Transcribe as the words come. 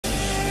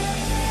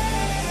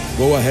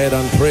Go ahead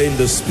and pray in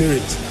the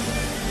spirit.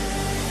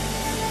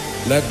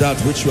 Let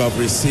that which you have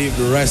received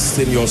rest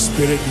in your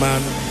spirit,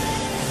 man.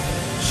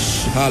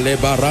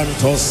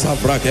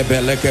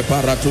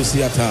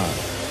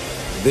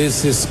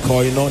 This is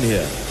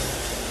Koinonia.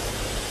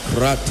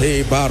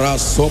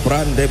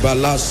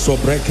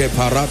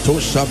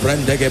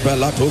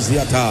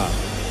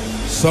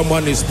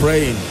 Someone is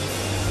praying.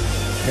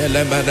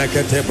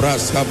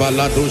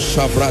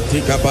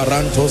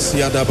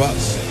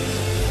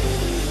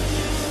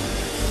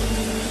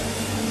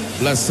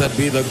 Blessed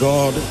be the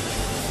God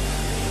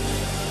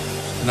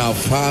and our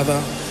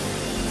Father,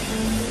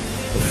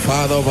 the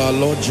Father of our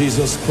Lord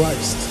Jesus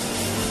Christ.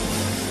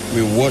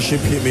 We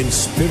worship him in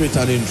spirit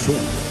and in truth.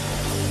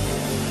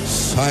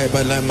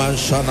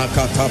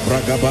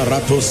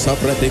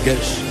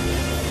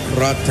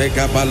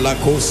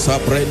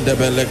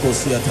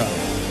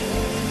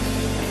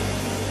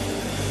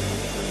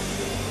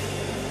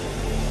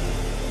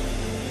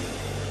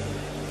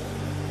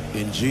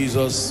 In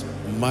Jesus'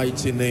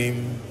 mighty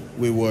name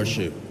we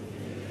worship.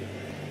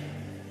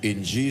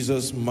 In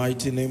Jesus'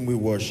 mighty name we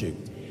worship.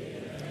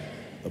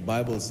 The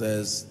Bible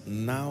says,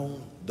 now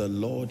the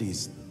Lord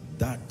is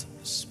that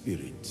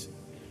Spirit.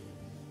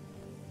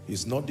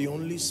 He's not the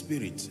only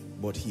Spirit,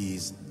 but he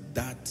is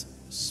that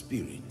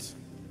Spirit.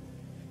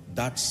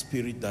 That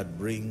Spirit that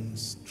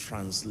brings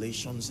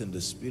translations in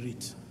the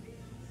Spirit,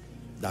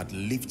 that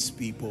lifts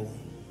people.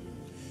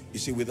 You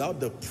see, without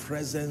the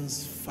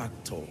presence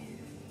factor,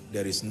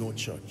 there is no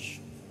church.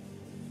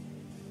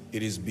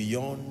 It is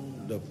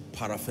beyond the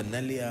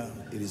paraphernalia.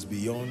 It is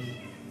beyond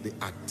the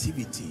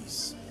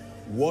activities.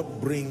 What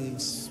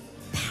brings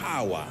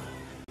power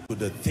to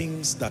the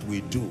things that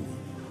we do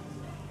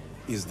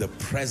is the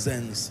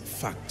presence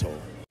factor.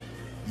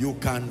 You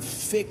can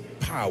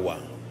fake power,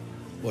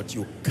 but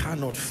you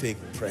cannot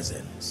fake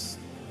presence.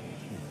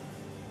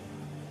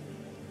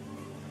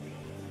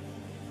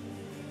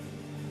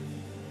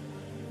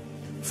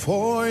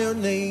 For your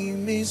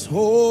name is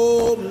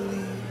holy,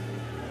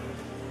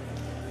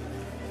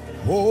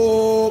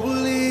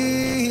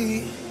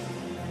 holy,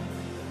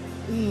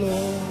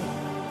 Lord.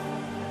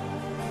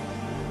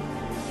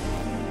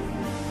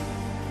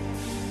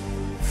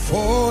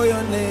 For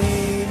your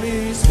name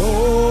is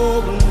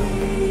holy,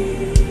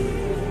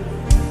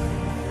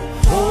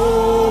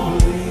 holy,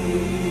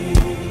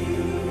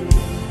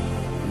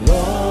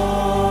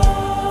 Lord.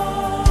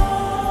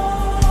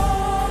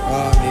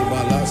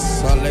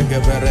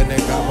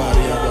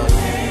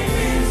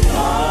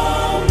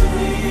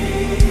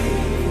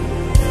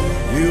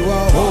 You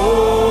are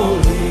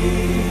holy.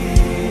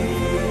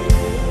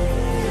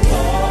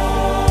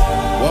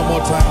 One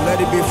more time, let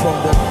it be from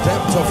the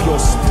depth of your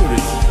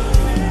spirit.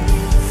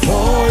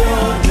 For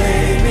your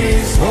name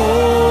is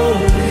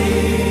holy,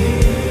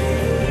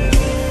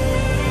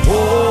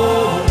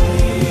 holy.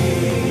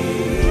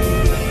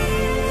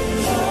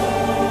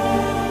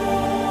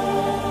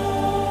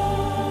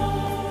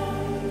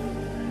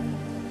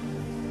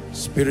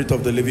 Spirit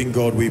of the living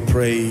God, we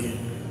pray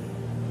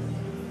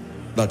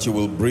that you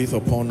will breathe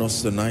upon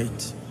us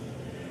tonight.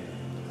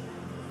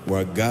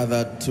 We're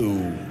gathered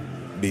to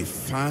be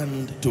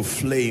fanned to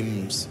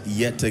flames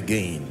yet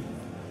again.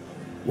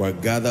 We're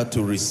gathered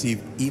to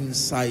receive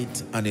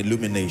insight and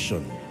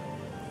illumination.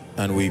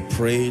 And we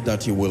pray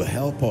that you will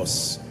help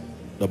us.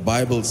 The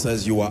Bible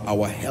says you are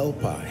our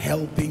helper,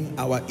 helping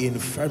our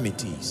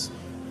infirmities,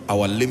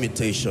 our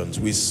limitations.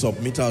 We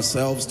submit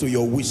ourselves to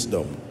your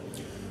wisdom.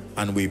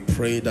 And we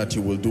pray that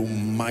you will do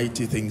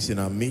mighty things in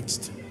our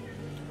midst.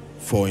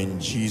 For in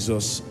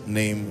Jesus'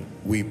 name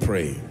we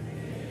pray.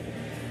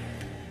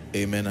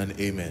 Amen and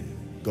amen.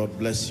 God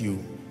bless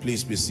you.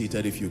 Please be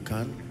seated if you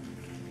can.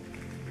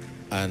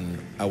 And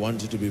I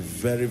want you to be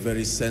very,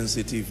 very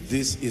sensitive.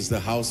 This is the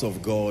house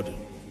of God.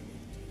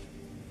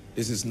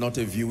 This is not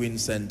a viewing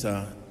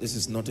center. This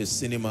is not a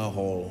cinema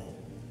hall.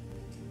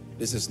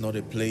 This is not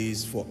a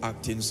place for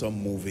acting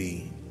some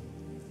movie.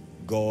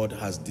 God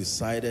has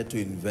decided to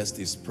invest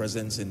his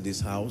presence in this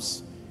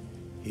house.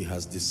 He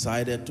has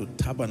decided to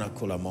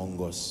tabernacle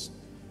among us.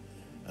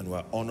 And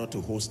we're honored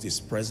to host his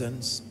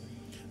presence.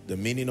 The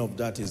meaning of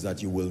that is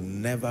that you will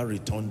never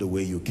return the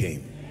way you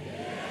came.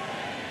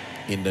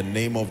 In the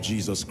name of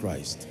Jesus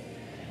Christ.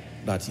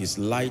 That his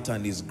light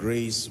and his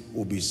grace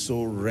will be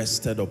so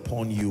rested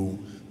upon you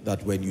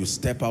that when you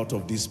step out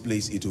of this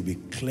place, it will be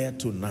clear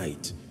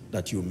tonight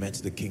that you met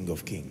the King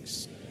of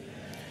Kings.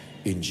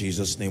 In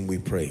Jesus' name we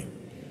pray.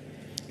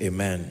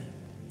 Amen.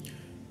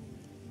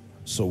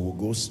 So we'll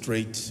go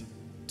straight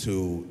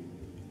to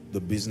the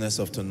business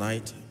of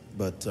tonight.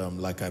 But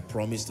like I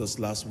promised us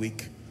last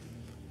week,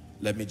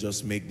 let me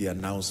just make the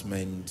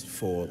announcement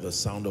for the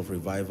Sound of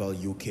Revival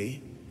UK.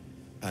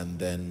 And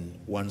then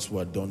once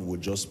we're done, we'll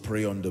just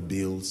pray on the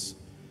bills.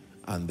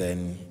 And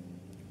then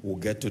we'll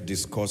get to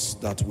discuss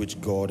that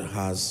which God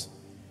has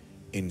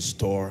in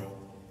store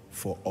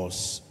for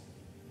us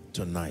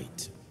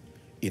tonight.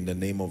 In the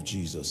name of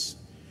Jesus.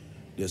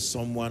 There's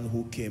someone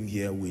who came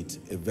here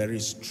with a very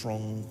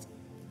strong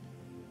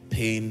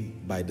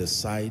pain by the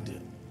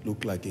side,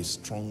 looked like a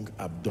strong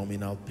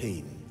abdominal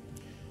pain.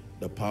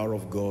 The power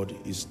of God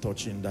is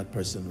touching that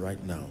person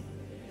right now.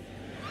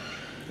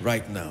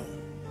 Right now.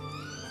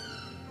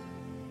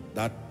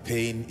 That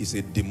pain is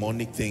a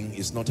demonic thing.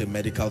 It's not a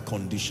medical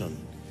condition.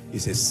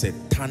 It's a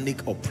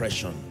satanic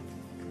oppression.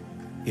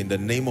 In the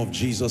name of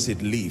Jesus,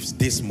 it leaves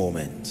this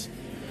moment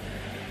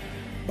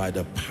by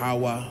the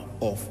power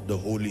of the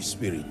Holy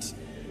Spirit.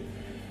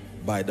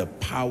 By the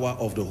power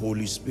of the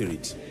Holy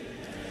Spirit.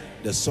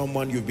 There's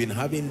someone, you've been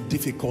having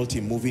difficulty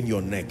moving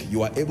your neck.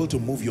 You are able to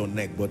move your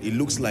neck, but it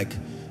looks like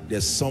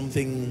there's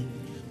something,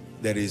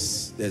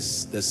 there's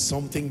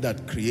something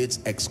that creates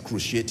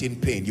excruciating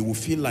pain. You will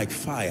feel like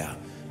fire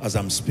as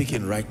I'm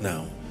speaking right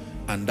now,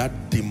 and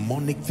that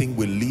demonic thing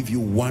will leave you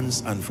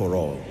once and for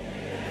all.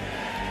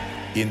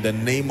 In the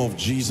name of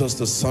Jesus,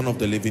 the Son of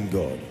the living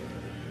God.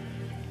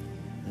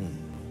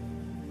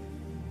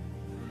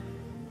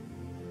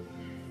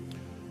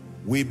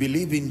 We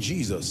believe in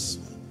Jesus.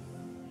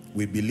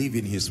 We believe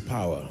in his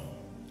power.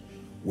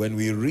 When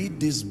we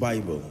read this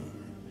Bible,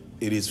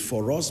 it is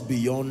for us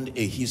beyond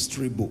a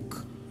history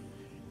book.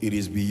 It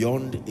is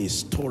beyond a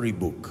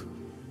storybook.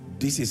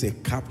 This is a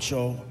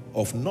capture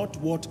of not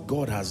what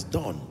God has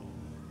done,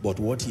 but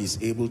what he is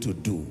able to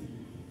do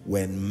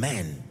when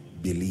men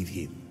believe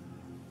him.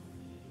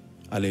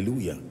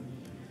 Hallelujah.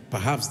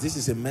 Perhaps this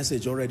is a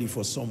message already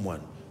for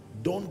someone.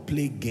 Don't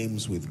play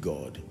games with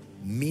God.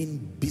 Mean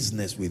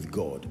business with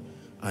God,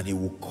 and he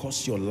will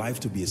cause your life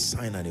to be a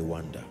sign and a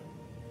wonder.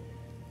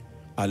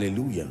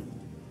 Hallelujah.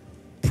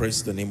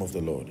 Praise the name of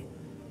the Lord.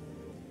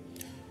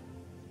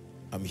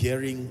 I'm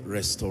hearing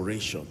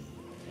restoration.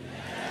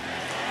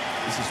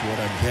 This is what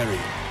I'm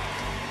hearing.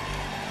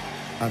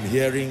 I'm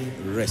hearing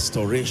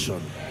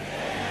restoration.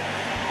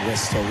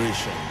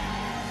 Restoration.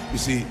 You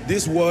see,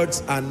 these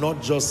words are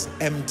not just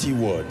empty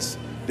words.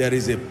 There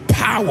is a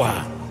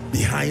power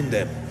behind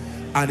them,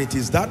 and it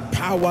is that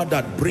power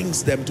that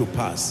brings them to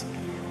pass.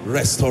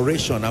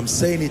 Restoration. I'm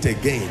saying it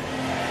again,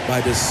 by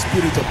the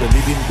Spirit of the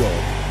living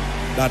God,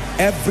 that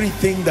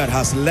everything that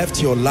has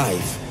left your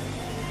life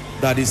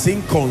that is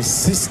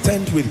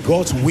inconsistent with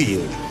God's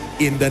will,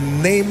 in the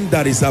name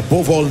that is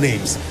above all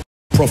names,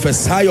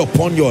 prophesy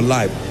upon your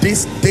life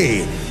this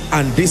day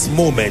and this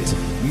moment.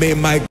 May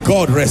my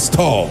God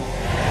restore.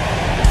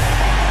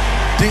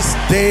 This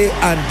day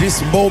and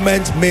this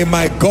moment, may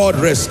my God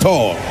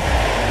restore.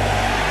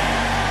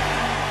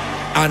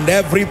 And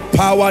every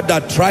power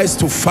that tries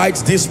to fight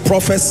this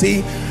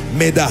prophecy,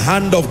 may the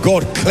hand of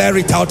God clear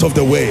it out of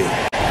the way.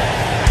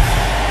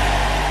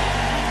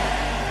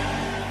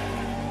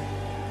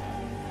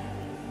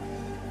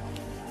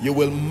 You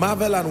will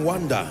marvel and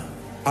wonder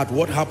at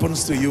what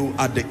happens to you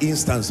at the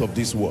instance of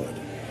this word.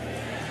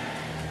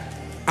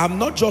 I'm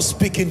not just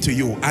speaking to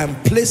you, I'm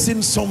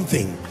placing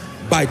something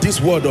by this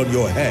word on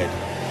your head.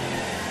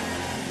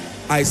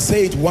 I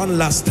say it one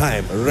last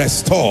time.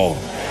 Restore.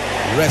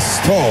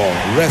 Restore,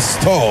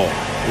 restore,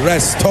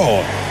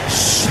 restore.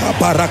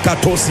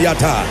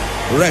 Shabarakatosiata.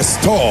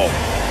 Restore.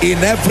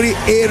 In every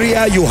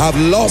area you have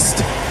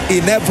lost,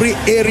 in every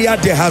area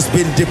there has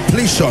been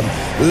depletion,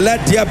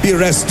 let there be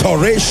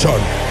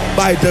restoration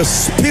by the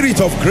Spirit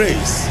of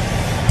grace.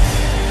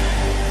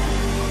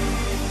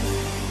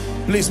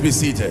 Please be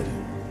seated.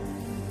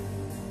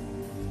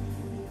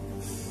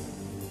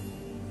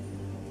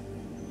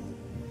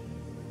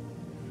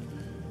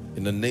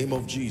 In the name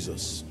of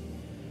Jesus.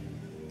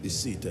 Be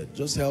seated.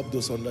 Just help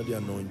those under the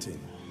anointing.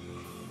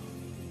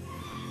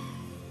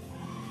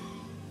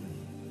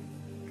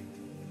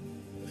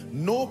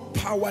 No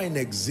power in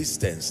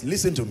existence.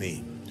 Listen to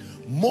me.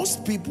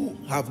 Most people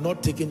have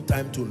not taken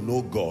time to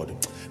know God.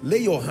 Lay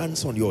your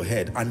hands on your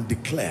head and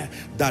declare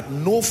that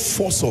no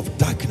force of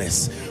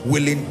darkness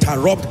will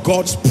interrupt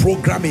God's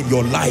program in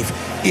your life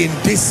in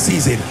this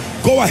season.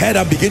 Go ahead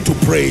and begin to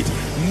pray it.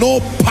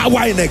 No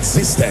power in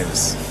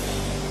existence.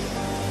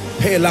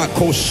 We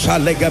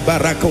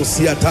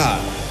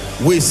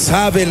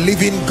serve a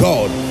living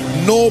God.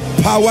 No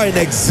power in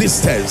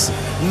existence,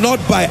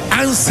 not by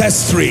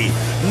ancestry,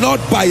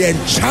 not by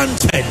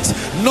enchantment,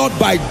 not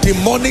by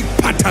demonic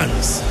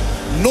patterns.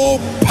 No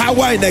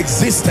power in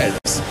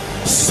existence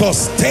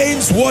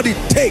sustains what it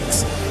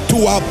takes to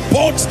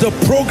abort the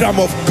program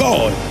of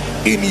God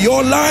in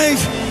your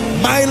life,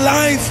 my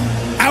life,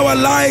 our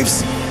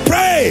lives.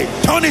 Pray.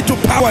 Turn it to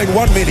power in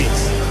 1 minute.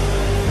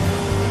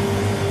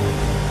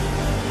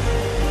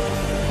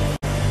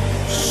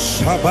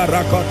 No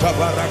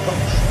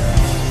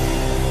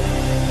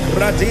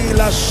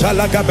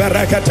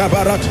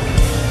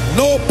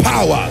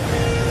power.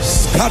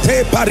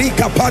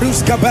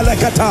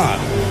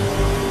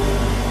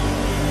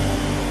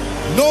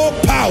 No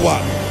power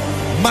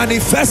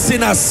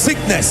manifesting as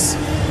sickness.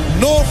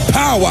 No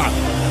power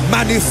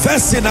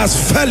manifesting as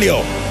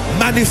failure,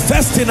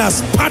 manifesting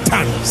as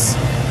patterns.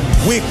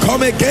 We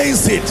come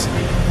against it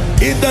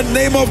in the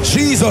name of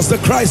Jesus, the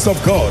Christ of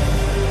God.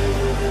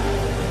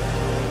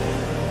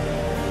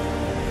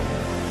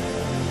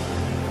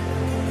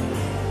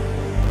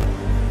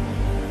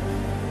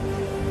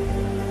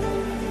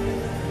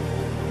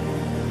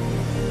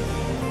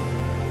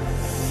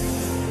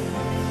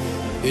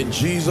 In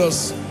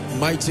Jesus'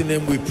 mighty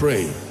name we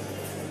pray.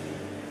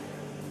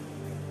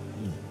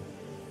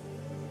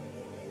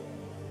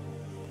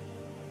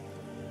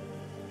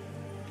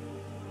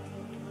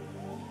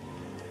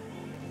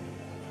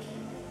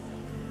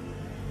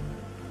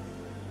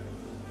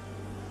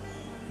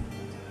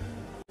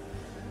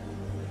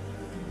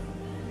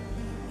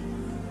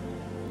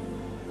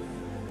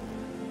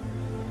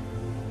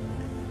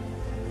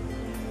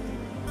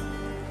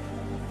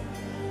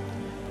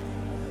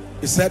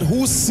 He said,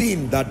 who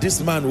sinned that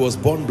this man was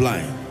born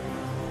blind?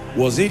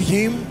 Was it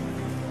him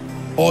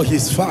or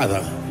his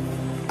father?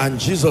 And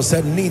Jesus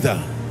said,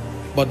 neither,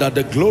 but that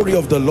the glory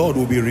of the Lord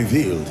will be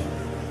revealed.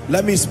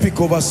 Let me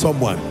speak over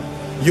someone.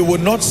 You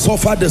will not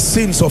suffer the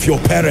sins of your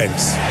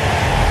parents.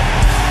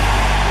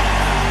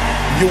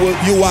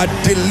 You are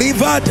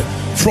delivered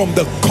from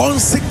the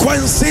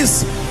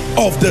consequences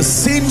of the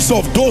sins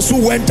of those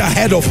who went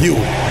ahead of you.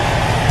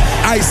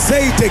 I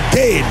say it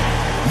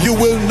again, you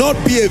will not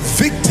be a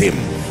victim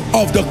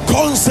of the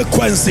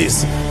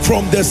consequences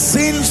from the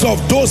sins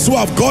of those who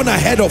have gone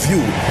ahead of you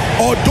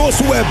or those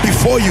who were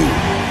before you.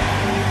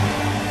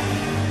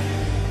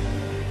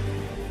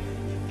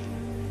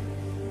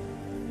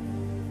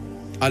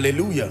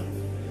 Hallelujah.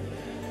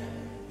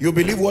 You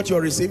believe what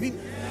you're receiving?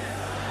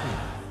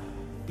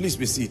 Please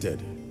be seated.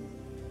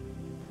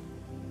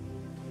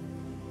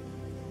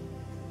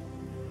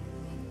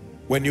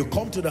 When you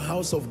come to the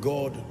house of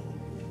God,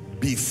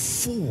 be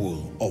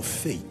full of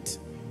faith.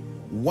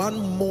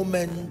 One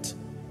moment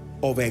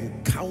of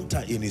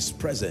encounter in his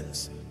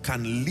presence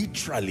can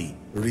literally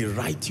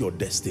rewrite your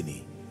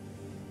destiny.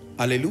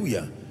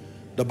 Hallelujah.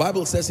 The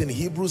Bible says in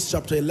Hebrews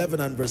chapter 11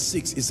 and verse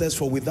 6, it says,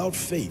 for without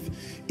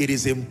faith it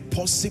is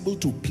impossible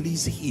to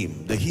please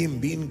him, the him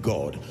being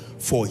God,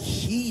 for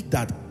he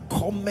that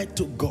cometh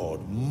to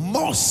God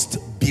must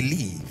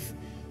believe,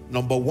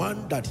 number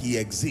one, that he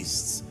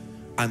exists,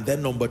 and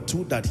then number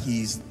two, that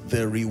he is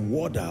the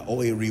rewarder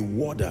or a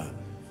rewarder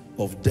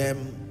of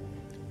them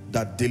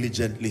that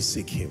diligently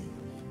seek him.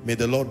 May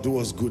the Lord do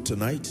us good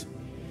tonight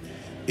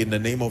in the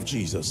name of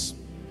Jesus.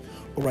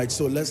 All right,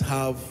 so let's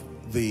have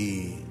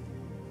the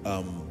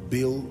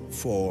bill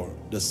for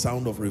the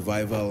Sound of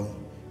Revival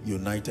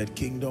United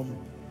Kingdom.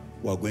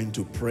 We're going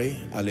to pray.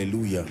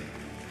 Hallelujah.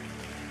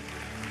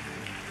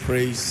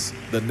 Praise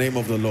the name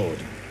of the Lord.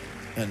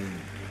 And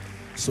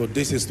so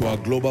this is to our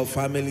global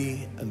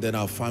family, and then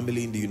our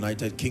family in the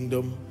United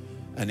Kingdom,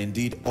 and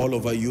indeed all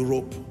over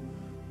Europe.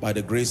 By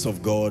the grace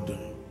of God,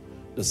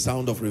 the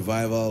Sound of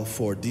Revival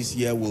for this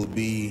year will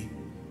be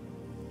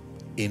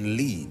in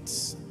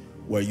Leeds.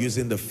 We're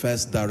using the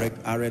First Direct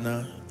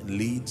Arena in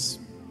Leeds.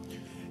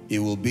 It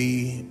will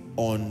be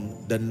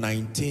on the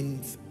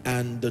 19th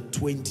and the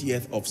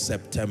 20th of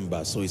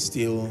September. So it's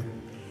still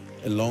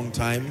a long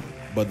time,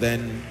 but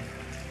then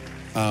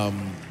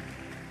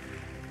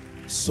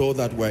so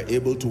that we're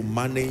able to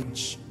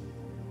manage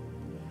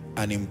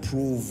and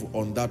improve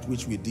on that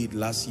which we did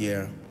last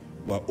year,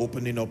 we're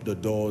opening up the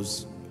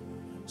doors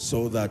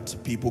so that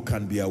people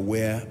can be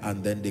aware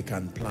and then they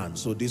can plan.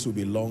 So this will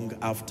be long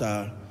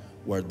after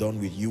we're done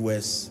with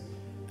US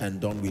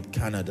and done with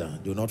Canada.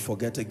 Do not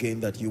forget again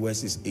that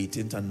US is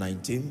 18th and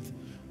 19th.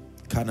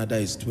 Canada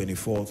is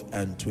 24th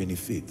and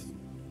 25th.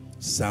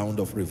 Sound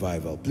of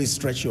Revival. Please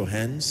stretch your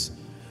hands,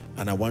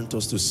 and I want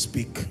us to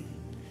speak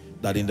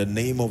that in the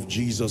name of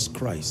Jesus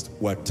Christ,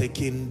 we're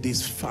taking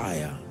this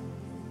fire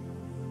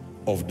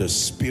of the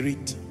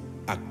Spirit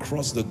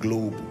across the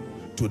globe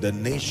to the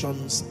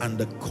nations and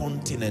the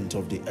continent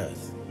of the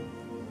earth.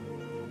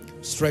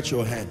 Stretch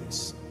your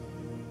hands.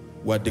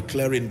 We're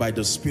declaring by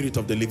the Spirit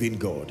of the living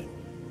God,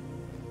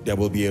 there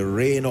will be a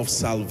reign of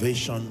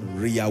salvation,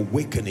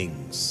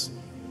 reawakenings,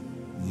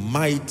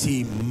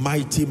 mighty,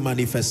 mighty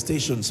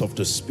manifestations of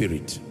the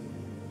Spirit.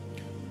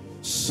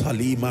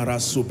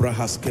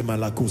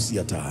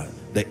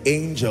 The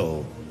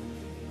angel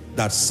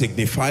that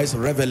signifies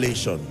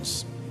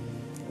revelations,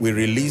 we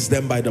release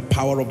them by the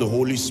power of the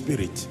Holy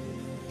Spirit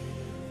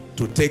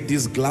to take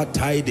these glad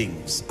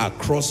tidings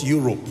across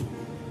Europe,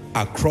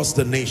 across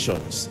the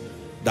nations,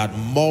 that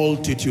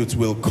multitudes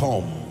will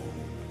come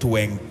to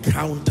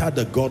encounter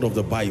the God of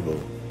the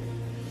Bible.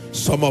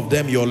 Some of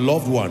them your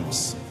loved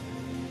ones,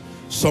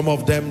 some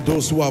of them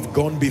those who have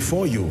gone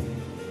before you,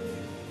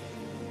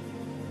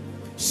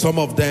 some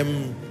of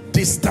them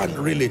distant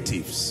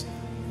relatives.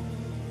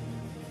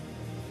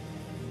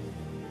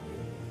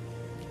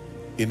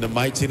 In the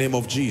mighty name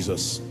of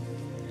Jesus.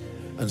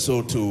 And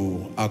so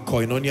to our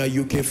Koinonia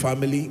UK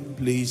family,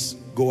 please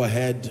go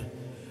ahead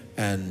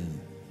and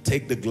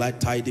take the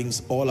glad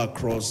tidings all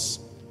across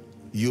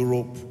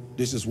Europe.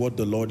 This is what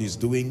the Lord is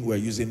doing. We're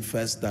using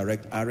First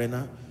Direct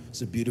Arena.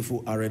 It's a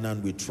beautiful arena,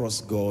 and we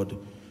trust God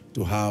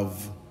to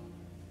have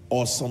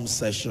awesome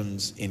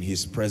sessions in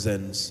his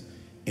presence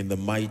in the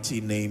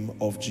mighty name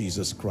of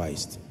Jesus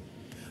Christ.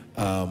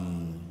 Are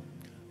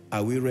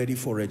we ready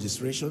for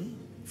registration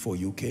for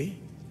UK?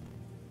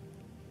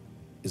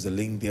 Is the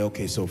link there?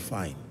 Okay, so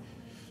fine.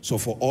 So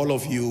for all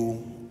of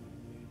you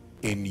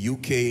in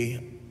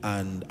UK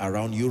and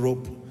around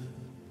Europe,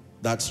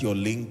 that's your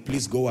link.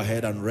 Please go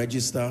ahead and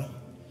register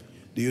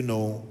Do you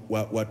know,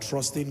 we're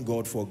trusting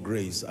God for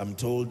grace. I'm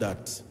told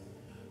that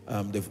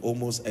they've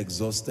almost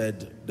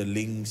exhausted the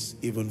links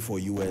even for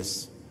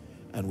US,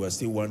 and we're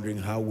still wondering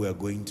how we're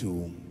going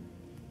to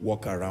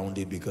walk around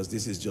it, because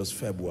this is just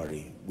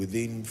February.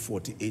 Within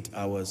 48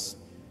 hours,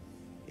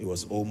 it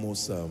was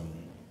almost,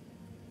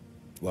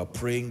 we're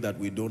praying that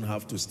we don't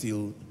have to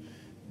still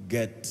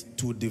get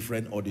 2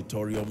 different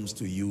auditoriums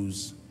to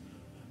use,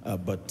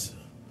 but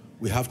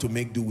we have to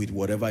make do with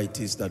whatever it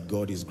is that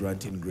God is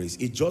granting grace.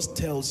 It just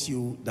tells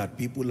you that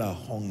people are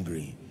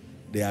hungry.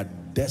 They are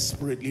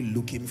desperately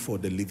looking for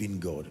the living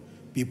God.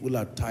 People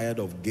are tired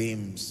of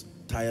games,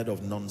 tired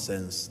of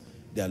nonsense.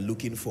 They are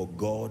looking for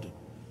God,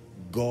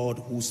 God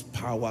whose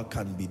power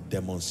can be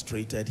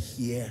demonstrated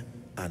here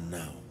and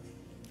now.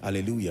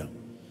 Hallelujah.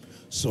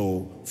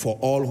 So for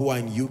all who are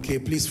in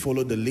UK, please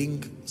follow the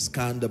link,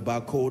 scan the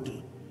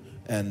barcode,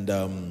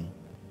 and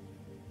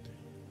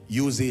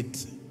use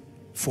it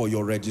for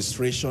your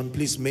registration.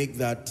 Please make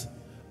that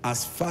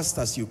as fast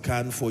as you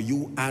can for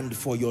you and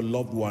for your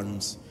loved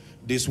ones.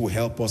 This will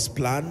help us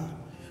plan,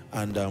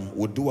 and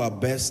we'll do our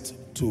best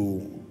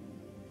to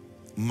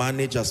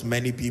manage as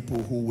many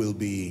people who will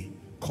be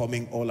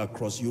coming all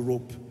across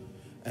Europe.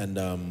 And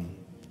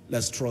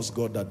let's trust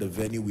God that the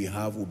venue we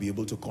have will be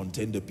able to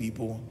contain the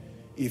people.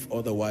 If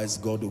otherwise,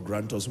 God will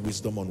grant us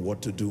wisdom on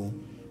what to do.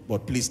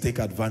 But please take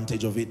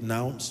advantage of it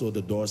now, so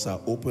the doors are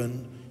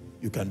open.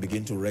 You can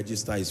begin to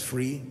register. It's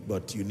free,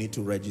 but you need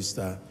to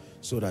register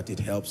so that it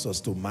helps us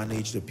to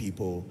manage the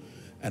people.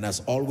 And as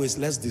always,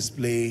 let's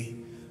display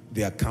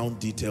the account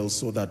details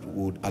so that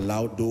would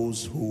allow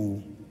those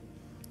who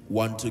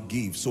want to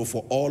give. So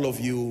for all of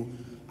you,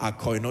 our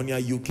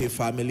Koinonia UK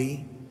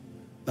family,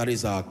 that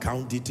is our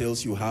account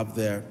details you have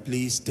there.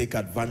 Please take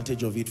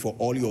advantage of it for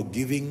all your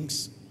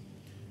givings.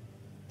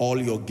 All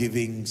your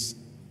givings,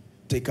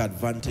 take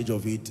advantage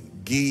of it.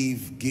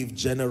 Give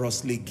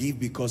generously. Give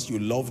because you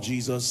love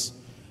Jesus,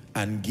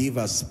 and give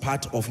as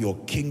part of your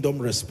kingdom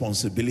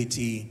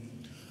responsibility.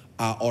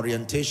 Our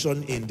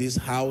orientation in this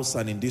house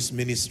and in this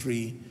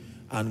ministry,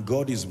 and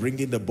God is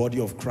bringing the body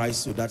of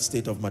Christ to that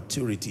state of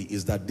maturity,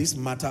 is that this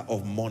matter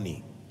of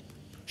money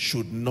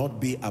should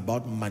not be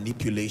about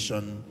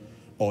manipulation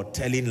or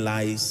telling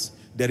lies.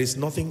 There is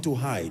nothing to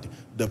hide.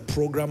 The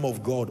program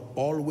of God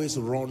always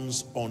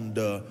runs on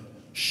the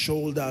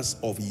shoulders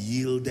of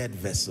yielded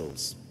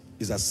vessels.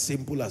 It's as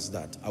simple as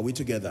that. Are we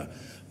together?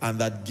 And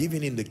that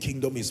giving in the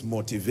kingdom is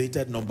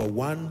motivated, number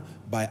one,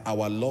 by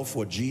our love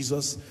for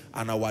Jesus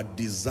and our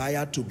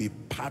desire to be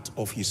part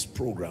of his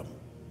program.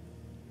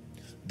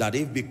 That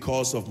if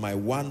because of my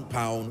 £1,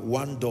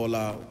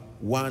 $1,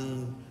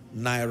 £1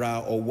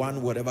 naira, or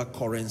one whatever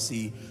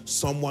currency,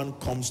 someone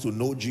comes to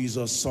know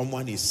Jesus,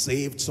 someone is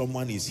saved,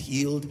 someone is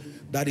healed,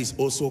 that is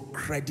also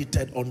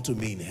credited unto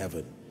me in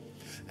heaven.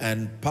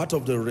 And part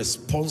of the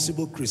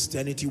responsible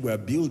Christianity we're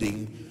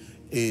building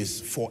is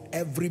for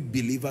every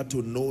believer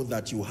to know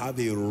that you have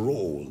a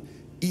role,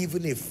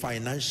 even a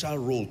financial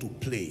role, to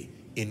play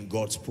in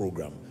God's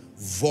program.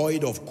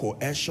 Void of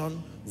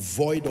coercion,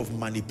 void of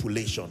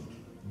manipulation.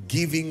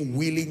 Giving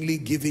willingly,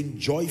 giving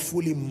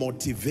joyfully,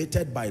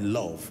 motivated by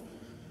love.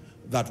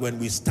 That when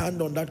we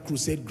stand on that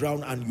crusade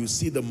ground and you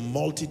see the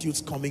multitudes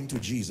coming to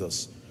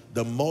Jesus,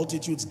 the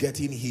multitudes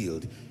getting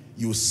healed,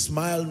 you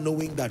smile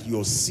knowing that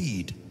your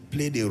seed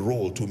played a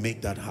role to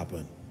make that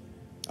happen.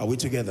 Are we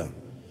together?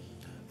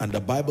 And the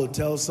Bible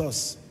tells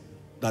us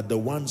that the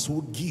ones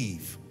who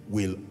give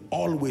will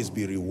always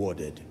be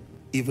rewarded,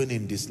 even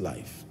in this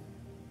life.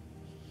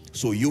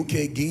 So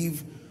UK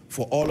give.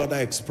 For all other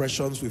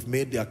expressions, we've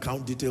made the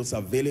account details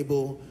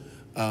available.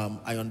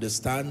 I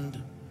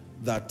understand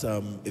that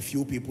a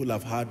few people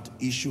have had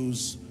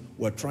issues.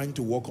 We're trying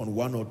to work on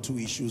 1 or 2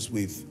 issues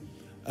with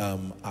our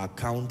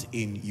account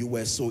in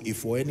US. So if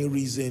for any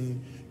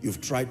reason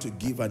you've tried to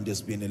give and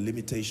there's been a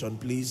limitation,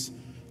 please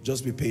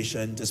just be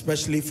patient,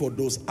 especially for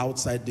those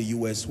outside the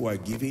US who are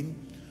giving.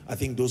 I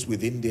think those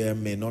within there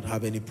may not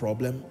have any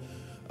problem.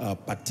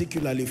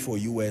 Particularly for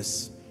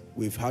US,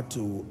 we've had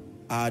to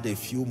add a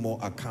few more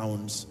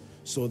accounts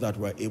so that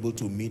we're able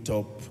to meet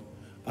up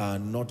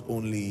not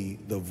only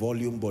the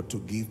volume, but to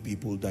give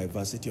people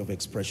diversity of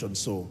expression.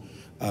 So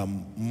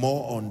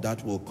more on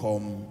that will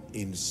come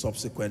in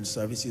subsequent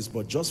services,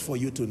 but just for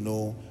you to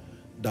know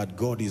that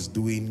God is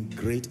doing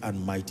great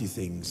and mighty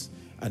things,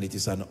 and it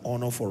is an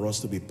honor for us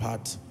to be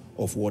part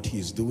of what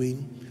he's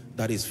doing.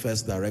 That is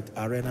First Direct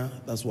Arena.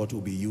 That's what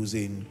we'll be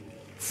using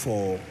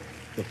for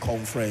the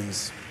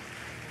conference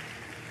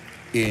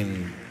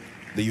in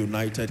the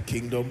United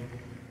Kingdom.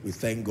 We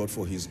thank God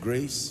for his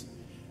grace,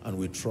 and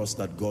we trust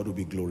that God will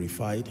be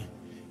glorified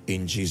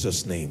in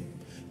Jesus' name.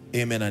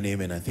 Amen and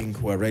amen. I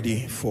think we're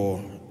ready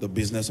for the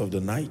business of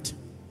the night.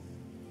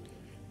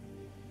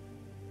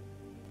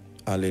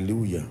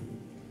 Hallelujah.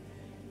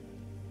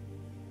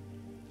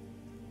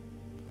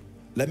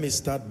 Let me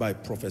start by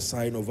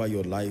prophesying over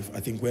your life. I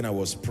think when I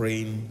was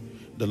praying,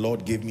 the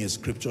Lord gave me a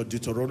scripture,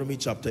 Deuteronomy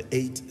chapter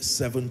 8,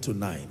 7 to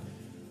 9.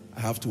 I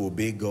have to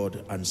obey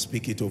God and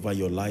speak it over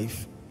your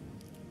life.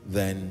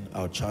 Then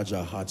I'll charge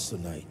our hearts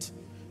tonight.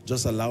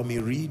 Just allow me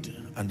read,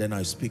 and then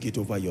I speak it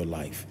over your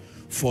life.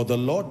 For the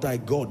Lord thy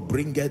God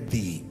bringeth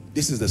thee,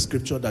 this is the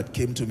scripture that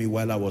came to me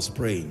while I was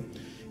praying,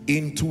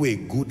 into a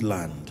good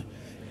land,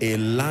 a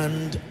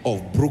land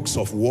of brooks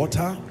of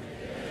water,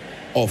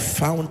 of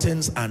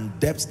fountains and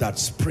depths that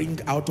spring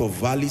out of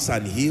valleys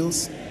and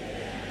hills,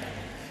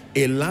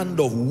 a land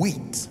of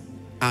wheat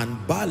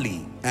and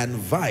barley and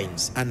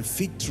vines and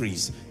fig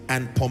trees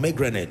and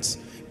pomegranates,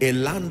 a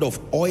land of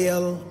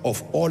oil,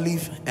 of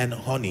olive and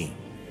honey.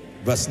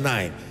 Verse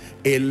 9,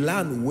 a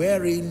land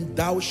wherein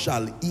thou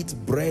shalt eat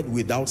bread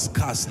without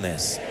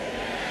scarceness.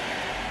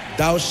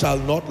 Thou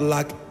shalt not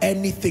lack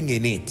anything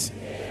in it.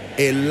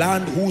 A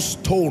land whose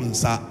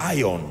stones are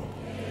iron,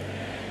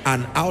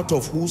 and out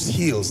of whose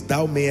hills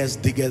thou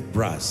mayest diggeth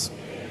brass.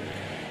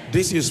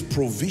 This is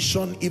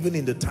provision even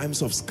in the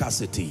times of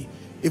scarcity.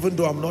 Even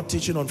though I'm not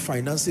teaching on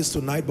finances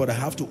tonight, but I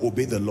have to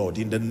obey the Lord.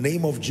 In the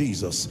name of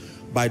Jesus,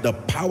 by the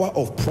power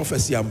of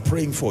prophecy, I'm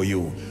praying for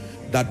you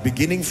that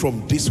beginning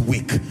from this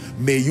week,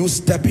 may you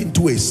step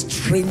into a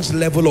strange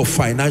level of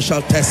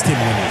financial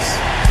testimonies.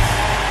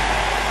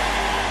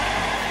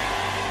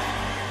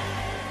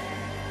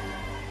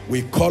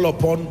 We call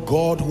upon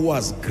God, who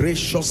has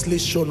graciously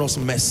shown us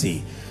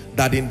mercy,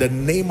 that in the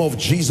name of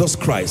Jesus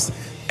Christ,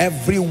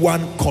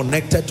 everyone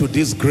connected to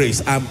this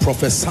grace, I'm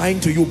prophesying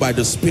to you by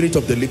the Spirit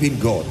of the living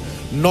God,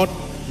 not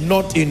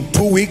in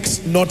 2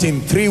 weeks, not in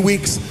 3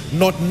 weeks,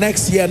 not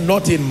next year,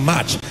 not in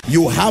March.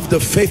 You have the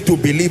faith to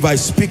believe. I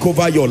speak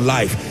over your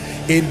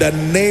life. In the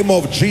name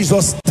of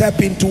Jesus, step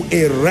into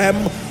a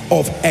realm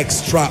of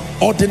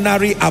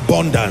extraordinary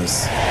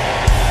abundance.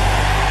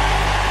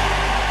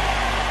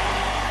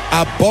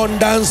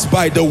 Abundance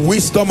by the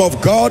wisdom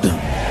of God,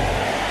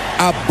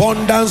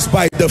 abundance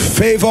by the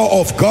favor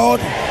of God,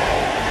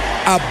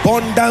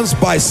 abundance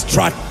by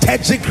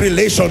strategic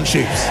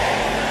relationships,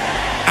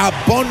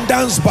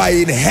 abundance by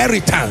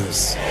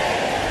inheritance,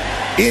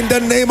 in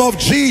the name of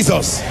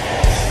Jesus.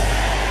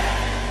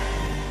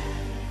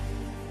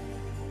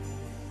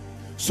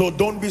 So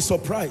don't be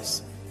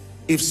surprised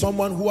if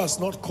someone who has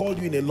not called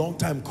you in a long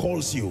time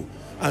calls you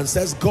and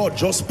says, God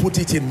just put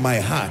it in my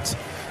heart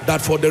that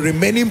for the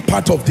remaining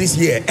part of this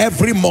year,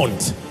 every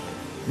month,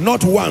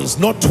 not once,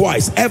 not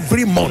twice,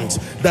 every month,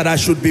 that I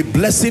should be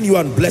blessing you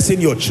and blessing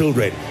your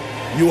children.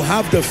 You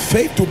have the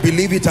faith to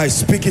believe it. I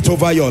speak it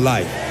over your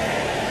life.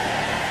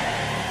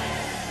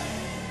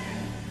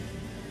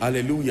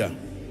 Hallelujah.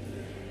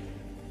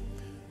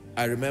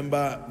 I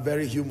remember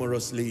very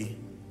humorously,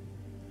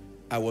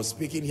 I was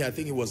speaking here, I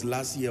think it was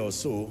last year or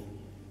so.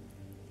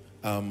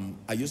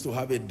 I used to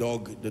have a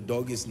dog. The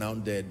dog is now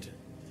dead.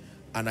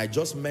 And I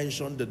just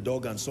mentioned the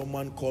dog, and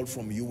someone called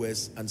from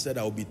US and said,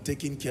 I'll be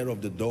taking care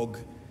of the dog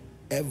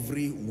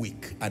every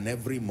week and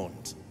every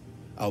month.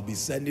 I'll be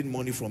sending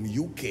money from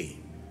UK.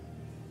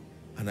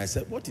 And I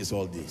said, what is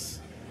all this?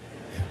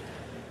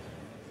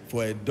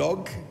 For a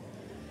dog,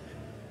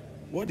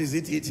 what is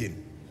it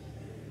eating?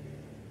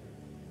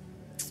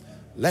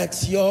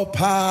 Let your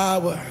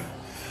power,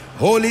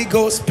 Holy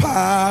Ghost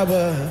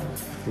power,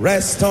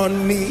 rest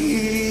on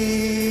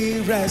me,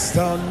 rest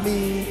on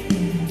me.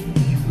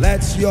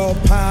 Let your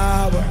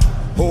power,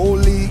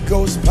 Holy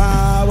Ghost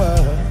power,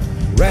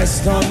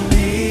 rest on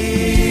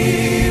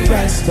me,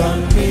 rest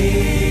on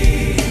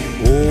me.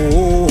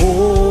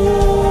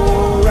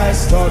 Oh,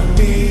 rest on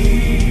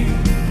me.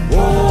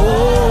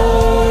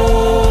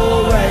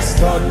 Oh,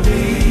 rest on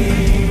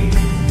me.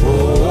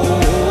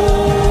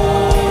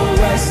 Oh,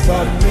 rest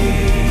on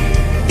me.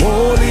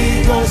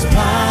 Holy Ghost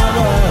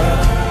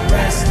power,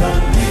 rest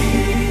on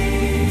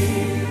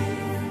me.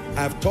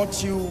 I've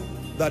taught you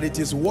that it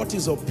is what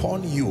is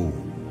upon you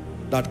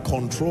that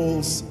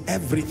controls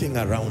everything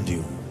around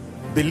you.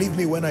 Believe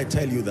me when I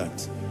tell you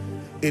that.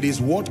 It is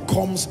what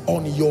comes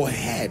on your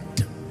head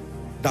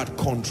that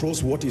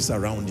controls what is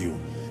around you.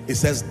 It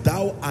says,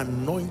 thou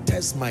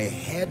anointest my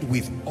head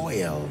with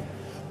oil,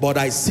 but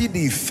I see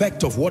the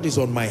effect of what is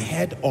on my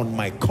head on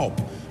my cup.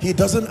 He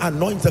doesn't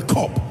anoint the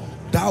cup.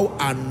 Thou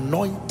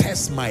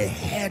anointest my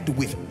head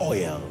with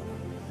oil,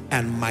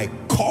 and my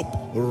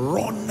cup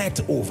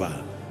runneth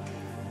over.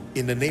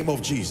 In the name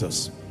of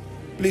Jesus.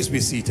 Please be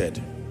seated.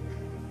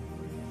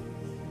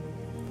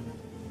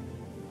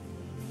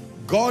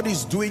 God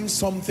is doing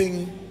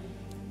something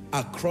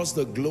across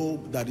the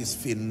globe that is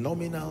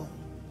phenomenal.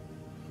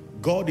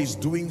 God is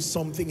doing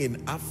something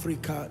in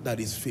Africa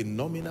that is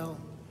phenomenal.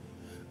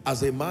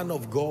 As a man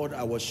of God,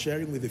 I was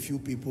sharing with a few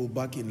people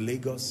back in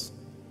Lagos.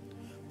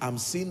 I'm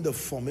seeing the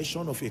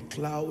formation of a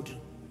cloud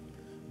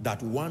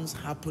that once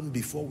happened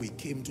before we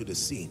came to the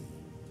scene.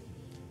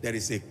 There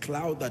is a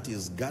cloud that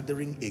is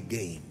gathering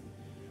again.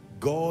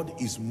 God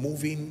is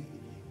moving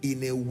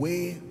in a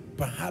way,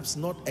 perhaps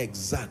not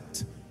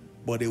exact,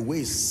 but a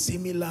way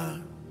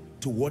similar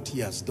to what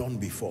he has done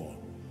before.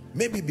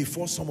 Maybe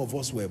before some of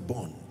us were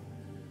born,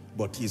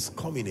 but he's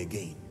coming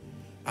again.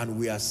 And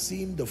we are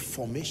seeing the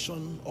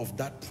formation of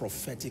that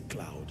prophetic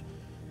cloud,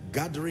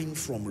 gathering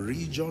from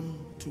region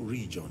to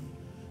region,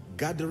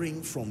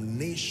 gathering from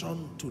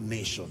nation to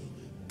nation,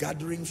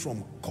 gathering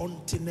from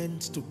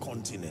continent to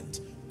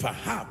continent.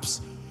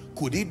 Perhaps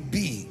Could it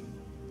be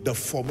the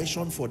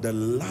formation for the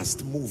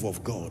last move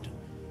of God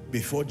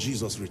before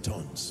Jesus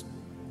returns?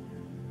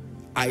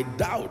 I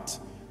doubt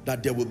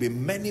that there will be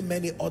many,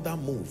 many other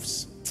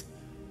moves.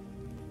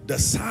 The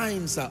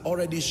signs are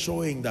already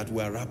showing that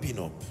we are wrapping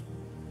up.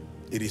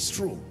 It is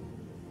true.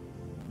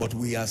 But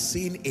we are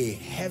seeing a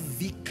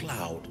heavy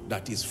cloud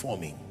that is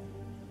forming.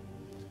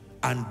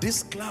 And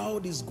this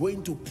cloud is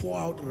going to pour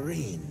out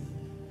rain.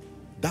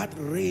 That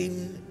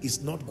rain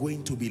is not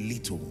going to be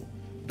little.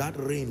 That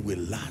rain will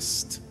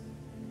last.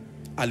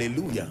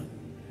 Hallelujah.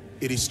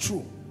 It is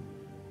true.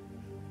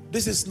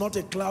 This is not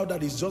a cloud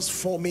that is just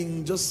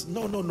forming,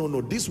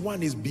 no. This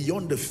one is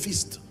beyond the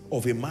fist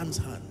of a man's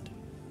hand.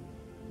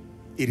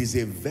 It is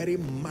a very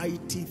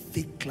mighty,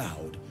 thick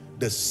cloud.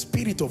 The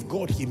Spirit of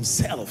God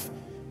himself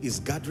is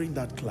gathering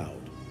that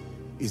cloud.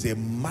 It's a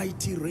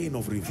mighty rain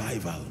of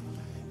revival.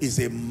 It's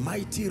a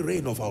mighty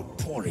rain of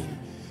outpouring.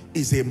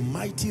 It's a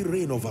mighty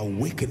rain of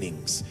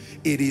awakenings.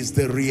 It is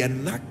the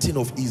reenacting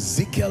of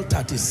Ezekiel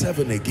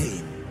 37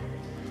 again.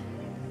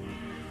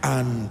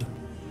 And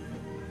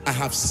I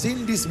have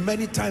seen this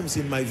many times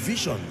in my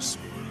visions.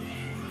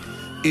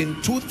 In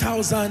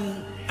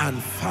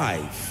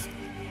 2005,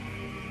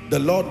 the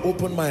Lord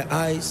opened my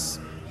eyes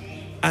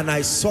and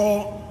I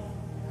saw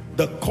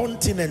the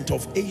continent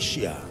of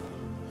Asia.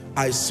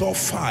 I saw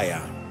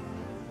fire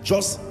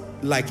just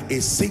like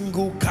a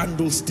single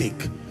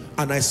candlestick,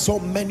 and I saw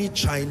many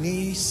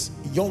Chinese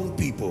young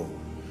people,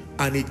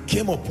 and it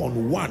came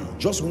upon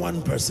just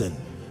one person,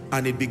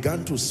 and it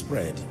began to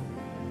spread,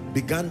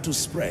 began to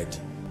spread.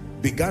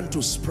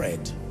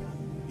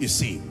 You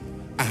see,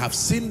 I have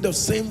seen the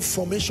same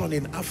formation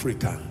in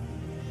Africa,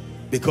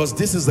 because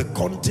this is the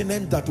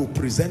continent that will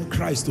present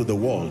Christ to the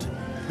world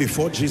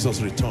before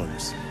Jesus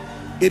returns.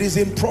 It is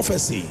in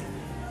prophecy.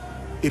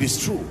 It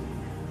is true.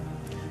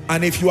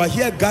 And if you are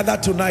here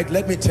gathered tonight,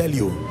 let me tell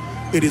you,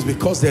 it is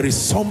because there is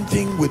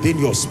something within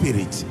your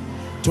spirit.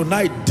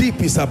 Tonight, deep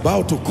is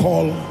about to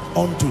call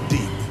unto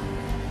deep.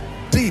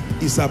 Deep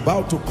is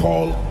about to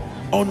call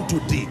unto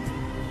deep.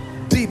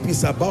 Deep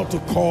is about to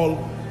call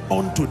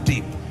unto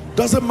deep.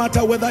 Doesn't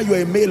matter whether you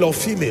are a male or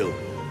female.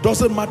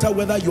 Doesn't matter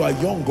whether you are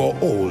young or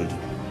old.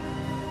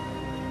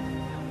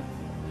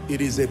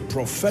 It is a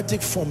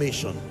prophetic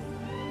formation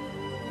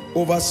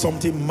over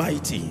something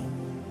mighty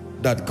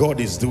that God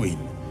is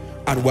doing.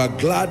 And we're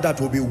glad that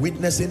we'll be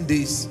witnessing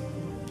this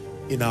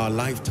in our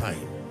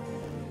lifetime.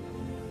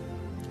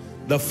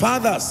 The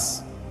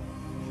fathers,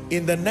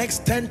 in the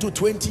next 10 to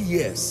 20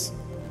 years,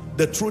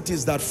 the truth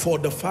is that for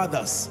the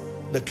fathers,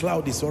 the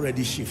cloud is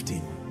already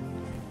shifting.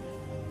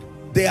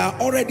 They are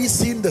already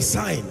seeing the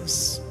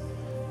signs.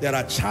 There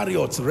are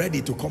chariots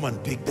ready to come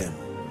and pick them.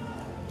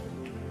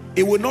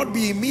 It will not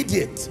be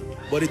immediate,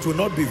 but it will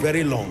not be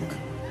very long.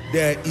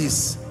 There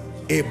is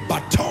a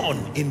baton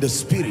in the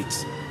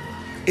spirit,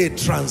 a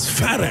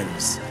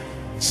transference,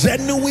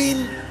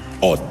 genuine,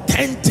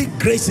 authentic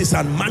graces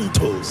and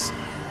mantles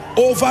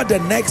over the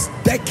next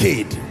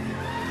decade.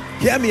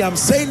 Hear me, I'm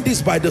saying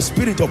this by the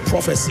spirit of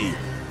prophecy,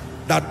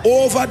 that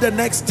over the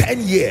next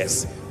 10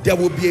 years, there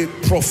will be a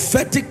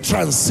prophetic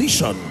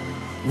transition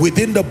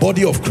within the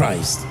body of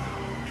Christ.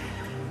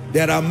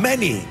 There are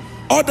many,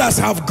 others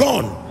have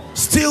gone,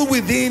 still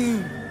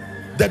within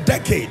the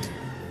decade.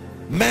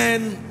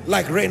 Men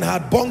like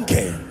Reinhard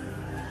Bonnke,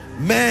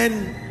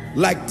 men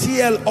like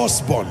T.L.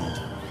 Osborne,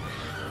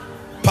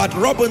 Pat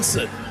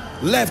Robinson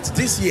left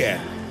this year,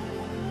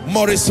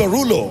 Maurice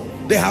Orulo,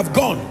 they have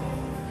gone.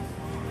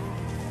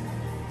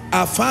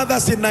 Our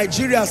fathers in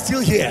Nigeria are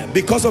still here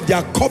because of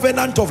their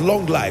covenant of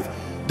long life.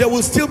 They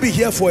will still be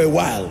here for a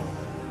while,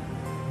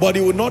 but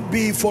it will not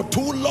be for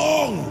too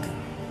long.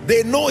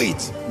 They know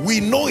it, we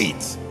know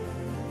it.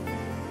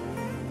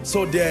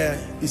 So there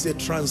is a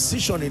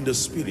transition in the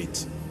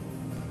spirit.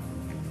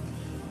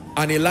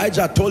 And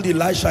Elijah told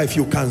Elisha, if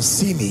you can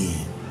see me,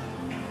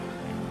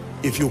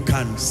 if you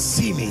can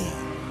see me,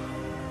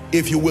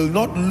 if you will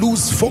not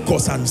lose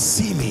focus and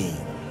see me.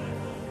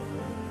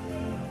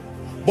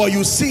 But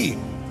you see,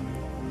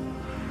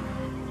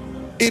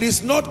 it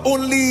is not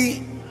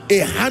only a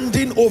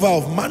handing over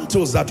of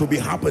mantles that will be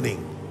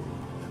happening.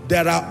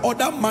 There are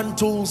other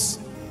mantles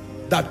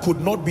that could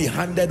not be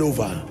handed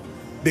over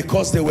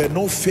because there were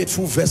no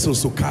faithful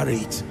vessels to carry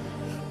it.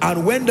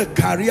 And when the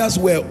carriers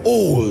were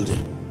old,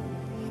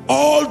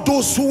 all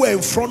those who were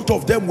in front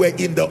of them were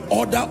in the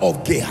order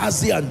of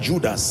Gehazi and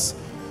Judas,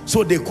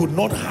 so they could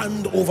not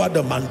hand over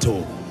the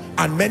mantle,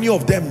 and many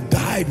of them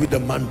died with the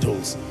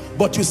mantles.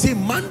 But you see,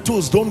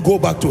 mantles don't go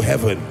back to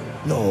heaven.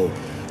 No,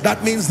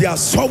 that means they are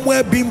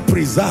somewhere being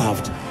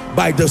preserved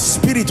by the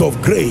Spirit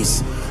of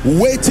grace,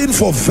 waiting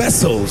for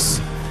vessels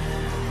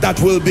that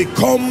will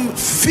become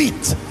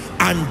fit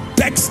and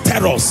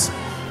dexterous.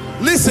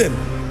 Listen,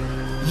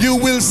 you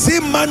will see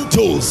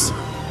mantles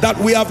that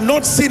we have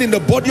not seen in the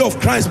body of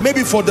Christ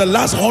maybe for the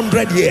last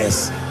 100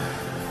 years.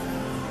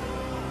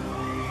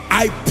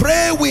 I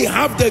pray we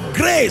have the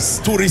grace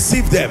to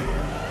receive them.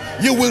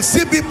 You will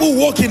see people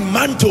walk in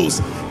mantles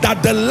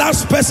that the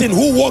last person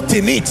who walked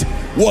in it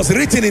was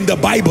written in the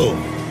Bible,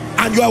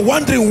 and you are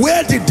wondering,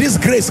 where did this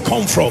grace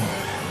come from?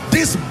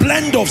 This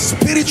blend of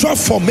spiritual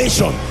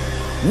formation,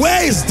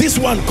 where is this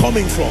one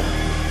coming from?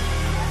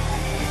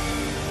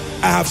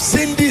 I have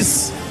seen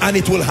this and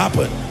it will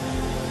happen.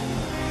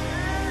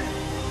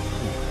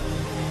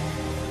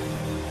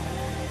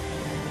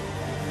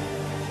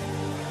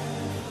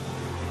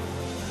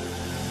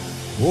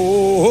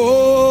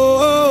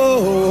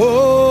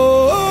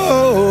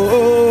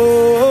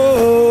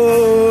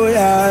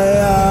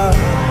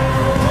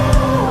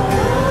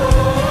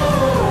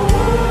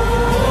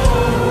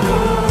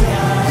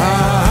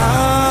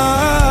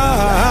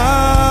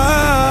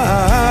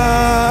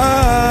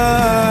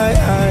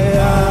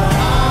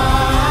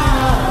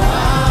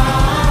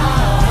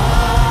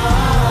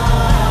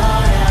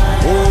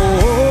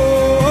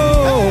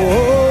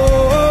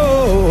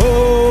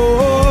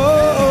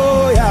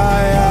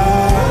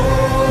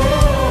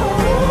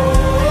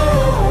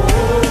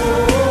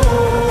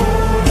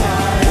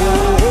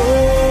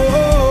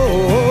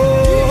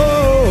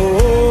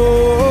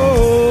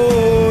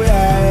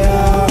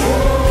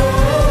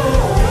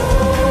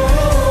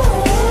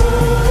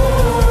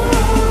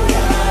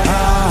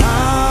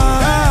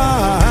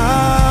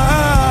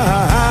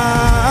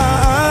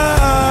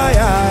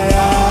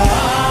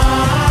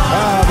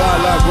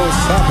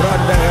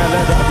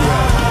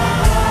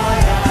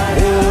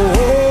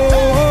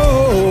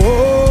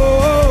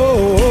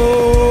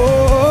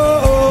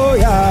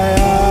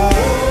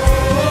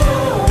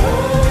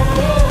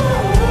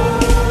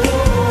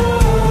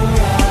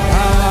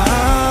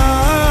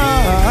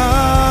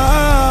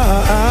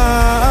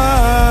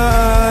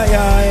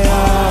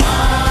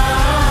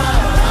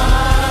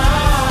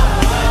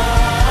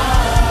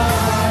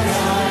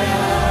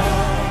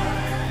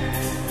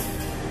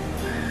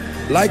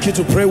 I'd like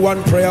you to pray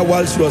one prayer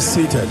whilst you are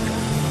seated.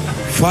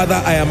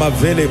 Father, I am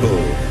available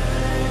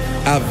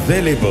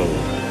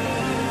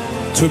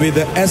to be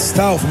the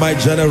Esther of my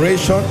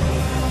generation,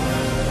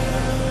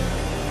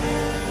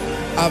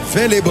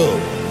 available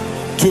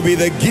to be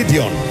the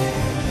Gideon,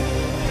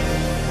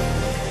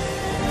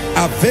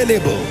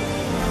 available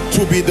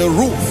to be the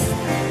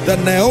Ruth, the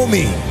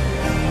Naomi,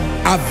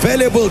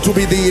 available to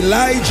be the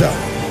Elijah.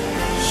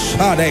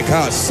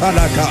 Shadeka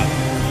Sadaka.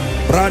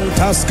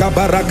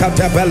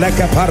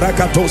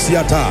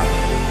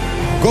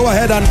 Go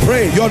ahead and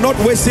pray. You're not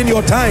wasting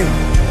your time.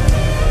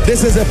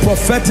 This is a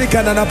prophetic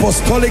and an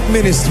apostolic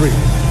ministry.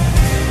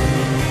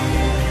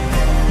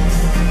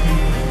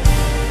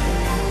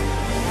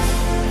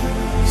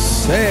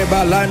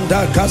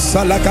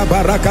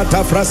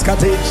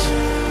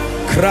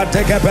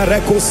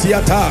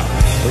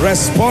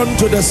 Respond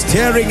to the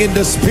stirring in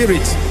the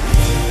spirit.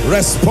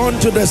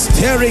 Respond to the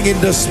stirring in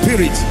the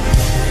spirit.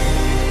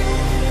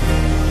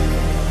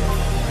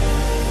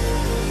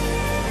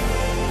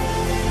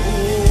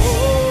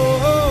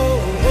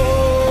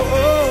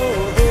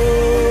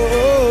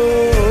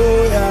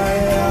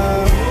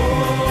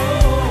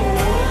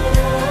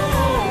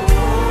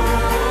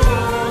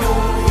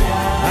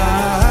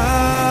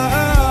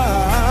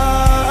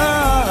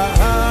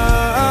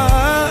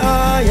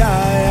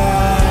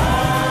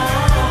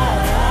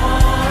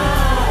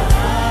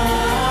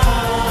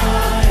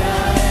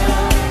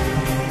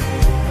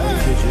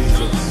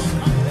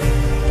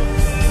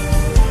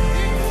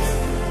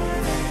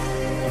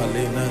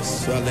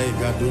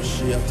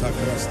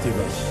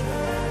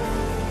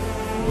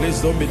 Please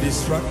don't be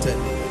distracted.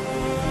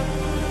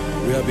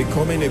 We are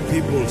becoming a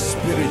people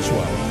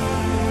spiritual,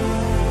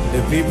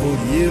 a people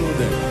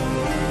yielded,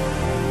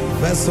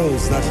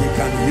 vessels that he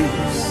can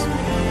use,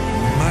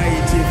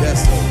 mighty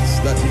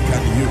vessels that he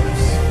can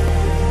use.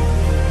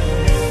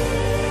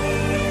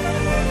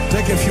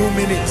 Take a few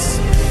minutes.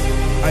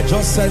 I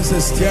just sense a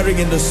stirring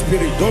in the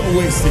spirit. Don't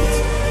waste it.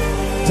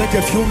 Take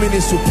a few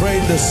minutes to pray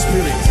in the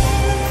spirit.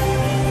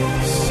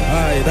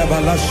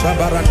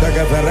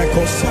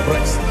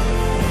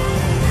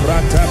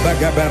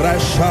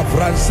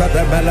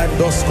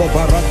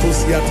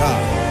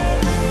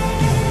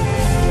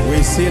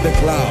 We see the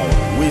cloud.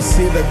 We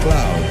see the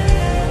cloud.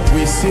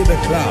 We see the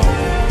cloud.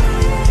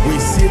 We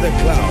see the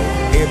cloud.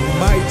 A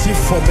mighty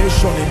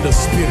formation in the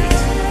spirit.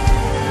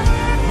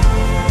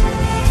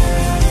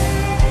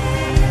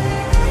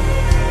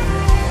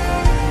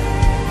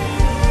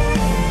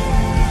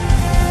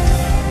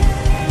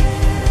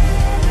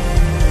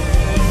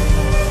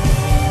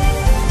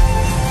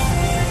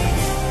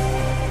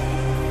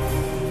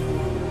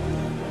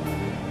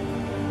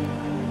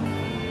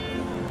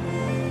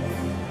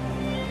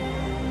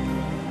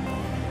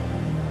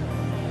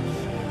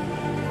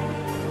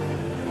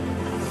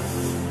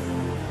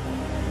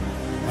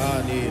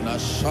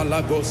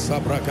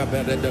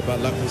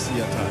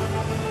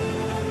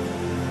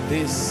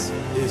 This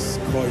is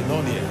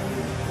Koinonia.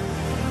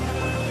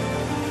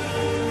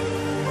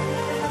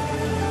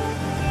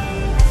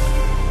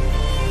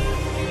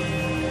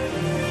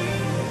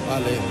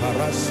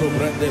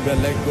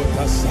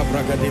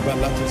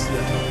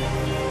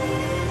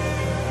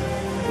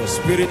 The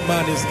spirit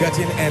man is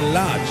getting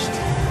enlarged.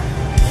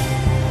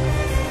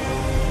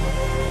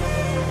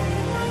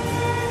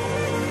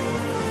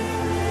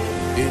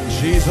 In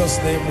Jesus'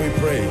 name we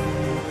pray.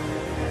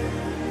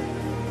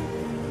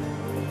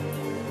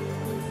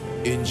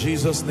 In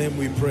Jesus' name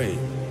we pray.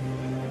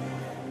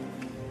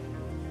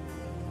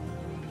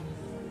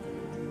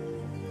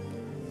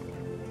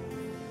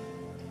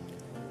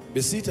 Be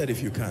seated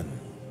if you can.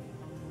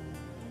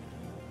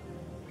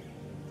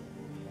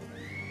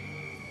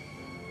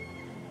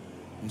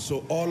 And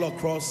so all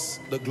across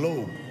the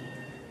globe,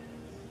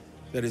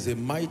 there is a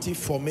mighty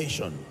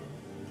formation.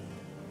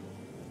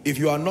 If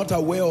you are not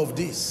aware of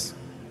this,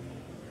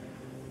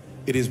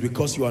 it is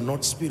because you are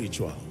not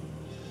spiritual.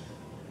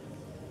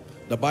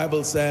 The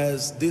Bible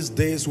says these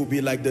days will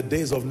be like the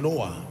days of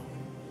Noah.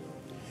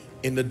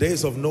 In the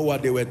days of Noah,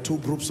 there were two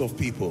groups of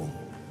people.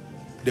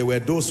 There were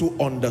those who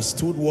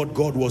understood what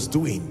God was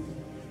doing,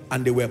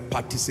 and they were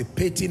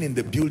participating in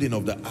the building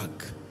of the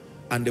ark.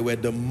 And there were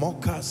the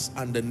mockers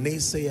and the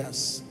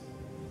naysayers,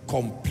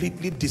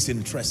 completely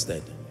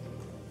disinterested.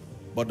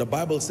 But the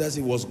Bible says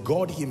it was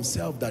God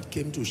himself that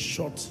came to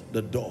shut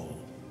the door.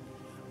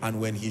 And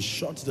when he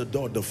shut the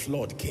door, the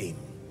flood came.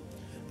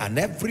 And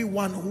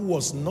everyone who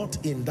was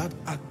not in that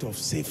act of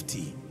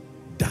safety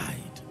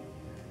died.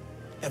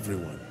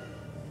 Everyone.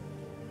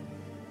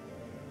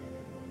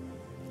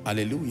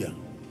 Hallelujah.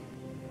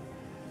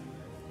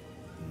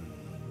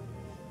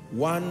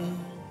 One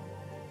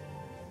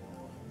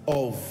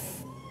of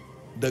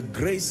the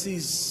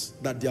graces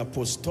that the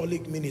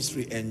apostolic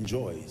ministry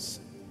enjoys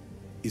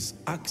is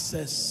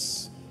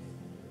access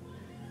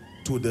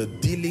to the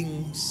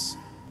dealings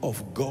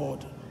of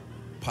God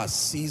per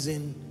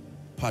season,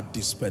 per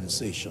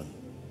dispensation,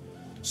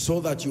 so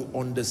that you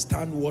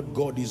understand what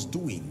God is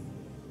doing,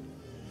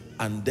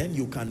 and then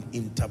you can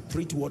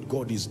interpret what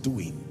God is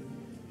doing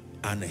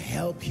and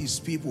help his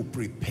people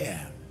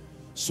prepare,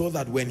 so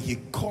that when he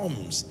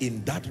comes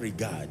in that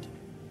regard,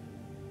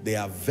 they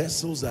are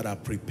vessels that are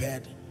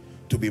prepared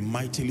to be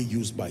mightily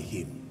used by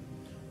him.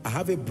 I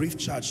have a brief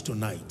charge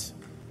tonight,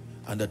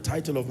 and the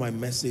title of my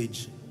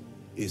message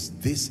is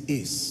 "This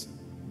is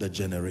the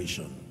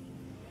Generation."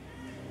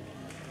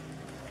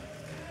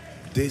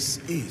 This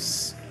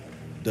is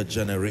the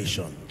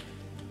generation.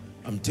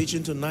 I'm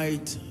teaching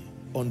tonight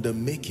on the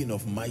making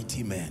of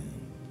mighty men.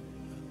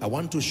 I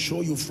want to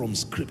show you from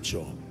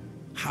scripture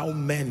how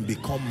men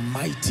become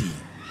mighty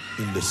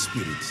in the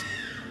spirit.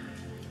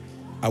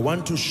 I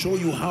want to show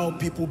you how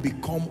people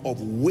become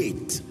of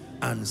weight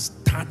and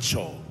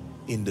stature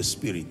in the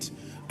spirit.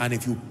 And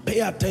if you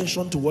pay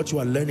attention to what you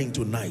are learning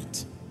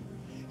tonight,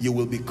 you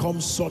will become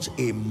such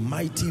a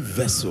mighty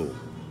vessel.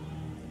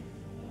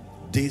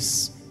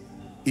 This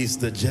is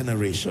the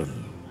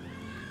generation.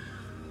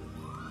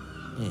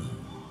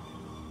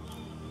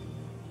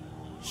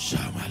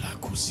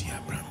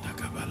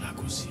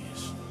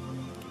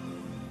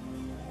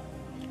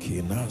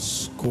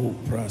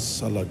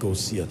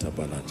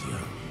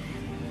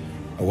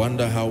 I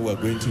wonder how we're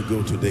going to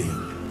go today.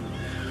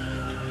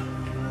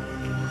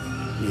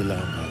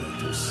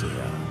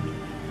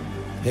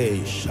 Hey,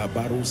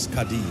 Shabarus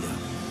Kadia,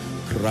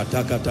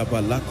 Kratakata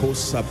Balako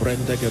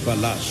Sabrende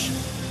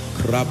Gebalash,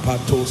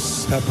 Krapatos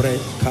Sabre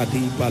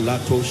Kadi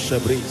Balato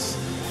Shabris,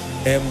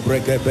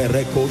 Embrege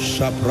Bereko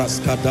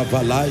Shabraskata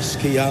Valash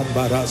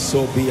Kiambara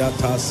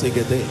Sobiata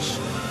Sigedesh,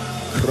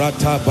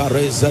 Krata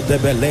Bareza de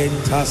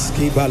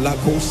Belentaski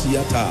Balako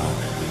Siata,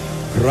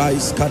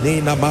 Krais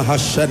Kanina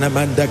Mahashana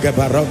Mandege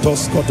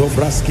Baratos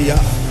Kotovraskia,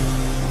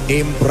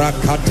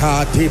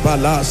 Imbrakata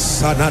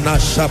Tibalas Sanana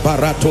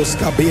Shabaratos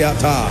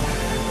Kabiata,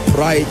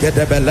 Praige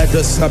de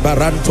Beledes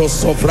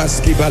Sabarantos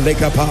Sovraski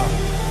Balekapa,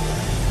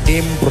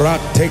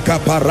 Imbrateka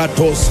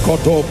Paratos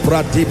Koto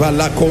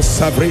Pratibalako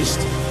Savrist,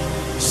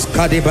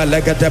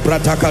 Skadibalega de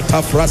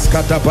Bratakata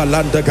Fraskata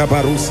Balanda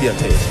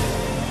Gabarusiate.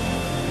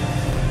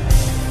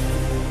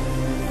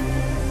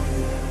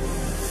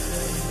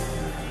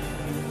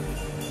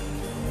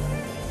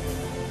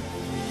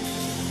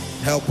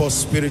 Help us,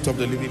 Spirit of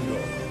the living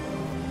God.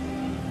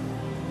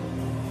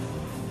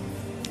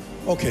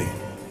 Okay,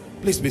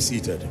 please be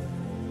seated.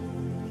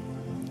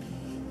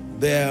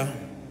 There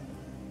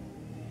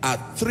are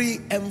three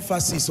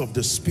emphases of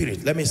the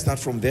Spirit. Let me start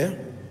from there.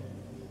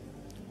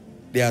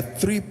 There are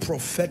three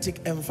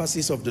prophetic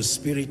emphases of the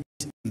Spirit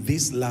in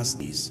these last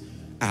days.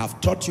 I have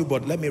taught you,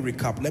 but let me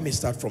recap. Let me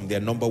start from there.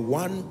 Number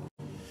one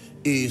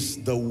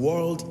is the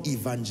world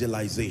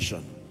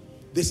evangelization.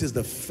 This is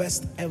the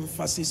first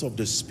emphasis of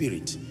the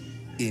Spirit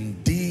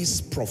in this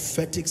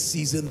prophetic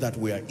season that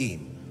we are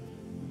in.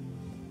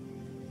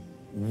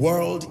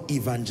 World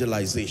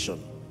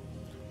evangelization.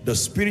 The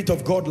Spirit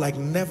of God, like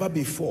never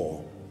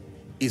before,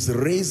 is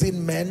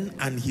raising men,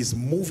 and he's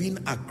moving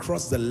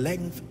across the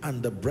length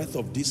and the breadth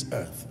of this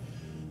earth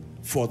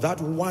for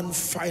that one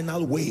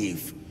final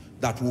wave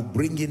that will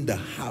bring in the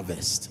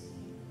harvest.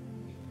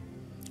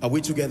 Are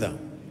we together?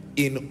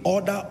 In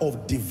order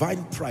of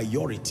divine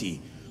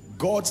priority,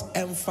 God's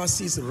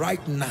emphasis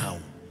right now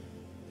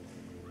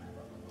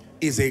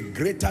is a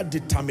greater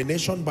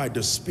determination by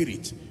the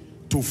Spirit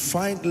to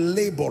find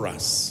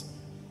laborers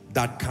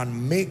that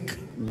can make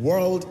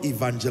world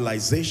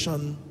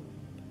evangelization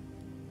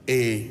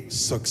a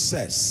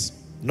success.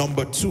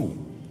 Number two,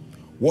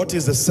 What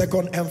is the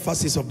second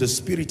emphasis of the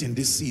Spirit in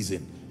this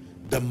season?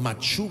 The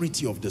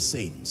maturity of the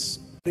saints.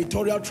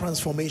 Territorial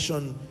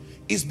transformation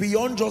is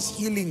beyond just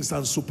healings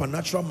and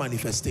supernatural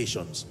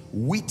manifestations,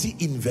 witty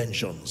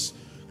inventions,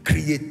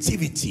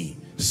 creativity,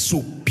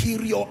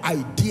 superior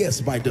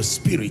ideas by the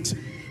Spirit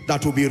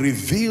that will be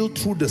revealed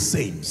through the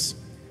saints.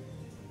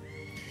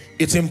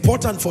 It's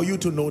important for you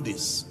to know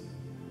this.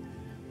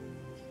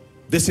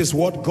 This is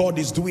what God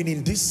is doing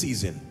in this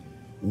season.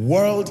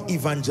 World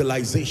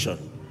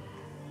evangelization.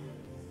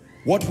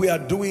 What we are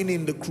doing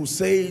in the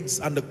crusades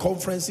and the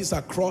conferences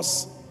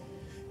across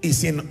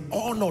is in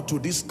honor to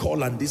this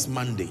call and this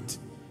mandate,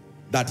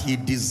 that he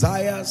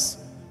desires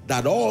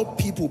that all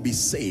people be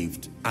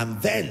saved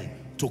and then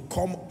to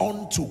come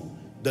unto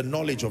the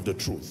knowledge of the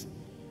truth.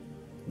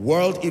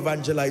 World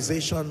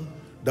evangelization,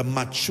 the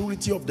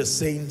maturity of the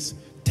saints,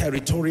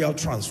 territorial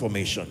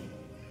transformation.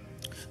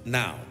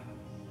 Now,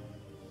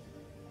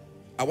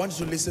 I want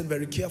you to listen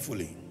very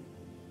carefully.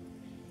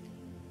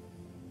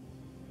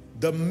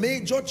 The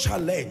major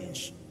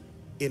challenge,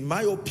 in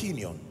my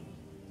opinion,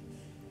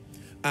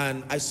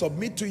 and I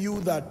submit to you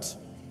that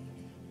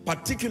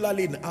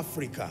particularly in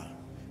Africa,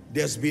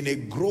 there's been a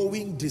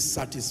growing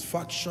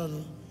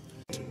dissatisfaction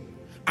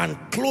and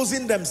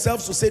closing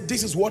themselves to say,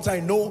 this is what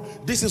I know,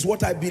 this is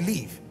what I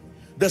believe.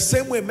 The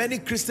same way many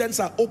Christians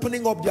are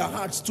opening up their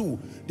hearts too.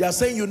 They are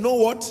saying, you know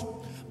what?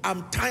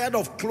 I'm tired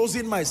of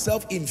closing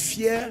myself in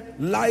fear,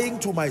 lying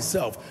to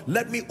myself.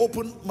 Let me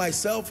open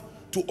myself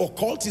to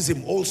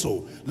occultism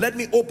also. Let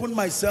me open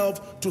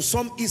myself to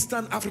some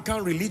Eastern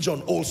African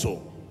religion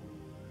also.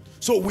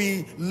 So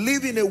we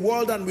live in a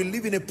world and we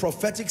live in a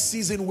prophetic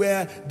season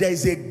where there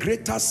is a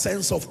greater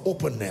sense of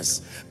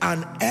openness.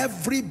 And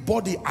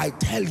everybody, I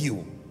tell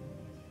you,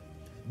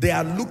 they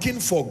are looking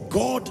for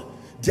God.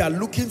 They are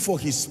looking for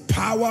his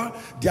power.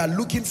 They are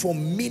looking for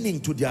meaning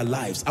to their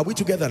lives. Are we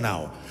together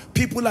now?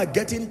 People are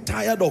getting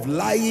tired of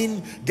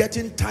lying,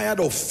 getting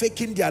tired of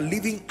faking their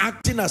living,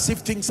 acting as if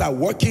things are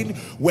working,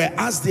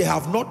 whereas they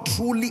have not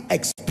truly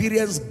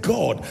experienced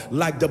God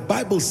like the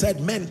Bible said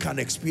men can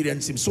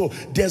experience him. So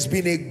there's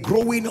been a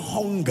growing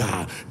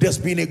hunger. There's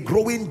been a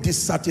growing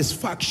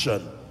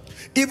dissatisfaction.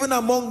 Even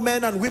among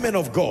men and women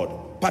of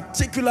God,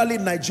 particularly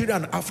in Nigeria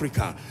and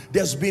Africa,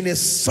 there's been a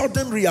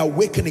sudden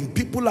reawakening.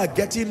 People are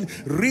getting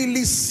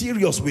really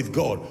serious with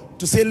God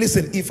to say,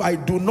 listen, if I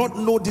do not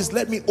know this,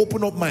 let me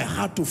open up my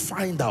heart to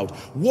find out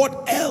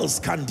what else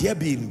can there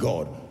be in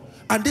God.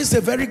 And this is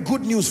a very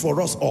good news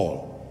for us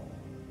all.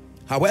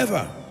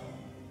 However,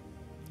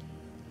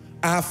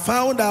 I have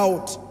found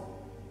out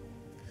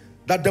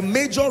that the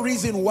major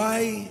reason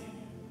why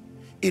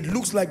it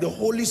looks like the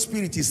Holy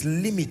Spirit is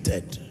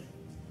limited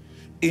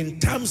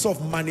in terms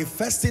of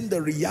manifesting the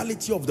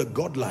reality of the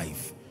God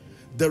life,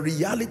 the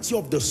reality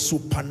of the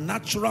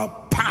supernatural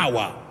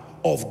power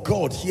of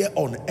God here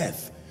on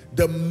earth,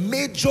 the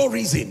major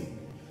reason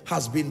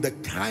has been the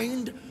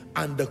kind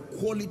and the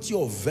quality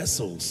of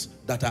vessels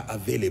that are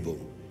available.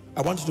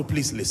 I want you to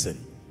please listen.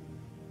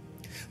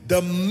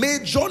 The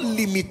major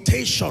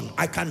limitation,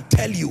 I can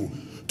tell you,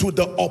 to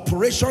the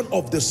operation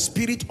of the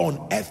Spirit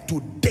on earth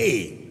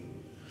today,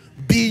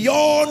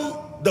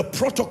 beyond the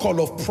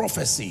protocol of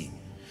prophecy,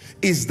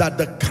 is that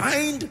the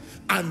kind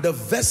and the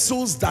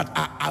vessels that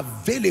are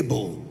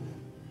available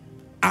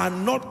are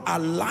not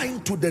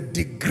aligned to the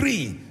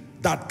degree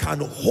that can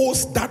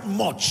host that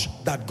much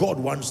that God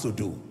wants to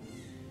do.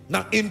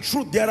 Now, in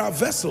truth, there are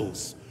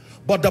vessels,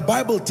 but the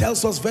Bible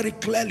tells us very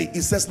clearly,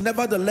 it says,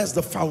 nevertheless,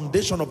 the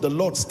foundation of the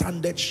Lord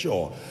standeth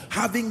sure,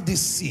 having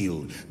this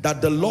seal,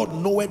 that the Lord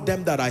knoweth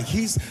them that are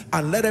his,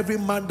 and let every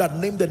man that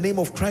name the name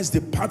of Christ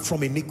depart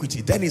from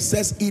iniquity. Then it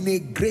says, in a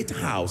great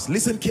house,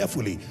 listen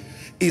carefully,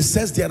 it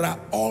says there are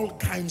all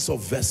kinds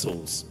of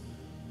vessels.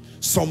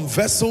 Some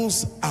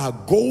vessels are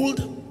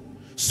gold,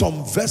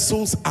 some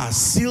vessels are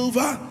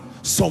silver,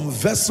 some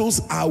vessels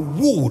are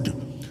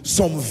wood,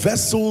 some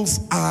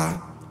vessels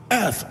are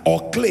earth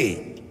or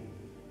clay.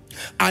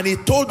 And he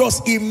told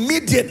us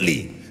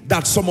immediately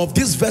that some of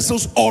these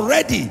vessels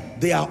already,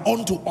 they are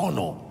unto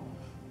honor,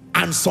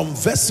 and some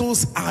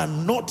vessels are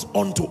not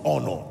unto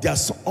honor, they are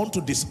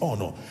unto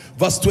dishonor.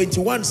 Verse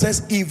 21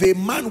 says, if a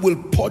man will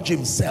purge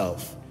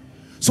himself.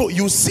 So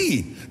you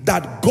see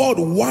that God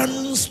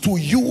wants to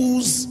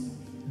use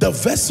the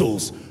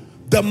vessels.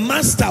 The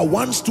master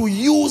wants to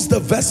use the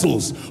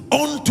vessels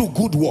unto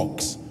good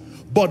works.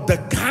 But the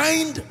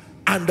kind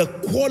and the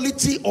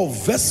quality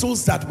of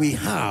vessels that we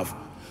have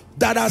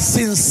that are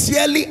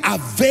sincerely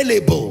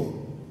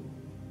available,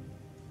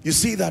 you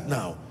see that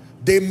now,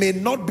 they may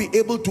not be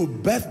able to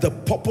birth the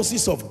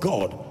purposes of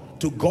God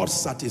to God's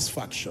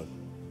satisfaction.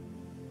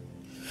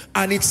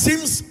 And it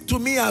seems to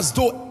me as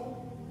though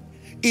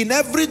in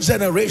every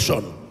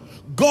generation,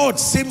 God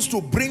seems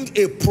to bring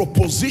a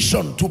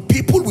proposition to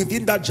people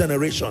within that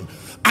generation.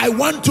 I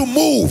want to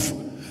move.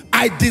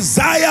 I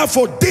desire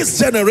for this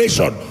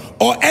generation,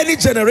 or any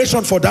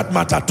generation for that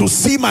matter, to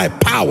see my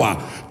power,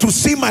 to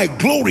see my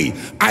glory.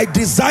 I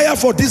desire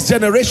for this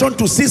generation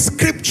to see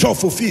scripture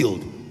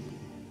fulfilled.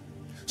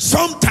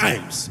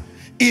 Sometimes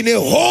in a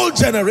whole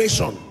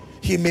generation,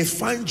 he may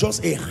find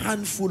just a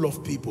handful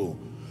of people,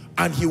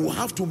 and he will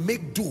have to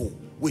make do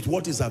with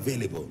what is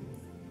available.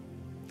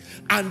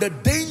 And the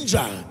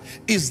danger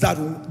is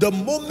that the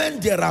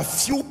moment there are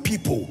few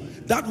people,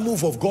 that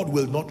move of God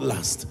will not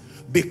last,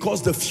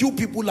 because the few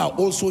people are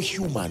also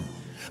human,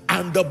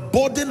 and the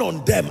burden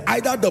on them,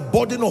 either the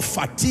burden of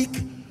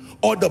fatigue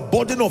or the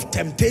burden of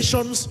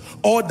temptations,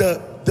 or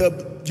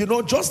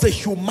just the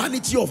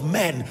humanity of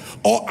men,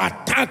 or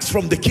attacks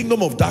from the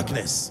kingdom of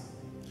darkness,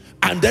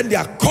 and then they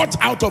are cut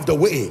out of the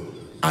way,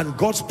 and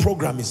God's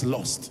program is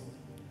lost.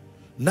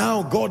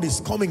 Now God is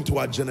coming to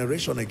our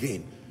generation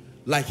again,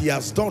 like he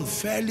has done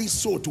fairly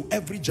so to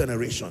every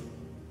generation.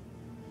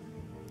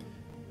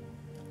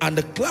 And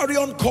the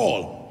clarion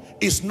call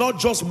is not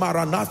just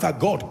Maranatha,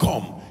 God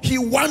come. He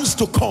wants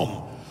to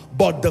come,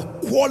 but the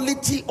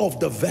quality of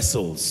the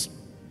vessels.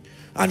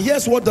 And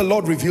here's what the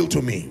Lord revealed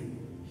to me.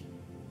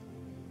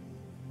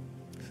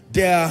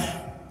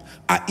 There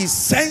are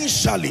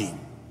essentially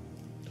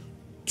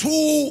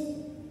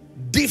two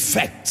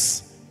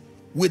defects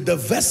with the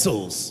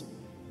vessels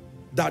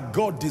that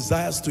God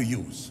desires to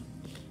use.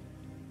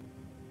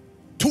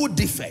 Two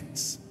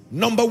defects.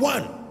 Number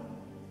one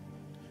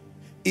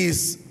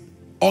is,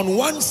 on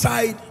one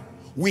side,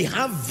 we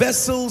have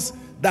vessels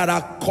that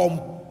are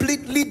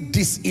completely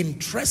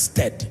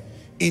disinterested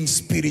in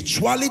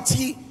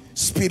spirituality,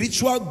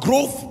 spiritual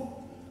growth,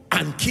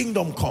 and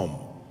kingdom come.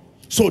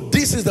 So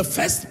this is the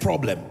first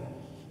problem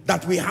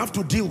that we have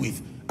to deal with.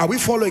 Are we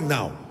following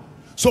now?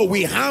 So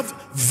we have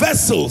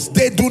vessels,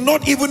 they do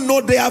not even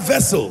know they are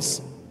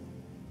vessels.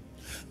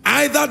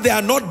 Either they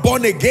are not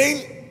born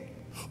again,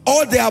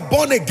 or they are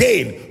born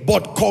again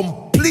but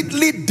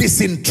completely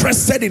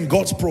disinterested in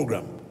God's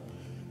program.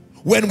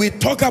 When we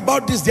talk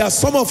about this, there are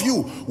some of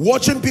you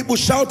watching people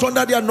shout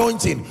under the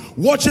anointing,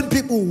 watching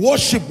people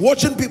worship,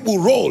 watching people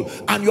roll,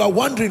 and you are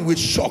wondering with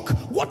shock,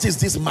 what is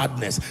this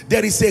madness?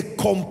 There is a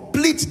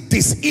complete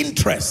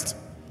disinterest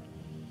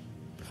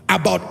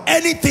about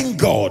anything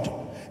God,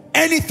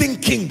 anything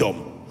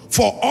kingdom.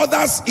 For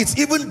others, it's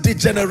even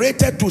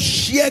degenerated to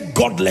sheer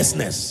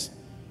godlessness.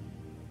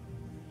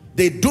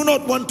 They do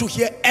not want to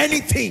hear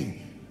anything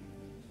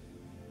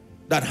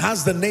that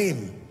has the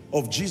name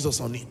of Jesus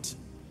on it.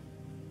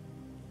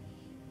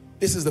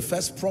 This is the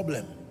first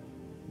problem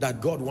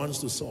that God wants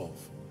to solve.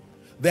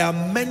 There are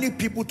many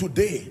people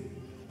today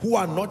who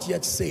are not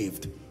yet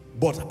saved,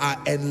 but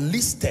are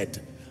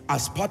enlisted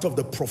as part of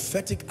the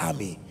prophetic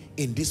army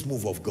in this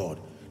move of God.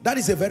 That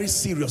is a very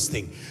serious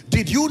thing.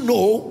 Did you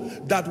know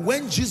that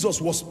when Jesus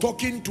was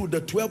talking to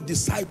the 12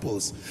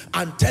 disciples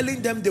and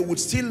telling them they would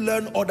still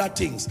learn other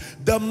things,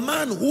 the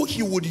man who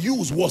he would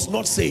use was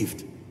not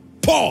saved?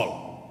 Paul.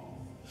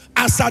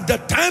 As at the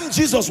time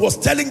Jesus was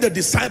telling the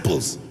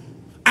disciples,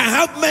 I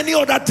have many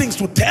other things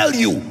to tell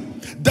you,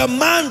 the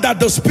man that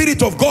the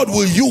Spirit of God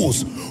will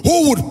use,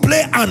 who would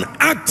play an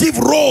active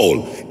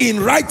role in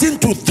writing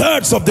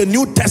 2/3 of the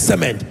New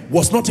Testament,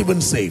 was not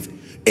even saved.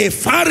 A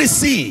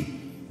Pharisee,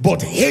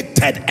 but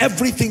hated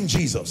everything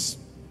Jesus.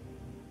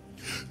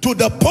 To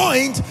the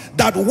point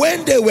that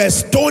when they were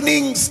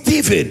stoning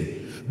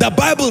Stephen, the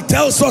Bible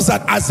tells us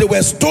that as they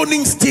were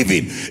stoning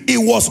Stephen, it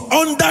was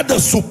under the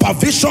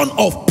supervision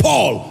of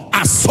Paul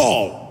as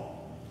Saul.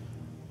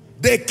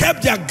 They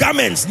kept their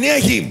garments near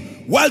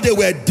him while they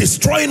were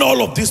destroying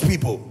all of these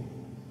people.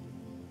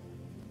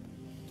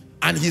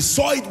 And he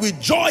saw it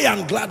with joy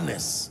and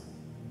gladness.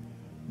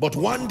 But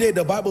one day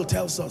the Bible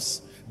tells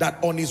us that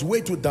on his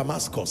way to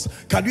Damascus,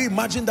 can you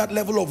imagine that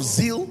level of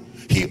zeal?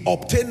 He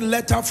obtained a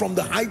letter from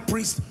the high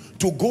priest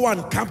to go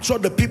and capture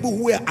the people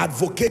who were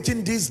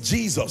advocating this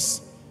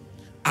Jesus.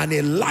 And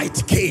a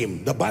light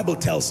came, the Bible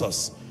tells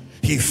us.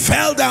 He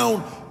fell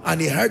down and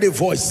he heard a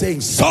voice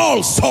saying,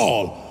 Saul,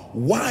 Saul,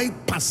 why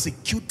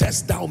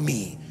persecutest thou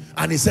me?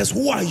 And he says,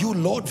 who are you,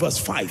 Lord? Verse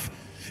 5.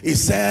 It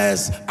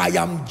says, I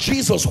am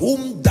Jesus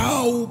whom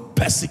thou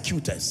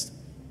persecutest.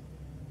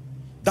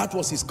 That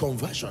was his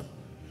conversion.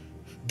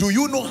 Do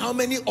you know how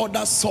many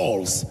other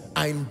Sauls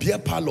are in beer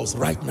parlors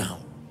right now?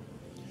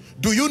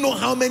 Do you know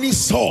how many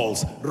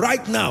Sauls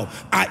right now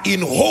are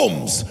in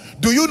homes?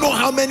 Do you know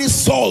how many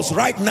Sauls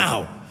right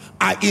now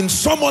are in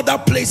some other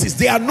places?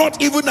 They are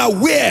not even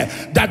aware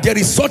that there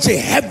is such a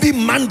heavy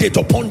mandate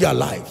upon their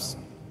lives.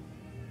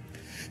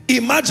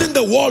 Imagine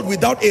the world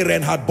without a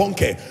Reinhard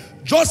Bonnke.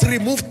 Just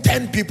remove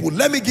 10 people.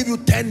 Let me give you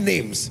 10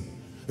 names.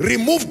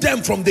 Remove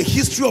them from the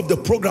history of the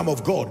program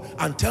of God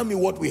and tell me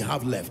what we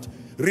have left.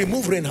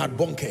 Remove Reinhard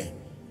Bonnke.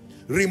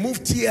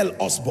 Remove T.L.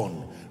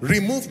 Osborne.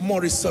 Remove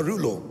Maurice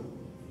Cerullo.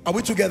 Are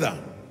we together?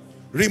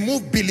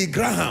 Remove Billy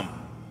Graham.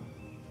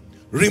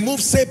 Remove,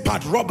 say,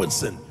 Pat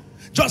Robertson.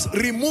 Just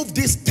remove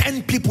these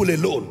 10 people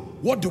alone.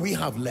 What do we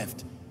have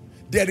left?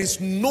 There is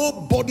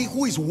nobody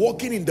who is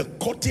walking in the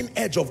cutting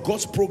edge of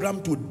God's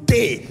program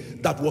today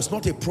that was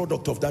not a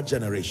product of that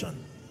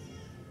generation.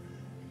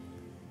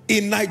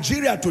 In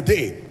Nigeria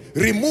today,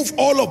 remove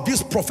all of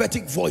these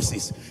prophetic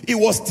voices. It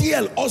was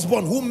T.L.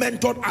 Osborne who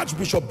mentored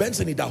Archbishop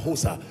Benson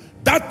Idahosa.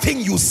 That thing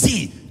you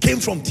see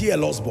came from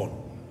T.L. Osborne.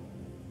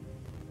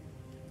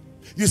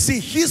 You see,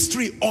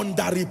 history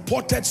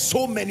underreported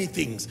so many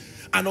things.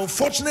 And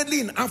unfortunately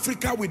in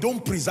Africa, we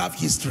don't preserve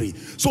history.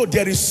 So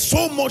there is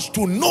so much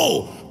to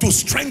know to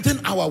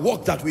strengthen our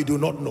work that we do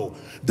not know.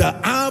 The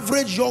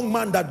average young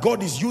man that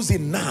God is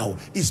using now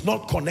is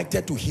not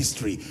connected to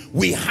history.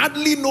 We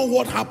hardly know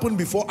what happened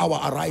before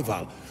our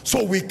arrival.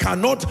 So we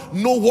cannot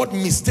know what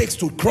mistakes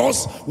to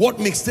cross, what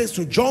mistakes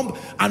to jump.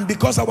 And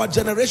because our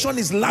generation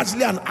is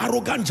largely an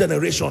arrogant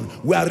generation,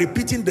 we are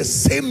repeating the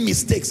same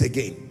mistakes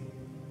again.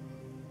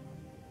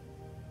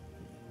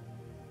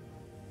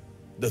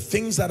 The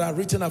things that are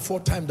written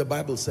aforetime, the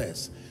Bible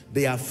says,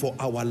 they are for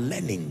our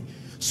learning,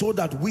 so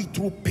that we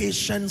through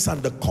patience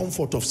and the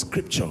comfort of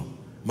scripture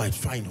might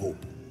find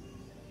hope.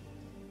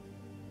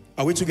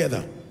 Are we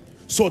together?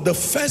 So the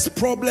first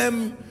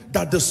problem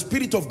that the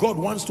Spirit of God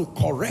wants to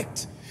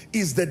correct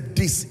is the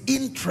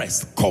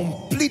disinterest,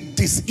 complete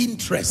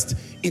disinterest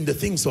in the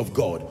things of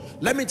God.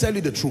 Let me tell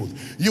you the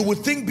truth. You would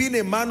think being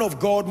a man of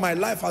God, my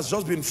life has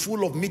just been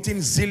full of meeting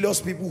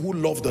zealous people who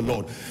love the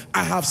Lord.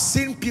 I have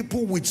seen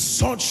people with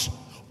such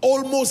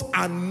almost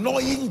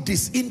annoying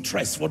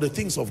disinterest for the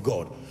things of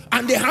God,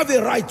 and they have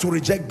a right to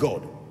reject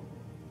God.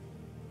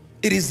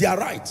 It is their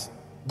right.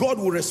 God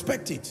will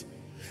respect it,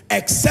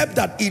 except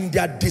that in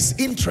their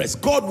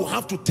disinterest, God will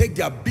have to take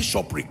their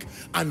bishopric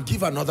and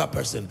give another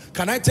person.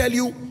 Can I tell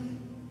you,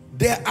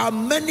 there are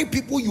many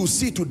people you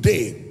see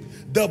today,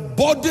 the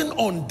burden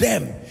on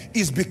them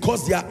is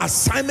because their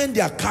assignment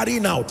they are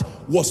carrying out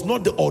was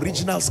not the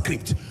original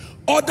script.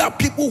 Other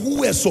people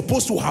who were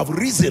supposed to have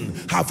risen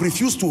have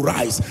refused to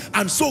rise,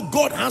 and so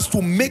God has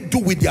to make do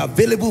with the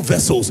available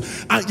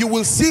vessels. And you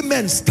will see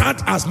men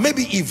start as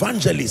maybe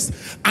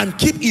evangelists and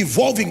keep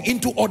evolving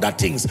into other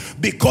things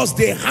because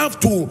they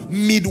have to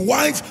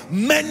midwife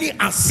many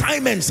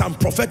assignments and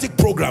prophetic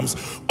programs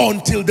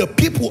until the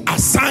people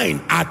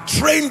assigned are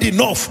trained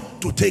enough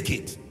to take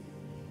it.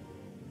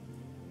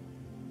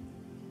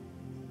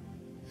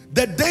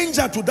 The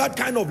danger to that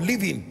kind of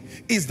living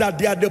is that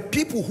they are the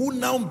people who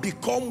now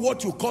become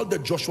what you call the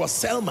Joshua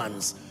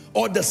Selmans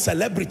or the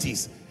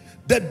celebrities.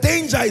 The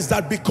danger is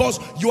that because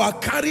you are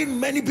carrying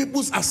many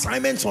people's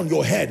assignments on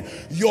your head,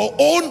 your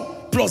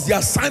own plus the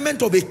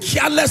assignment of a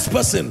careless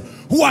person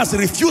who has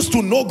refused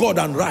to know God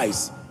and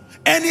rise,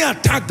 any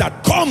attack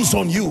that comes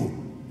on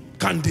you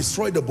can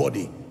destroy the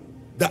body.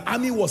 The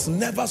army was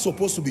never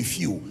supposed to be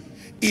few.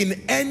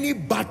 In any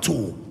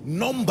battle,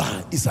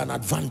 number is an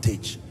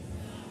advantage.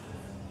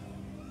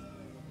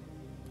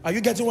 Are you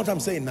getting what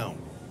I'm saying now?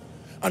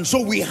 And so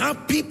we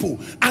have people,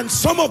 and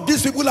some of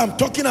these people I'm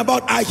talking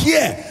about are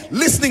here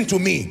listening to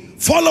me,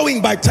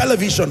 following by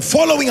television,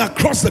 following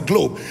across the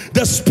globe.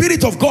 The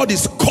Spirit of God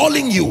is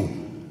calling you.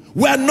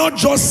 We are not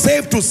just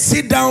saved to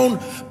sit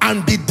down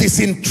and be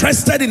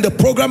disinterested in the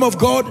program of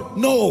God.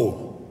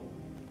 No.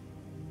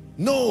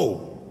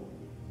 No.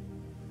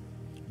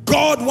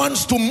 God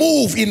wants to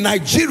move in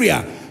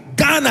Nigeria,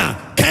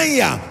 Ghana,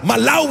 Kenya,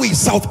 Malawi,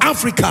 South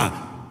Africa,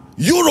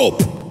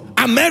 Europe,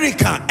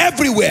 America,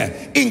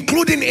 everywhere,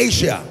 including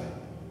Asia,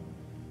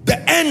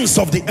 the ends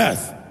of the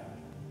earth.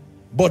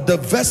 But the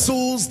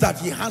vessels that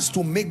he has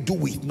to make do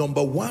with,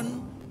 number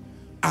one,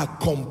 are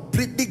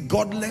completely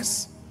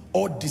godless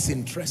or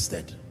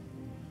disinterested.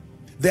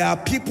 There are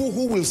people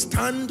who will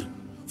stand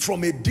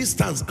from a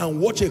distance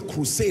and watch a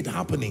crusade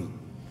happening.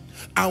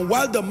 And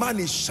while the man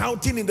is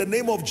shouting in the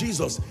name of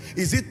Jesus,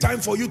 is it time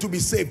for you to be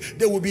saved?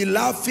 They will be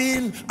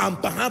laughing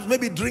and perhaps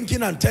maybe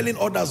drinking and telling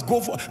others,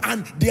 go for,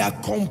 and they are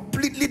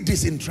completely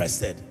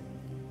disinterested.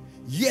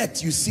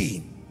 Yet you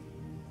see,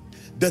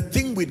 the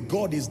thing with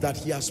God is that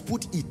he has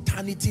put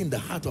eternity in the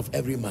heart of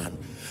every man.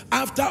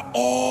 After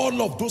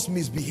all of those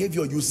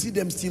misbehavior, you see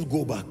them still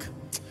go back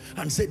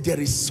and say, there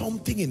is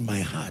something in my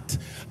heart.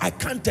 I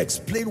can't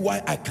explain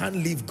why I can't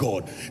leave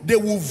God. They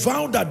will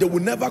vow that they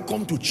will never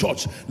come to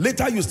church.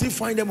 Later you still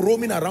find them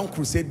roaming around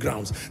crusade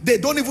grounds. They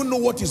don't even know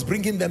what is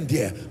bringing them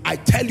there. I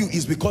tell you,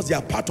 it's because they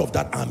are part of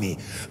that army.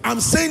 I'm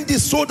saying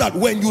this so that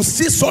when you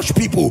see such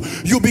people,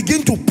 you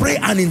begin to pray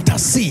and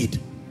intercede.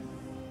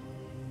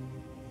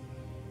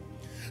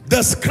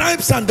 The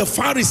scribes and the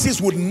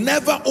Pharisees would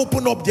never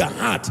open up their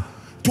heart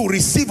to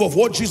receive of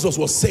what Jesus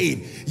was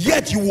saying,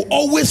 yet you will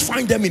always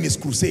find them in his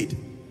crusade.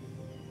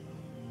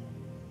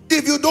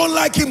 If you don't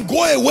like him,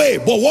 go away.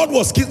 But what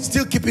was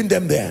still keeping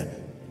them there?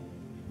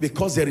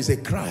 Because there is a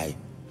cry.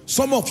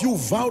 Some of you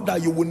vowed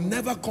that you will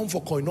never come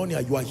for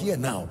Koinonia. You are here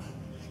now.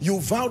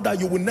 You vowed that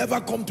you will never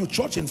come to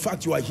church. In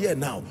fact, you are here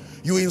now.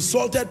 You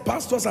insulted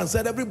pastors and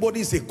said everybody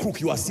is a crook.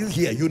 You are still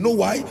here. You know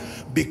why?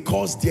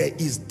 Because there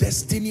is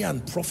destiny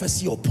and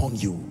prophecy upon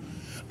you.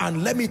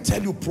 And let me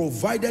tell you,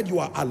 provided you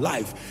are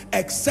alive,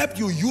 except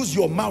you use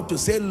your mouth to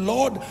say,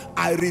 Lord,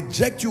 I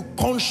reject you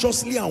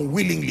consciously and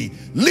willingly.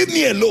 Leave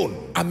me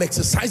alone. I'm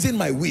exercising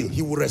my will.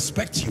 He will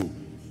respect you.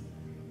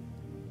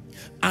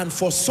 And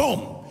for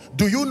some,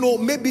 do you know,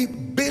 maybe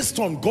based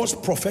on God's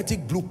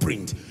prophetic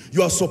blueprint,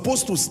 you are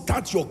supposed to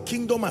start your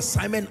kingdom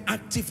assignment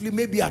actively,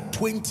 maybe at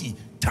 20,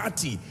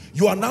 30.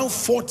 You are now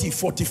 40,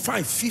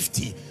 45,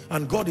 50.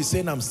 And God is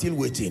saying, I'm still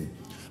waiting.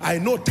 I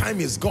know time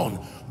is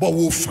gone, but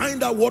we'll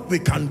find out what we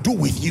can do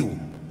with you.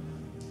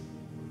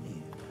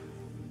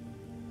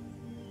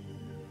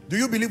 Do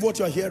you believe what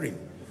you're hearing?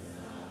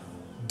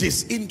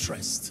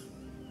 Disinterest.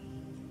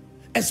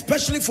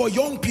 Especially for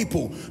young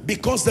people,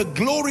 because the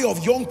glory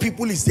of young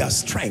people is their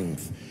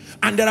strength.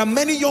 And there are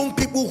many young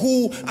people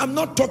who, I'm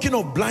not talking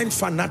of blind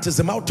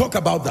fanaticism, I'll talk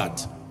about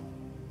that.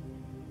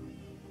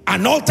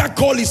 An altar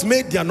call is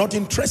made, they are not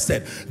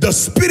interested. The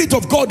Spirit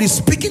of God is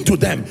speaking to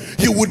them.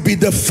 He would be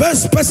the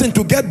first person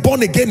to get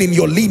born again in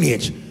your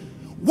lineage.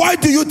 Why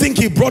do you think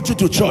he brought you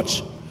to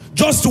church?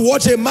 Just to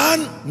watch a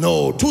man?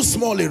 No, too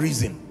small a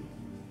reason.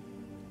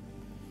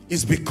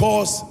 It's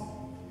because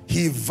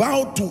he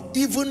vowed to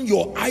even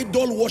your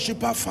idol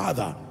worshiper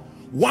father.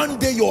 One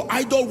day your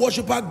idol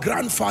worshiper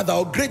grandfather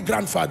or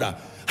great-grandfather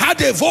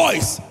had a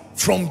voice,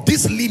 from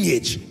this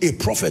lineage a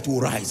prophet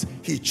will rise.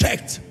 He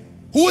checked.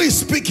 Who is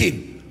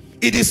speaking?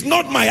 It is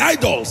not my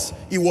idols.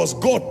 It was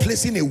God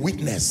placing a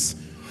witness.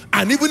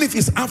 And even if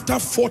it's after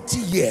 40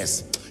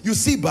 years, you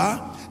see,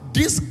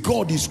 this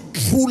God is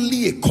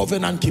truly a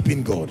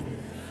covenant-keeping God.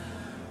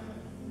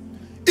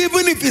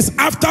 Even if it's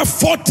after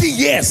 40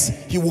 years,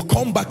 he will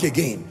come back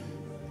again.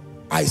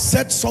 I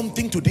said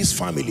something to this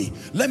family.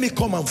 Let me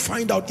come and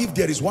find out if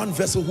there is one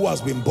vessel who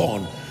has been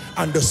born,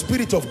 and the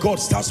Spirit of God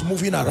starts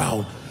moving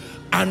around.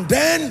 And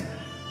then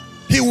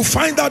he will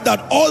find out that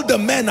all the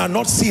men are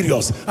not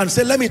serious and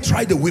say, let me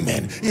try the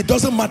women. It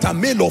doesn't matter,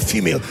 male or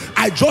female.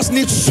 I just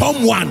need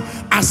someone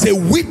as a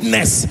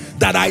witness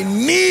that I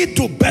need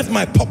to birth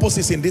my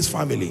purposes in this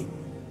family.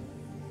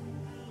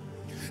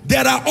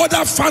 There are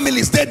other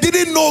families, they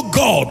didn't know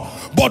God,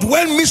 but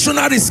when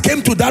missionaries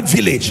came to that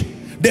village,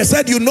 they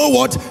said, you know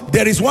what,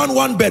 there is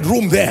one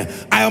bedroom there.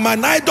 I am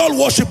an idol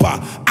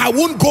worshiper. I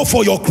won't go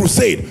for your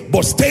crusade,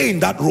 but stay in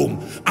that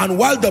room. And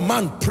while the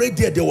man prayed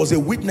there was a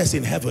witness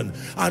in heaven.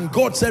 And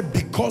God said,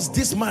 because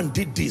this man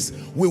did this,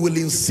 we will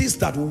insist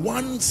that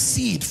one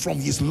seed from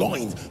his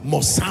loins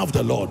must serve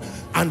the Lord.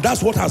 And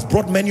that's what has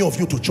brought many of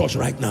you to church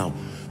right now.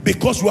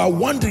 Because you are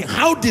wondering,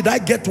 how did I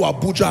get to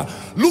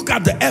Abuja? Look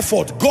at the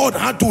effort. God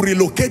had to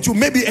relocate you.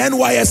 Maybe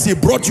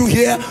NYSC brought you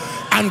here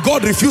and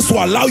God refused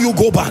to allow you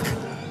go back.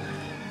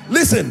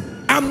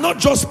 Listen, I'm not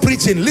just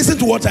preaching. Listen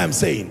to what I'm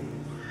saying.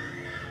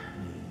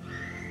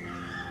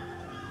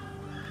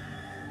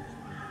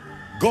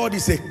 God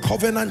is a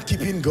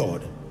covenant-keeping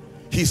God.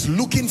 He's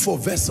looking for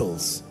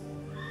vessels.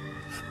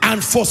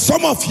 And for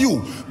some of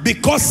you,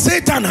 because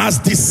Satan has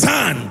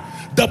discerned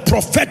the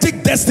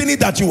prophetic destiny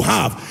that you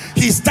have,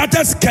 he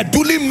started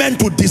scheduling men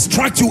to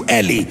distract you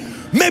early.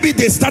 Maybe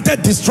they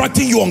started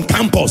distracting you on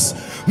campus.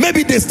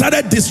 Maybe they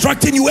started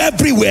distracting you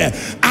everywhere.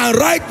 And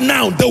right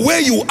now, the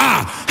way you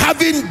are,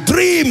 having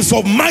dreams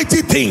of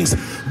mighty things,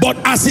 but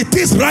as it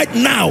is right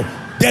now,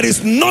 there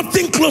is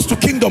nothing close to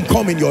kingdom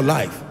come in your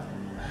life.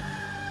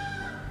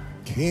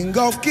 King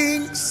of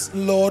kings,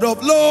 Lord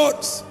of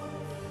lords,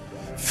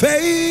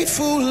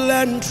 faithful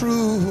and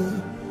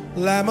true,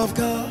 Lamb of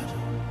God,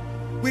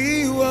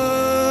 we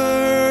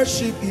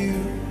worship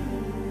you.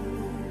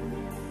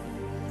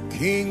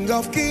 King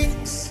of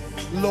kings,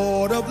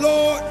 Lord of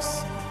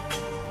lords,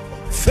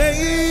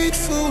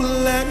 faithful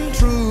and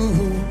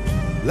true,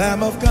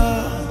 Lamb of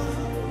God,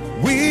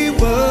 we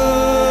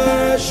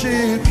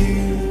worship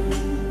you.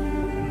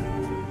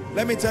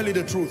 Let me tell you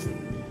the truth.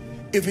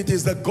 If it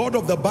is the God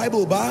of the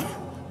Bible,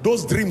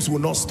 those dreams will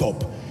not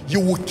stop. You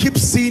will keep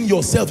seeing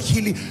yourself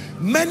healing.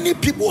 Many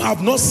people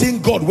have not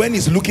seen God when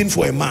he's looking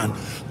for a man.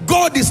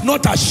 God is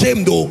not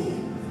ashamed though.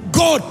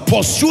 God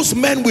pursues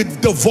men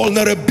with the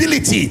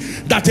vulnerability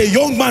that a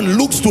young man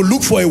looks to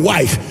look for a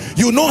wife.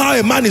 You know how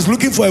a man is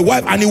looking for a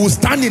wife and he will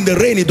stand in the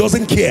rain, he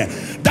doesn't care.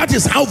 That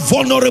is how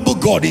vulnerable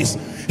God is.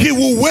 He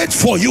will wait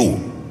for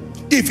you.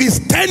 If it's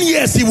 10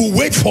 years, he will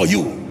wait for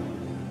you.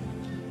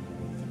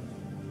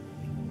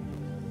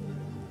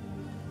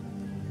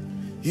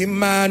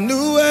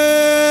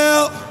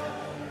 Emmanuel,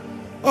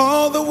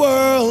 all the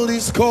world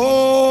is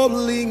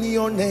calling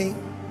your name.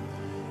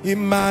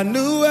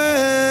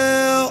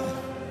 Emmanuel,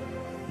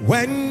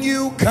 when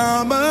you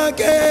come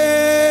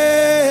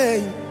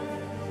again,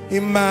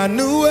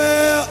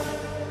 Emmanuel,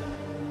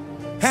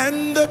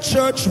 and the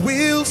church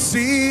will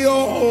see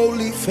your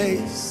holy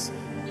face.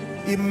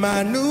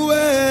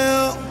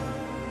 Emmanuel,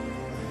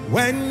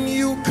 when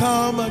you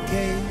come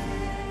again.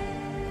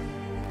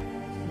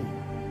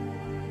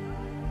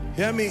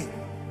 Hear me.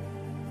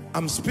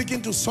 I'm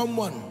speaking to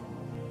someone.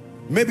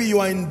 Maybe you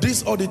are in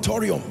this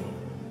auditorium.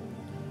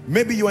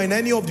 Maybe you are in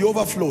any of the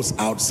overflows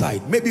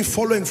outside. Maybe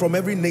following from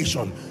every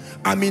nation.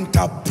 I'm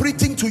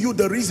interpreting to you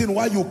the reason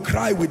why you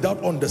cry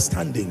without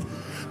understanding.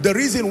 The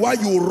reason why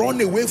you run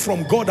away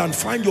from God and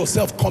find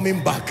yourself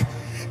coming back.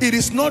 It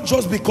is not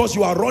just because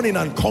you are running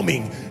and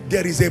coming.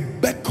 There is a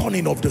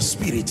beckoning of the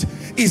Spirit.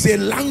 It's a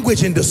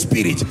language in the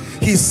Spirit.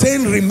 He's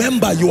saying,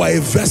 remember, you are a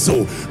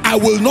vessel. I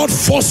will not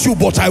force you,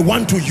 but I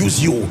want to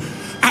use you.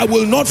 I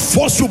will not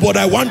force you, but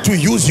I want to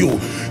use you.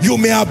 You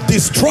may have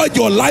destroyed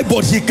your life,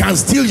 but he can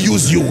still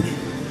use you.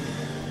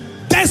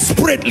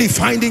 Desperately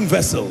finding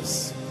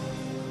vessels.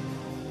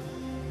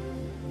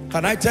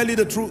 Can I tell you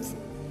the truth?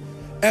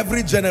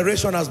 Every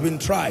generation has been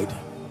tried.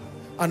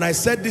 And I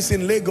said this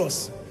in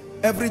Lagos.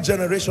 Every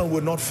generation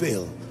will not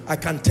fail. I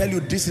can tell you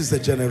this is the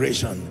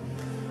generation.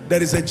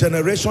 There is a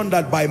generation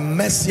that by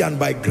mercy and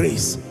by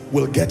grace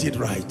will get it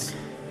right.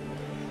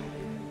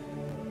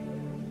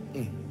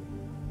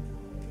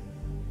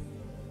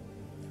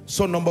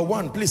 So number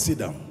one, please sit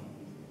down.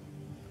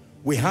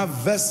 We have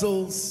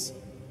vessels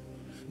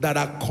that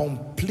are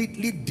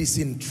completely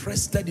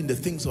disinterested in the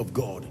things of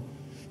God,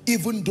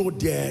 even though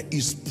there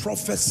is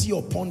prophecy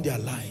upon their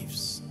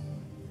lives.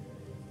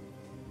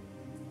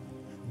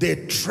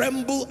 They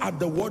tremble at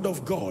the word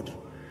of God,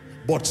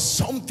 but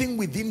something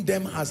within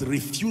them has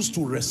refused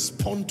to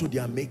respond to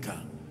their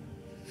maker.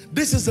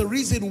 This is the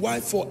reason why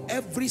for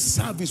every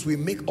service we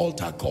make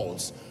altar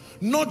calls,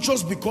 not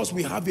just because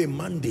we have a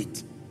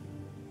mandate.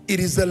 It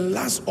is the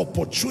last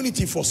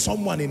opportunity for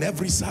someone in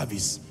every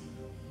service.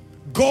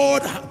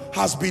 God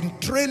has been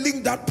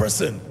trailing that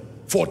person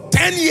for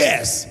 10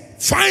 years.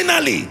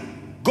 Finally,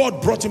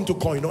 God brought him to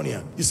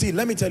Koinonia. You see,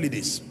 let me tell you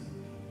this.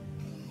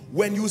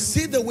 When you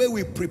see the way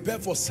we prepare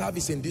for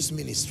service in this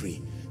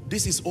ministry,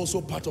 this is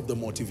also part of the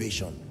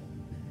motivation.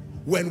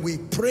 When we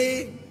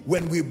pray,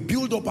 when we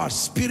build up our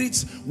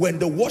spirits, when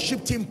the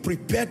worship team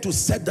prepare to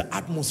set the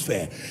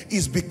atmosphere,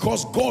 is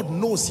because God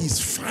knows he's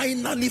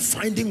finally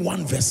finding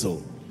one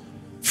vessel.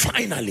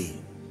 Finally.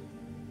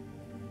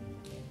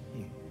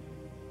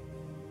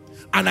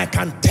 And I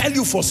can tell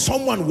you, for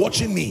someone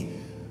watching me,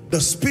 the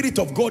Spirit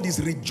of God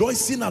is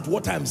rejoicing at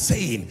what I'm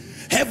saying.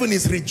 Heaven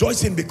is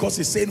rejoicing because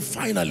he's saying,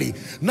 finally,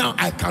 now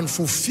I can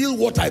fulfill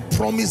what I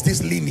promised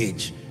this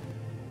lineage.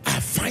 I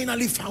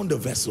finally found a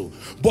vessel.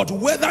 But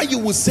whether you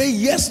will say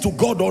yes to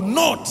God or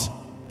not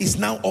is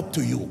now up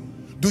to you.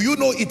 Do you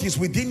know it is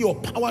within your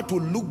power to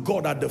look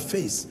God at the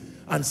face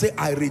and say,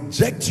 I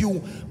reject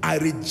you. I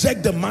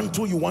reject the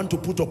mantle you want to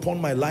put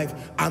upon my life.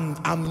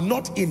 I'm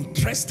not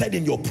interested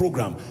in your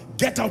program.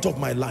 Get out of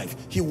my life.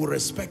 He will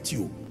respect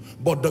you.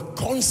 But the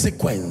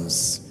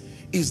consequence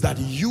is that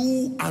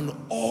you and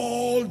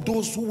all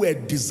those who were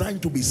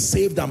designed to be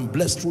saved and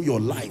blessed through your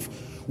life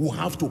will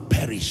have to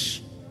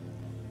perish.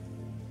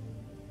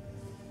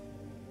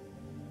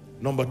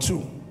 Number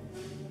two,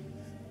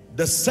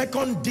 the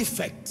second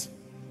defect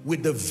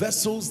with the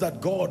vessels that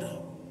God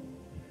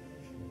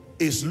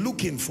is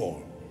looking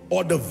for,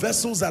 or the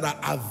vessels that are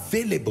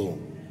available,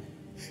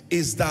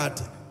 is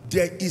that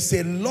there is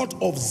a lot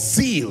of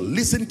zeal,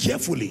 listen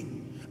carefully,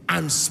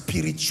 and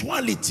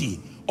spirituality,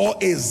 or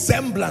a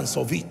semblance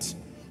of it,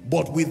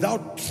 but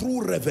without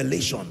true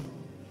revelation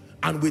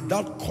and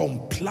without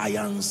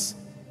compliance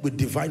with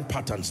divine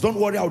patterns. Don't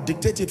worry, I'll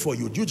dictate it for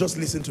you. You just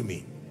listen to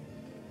me.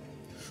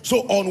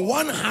 So on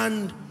one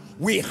hand,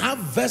 we have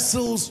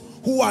vessels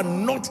who are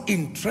not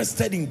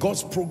interested in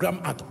God's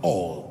program at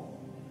all.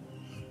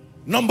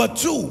 Number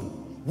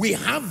two, we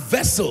have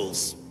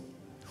vessels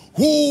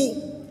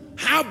who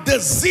have the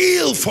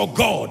zeal for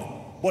God,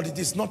 but it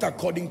is not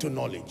according to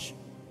knowledge.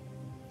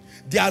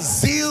 Their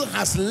zeal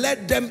has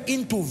led them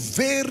into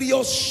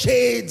various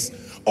shades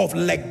of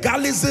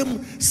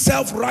legalism,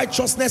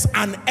 self-righteousness,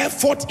 and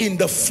effort in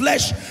the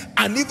flesh,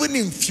 and even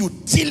in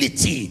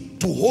futility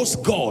to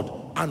host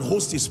God and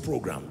host his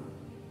program.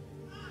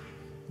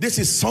 This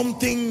is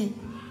something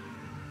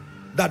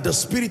that the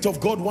Spirit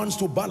of God wants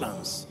to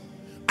balance.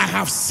 I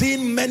have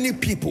seen many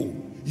people,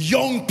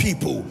 young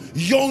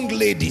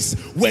ladies,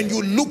 when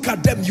you look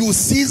at them, you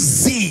see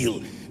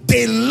zeal.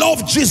 They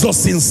love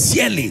Jesus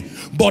sincerely,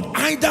 but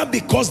either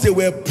because they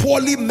were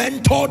poorly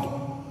mentored,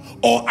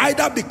 or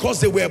either because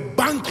they were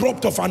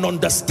bankrupt of an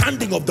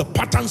understanding of the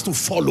patterns to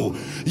follow,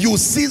 you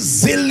see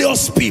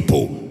zealous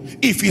people.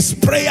 If it's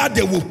prayer,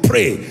 they will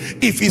pray.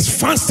 If it's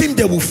fasting,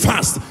 they will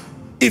fast.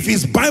 If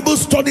it's Bible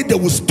study, they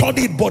will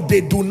study it, but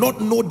they do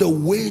not know the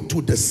way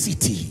to the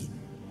city.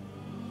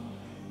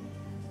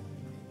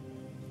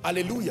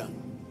 Hallelujah.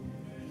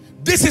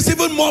 This is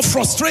even more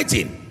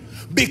frustrating,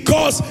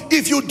 because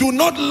if you do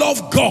not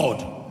love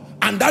God,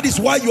 and that is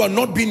why you are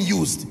not being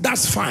used,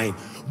 that's fine.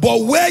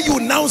 But where you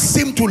now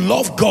seem to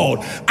love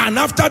God, and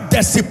after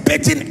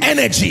dissipating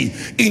energy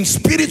in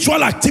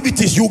spiritual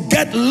activities, you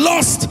get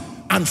lost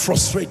and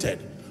frustrated.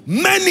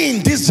 Many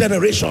in this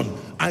generation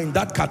are in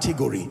that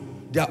category.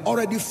 They are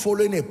already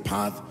following a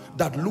path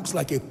that looks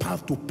like a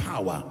path to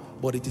power,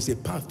 but it is a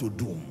path to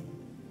doom.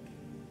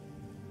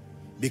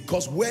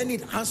 Because when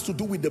it has to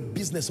do with the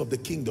business of the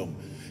kingdom,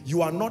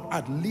 you are not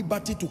at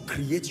liberty to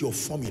create your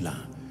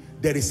formula.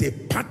 There is a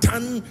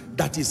pattern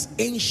that is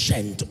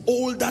ancient,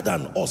 older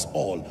than us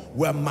all.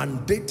 We are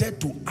mandated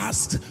to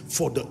ask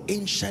for the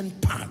ancient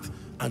path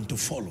and to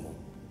follow.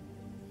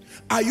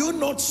 Are you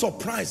not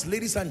surprised,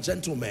 ladies and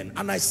gentlemen,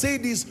 and I say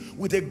this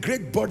with a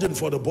great burden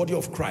for the body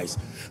of Christ,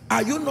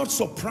 are you not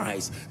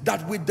surprised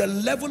that with the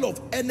level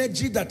of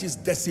energy that is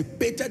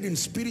dissipated in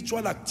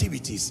spiritual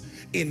activities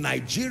in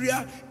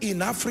Nigeria,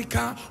 in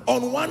Africa,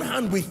 on one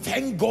hand we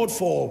thank God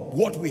for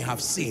what we have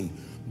seen,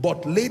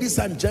 but ladies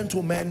and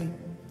gentlemen,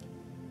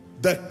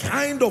 the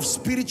kind of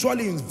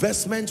spiritual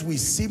investment we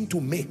seem to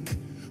make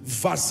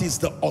versus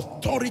the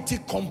authority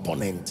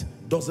component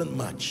doesn't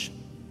match.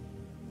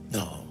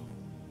 No.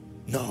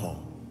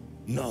 No,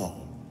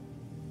 no,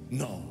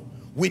 no.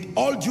 With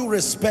all due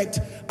respect,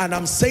 and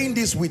I'm saying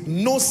this with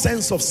no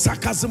sense of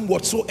sarcasm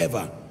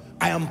whatsoever,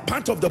 I am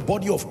part of the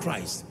body of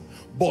Christ,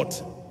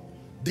 but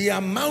the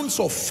amounts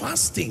of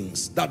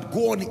fastings that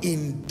go on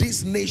in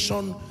this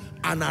nation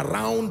and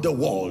around the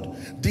world,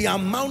 the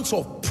amounts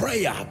of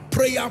prayer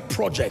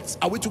projects,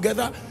 are we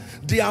together?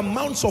 The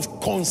amounts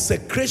of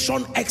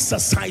consecration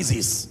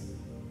exercises,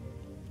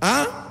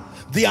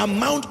 the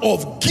amount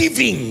of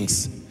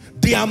givings,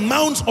 the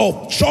amount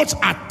of church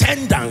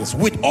attendance,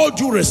 with all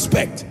due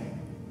respect,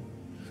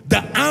 the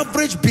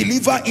average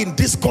believer in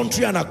this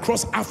country and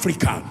across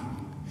Africa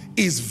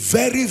is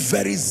very,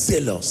 very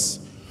zealous.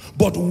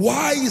 But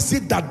why is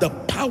it that the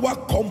power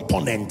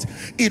component,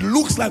 it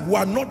looks like we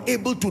are not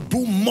able to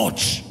do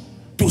much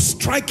to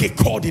strike a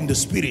chord in the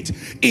spirit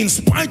in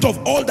spite of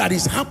all that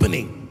is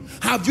happening?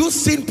 Have you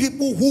seen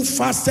people who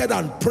fasted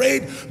and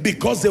prayed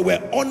because they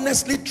were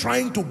honestly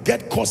trying to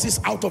get causes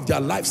out of their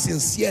life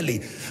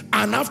sincerely,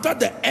 and after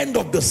the end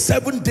of the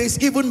 7 days,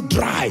 even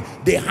dry,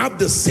 they have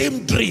the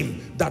same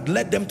dream that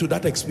led them to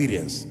that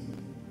experience?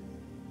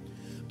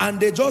 And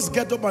they just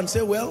get up and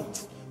say, well,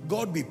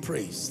 God be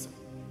praised.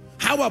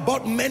 How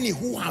about many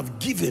who have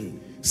given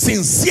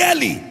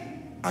sincerely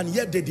and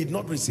yet they did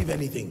not receive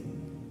anything?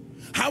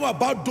 How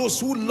about those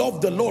who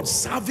love the Lord,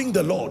 serving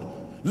the Lord?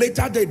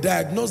 Later they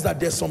diagnosed that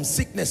there's some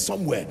sickness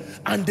somewhere,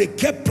 and they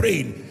kept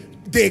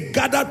praying. They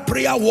gathered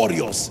prayer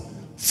warriors,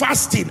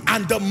 fasting,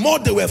 and the more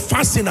they were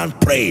fasting and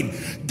praying,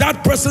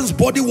 that person's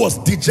body was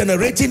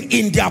degenerating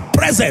in their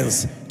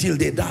presence till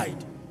they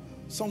died.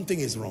 Something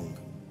is wrong.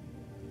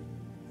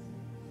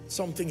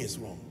 Something is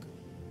wrong.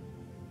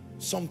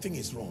 Something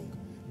is wrong.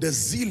 The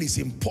zeal is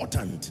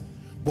important,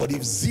 but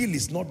if zeal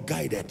is not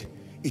guided,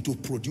 it will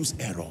produce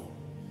error.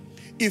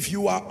 If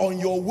you are on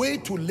your way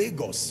to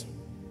Lagos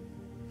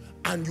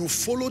and you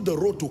follow the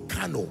road to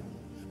Kano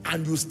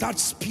and you start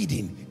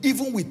speeding,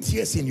 even with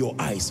tears in your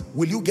eyes,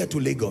 will you get to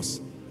Lagos?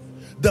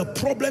 The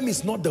problem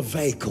is not the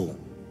vehicle.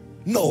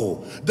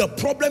 No, the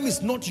problem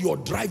is not your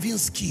driving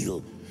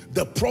skill.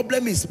 The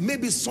problem is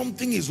maybe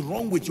something is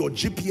wrong with your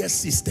GPS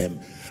system,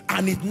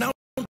 and it now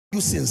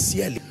you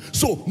sincerely.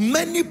 So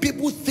many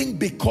people think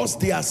because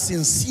they are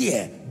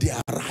sincere, they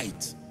are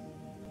right.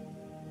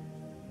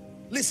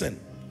 Listen,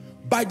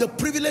 by the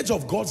privilege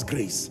of God's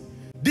grace,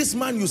 this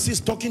man you see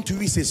is talking to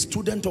you is a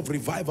student of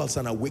revivals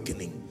and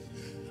awakening.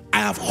 I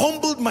have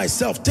humbled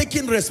myself,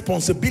 taking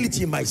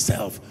responsibility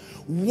myself.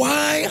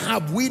 Why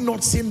have we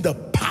not seen the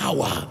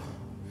power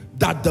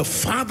that the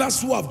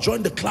fathers who have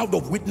joined the cloud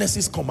of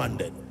witnesses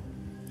commanded?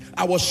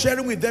 I was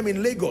sharing with them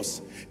in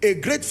Lagos, a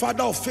great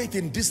father of faith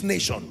in this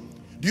nation.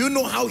 Do you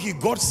know how he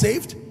got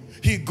saved?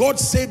 He got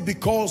saved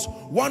because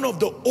one of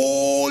the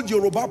old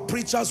Yoruba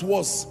preachers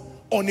was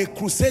on a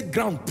crusade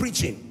ground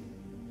preaching.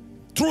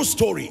 True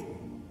story.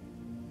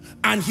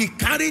 And he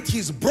carried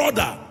his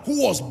brother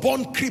who was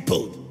born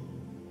crippled.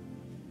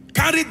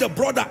 Carried the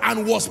brother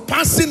and was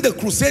passing the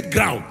crusade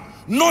ground,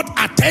 not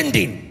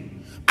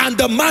attending. And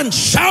the man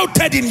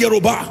shouted in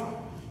Yoruba.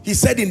 He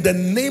said, in the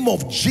name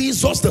of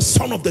Jesus, the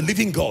Son of the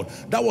living God.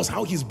 That was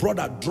how his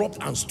brother dropped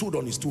and stood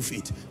on his 2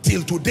 feet.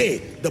 Till today,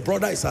 the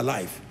brother is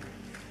alive.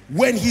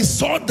 When he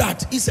saw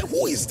that, he said,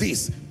 who is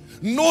this?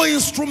 No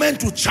instrument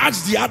to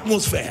charge the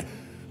atmosphere.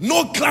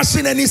 No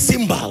clashing any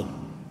cymbal.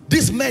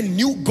 This man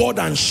knew God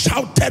and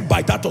shouted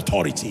by that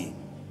authority.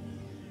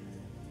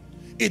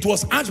 It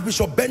was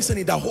Archbishop Benson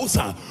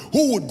Idahosa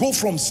who would go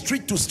from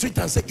street to street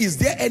and say, is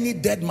there any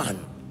dead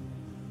man?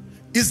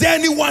 Is there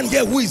anyone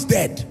here who is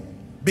dead?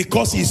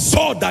 Because he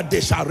saw that they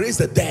shall raise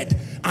the dead,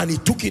 and he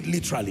took it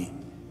literally.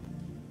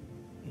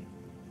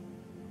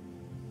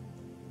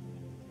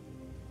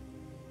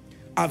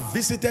 I've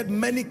visited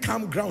many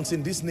campgrounds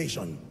in this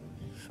nation,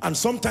 and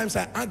sometimes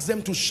I ask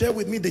them to share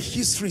with me the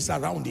histories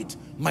around it.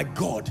 My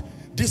God,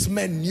 this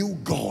man knew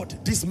God.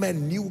 This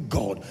man knew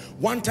God.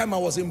 One time I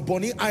was in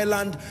Bonny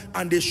Island,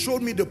 and they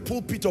showed me the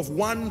pulpit of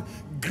one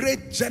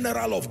great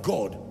general of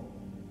God.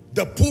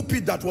 The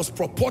pulpit that was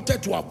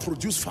purported to have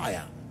produced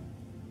fire.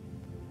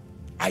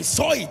 I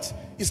saw it.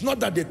 It's not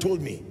that they told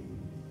me.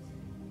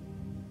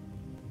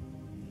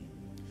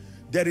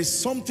 There is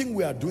something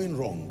we are doing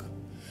wrong.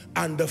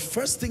 And the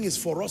first thing is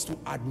for us to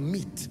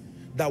admit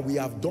that we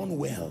have done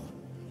well,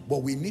 but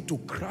we need to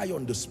cry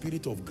on the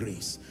Spirit of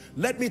grace.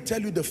 Let me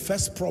tell you the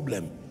first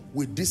problem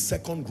with this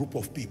second group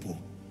of people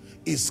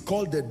is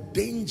called the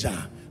danger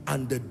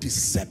and the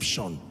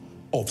deception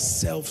of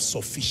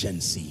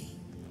self-sufficiency.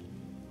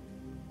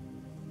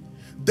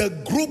 The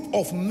group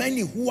of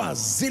many who are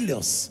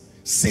zealous,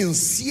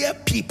 sincere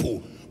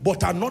people,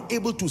 but are not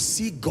able to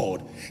see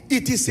God.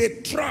 It is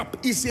a trap,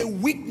 it's a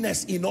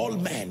weakness in all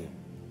men.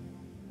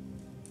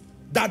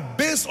 That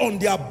based on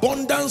the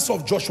abundance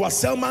of Joshua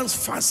Selman's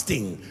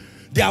fasting,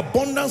 the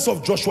abundance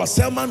of Joshua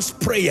Selman's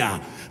prayer,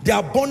 the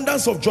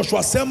abundance of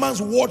Joshua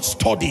Selman's word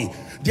study,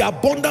 the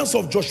abundance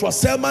of Joshua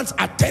Selman's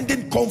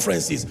attending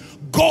conferences,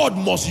 God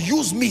must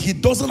use me. He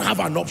doesn't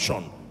have an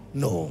option.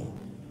 No.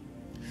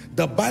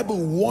 The Bible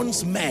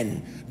warns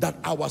men that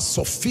our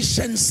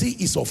sufficiency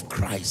is of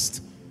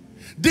Christ.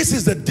 This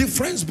is the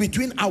difference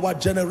between our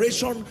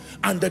generation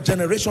and the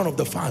generation of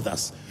the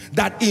fathers.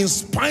 That in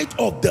spite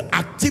of the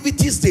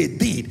activities they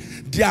did,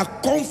 their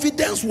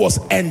confidence was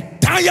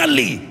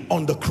entirely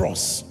on the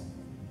cross,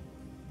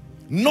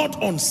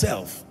 not on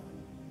self.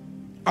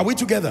 Are we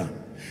together?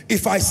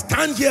 If I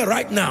stand here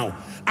right now,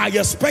 I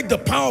expect the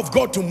power of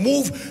God to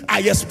move.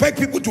 I expect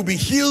people to be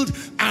healed,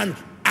 and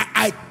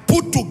I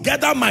put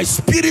together my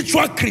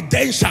spiritual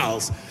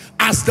credentials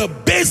as the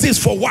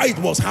basis for why it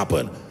was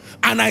happened.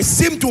 And I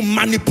seem to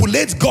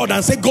manipulate God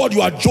and say, God,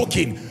 you are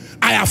joking.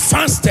 I have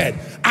fasted.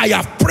 I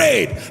have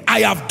prayed. I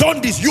have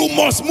done this. You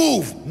must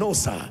move. No,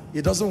 sir.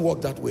 It doesn't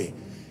work that way.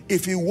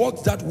 If it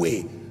worked that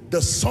way,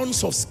 the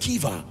sons of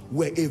Sceva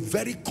were a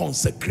very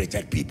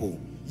consecrated people,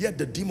 yet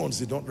the demons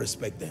did not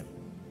respect them.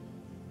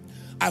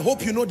 I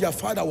hope you know their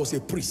father was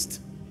a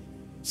priest.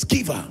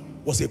 Sceva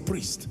was a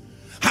priest.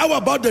 How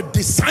about the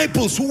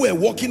disciples who were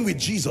walking with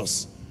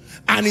Jesus?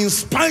 And in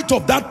spite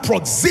of that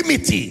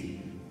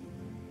proximity,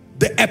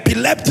 the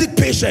epileptic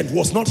patient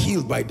was not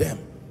healed by them.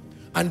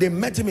 And they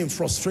met him in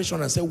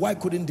frustration and said, why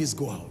couldn't this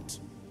go out?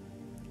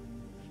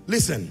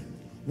 Listen,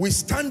 we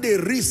stand a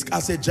risk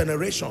as a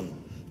generation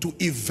to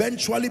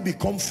eventually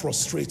become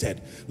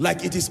frustrated,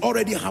 like it is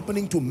already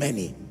happening to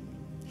many.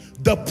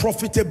 The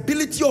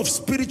profitability of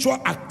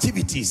spiritual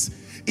activities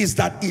is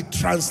that it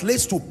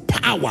translates to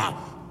power,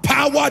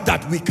 power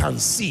that we can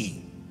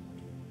see.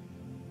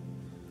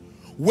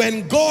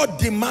 When God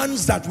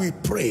demands that we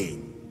pray,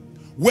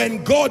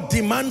 when God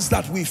demands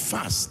that we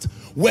fast,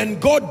 when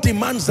God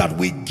demands that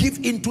we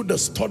give into the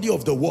study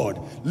of the word,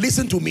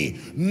 listen to me,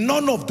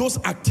 none of those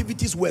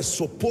activities were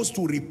supposed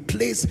to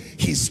replace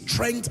his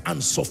strength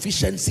and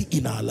sufficiency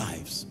in our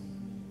lives.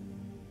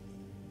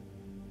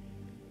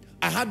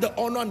 I had the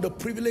honor and the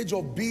privilege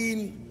of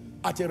being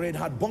at a Red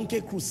Heart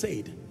Bonke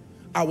crusade.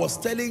 I was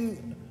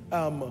telling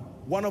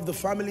one of the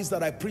families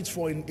that I preached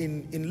for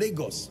in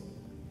Lagos,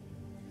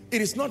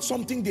 it is not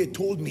something they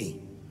told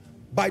me.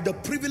 By the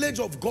privilege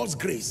of God's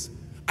grace,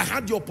 I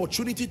had the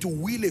opportunity to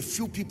wheel a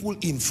few people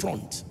in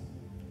front.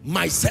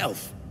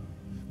 Myself.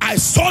 I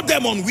saw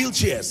them on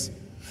wheelchairs.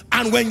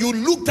 And when you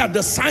looked at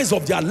the size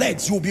of their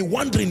legs, you'll be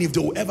wondering if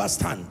they will ever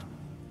stand.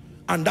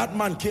 And that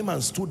man came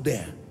and stood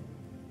there.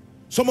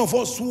 Some of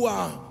us who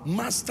are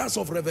masters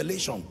of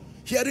revelation,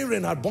 hearing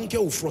Reinhard Bonke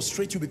will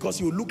frustrate you because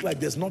you look like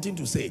there's nothing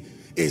to say.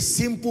 A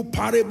simple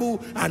parable,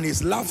 and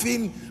he's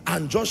laughing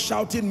and just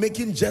shouting,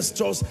 making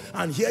gestures,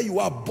 and here you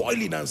are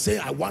boiling and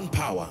saying, I want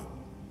power.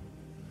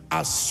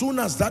 As soon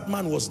as that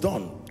man was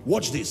done,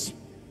 watch this.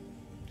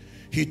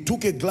 He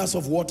took a glass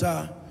of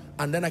water,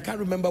 and then I can't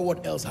remember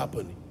what else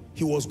happened.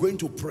 He was going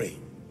to pray.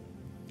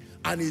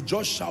 And he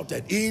just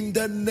shouted, in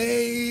the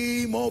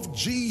name of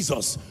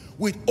Jesus,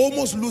 with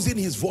almost losing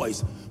his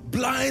voice.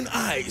 Blind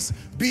eyes,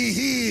 be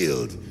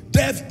healed.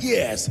 Deaf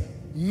ears.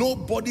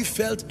 Nobody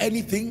felt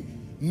anything.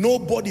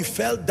 Nobody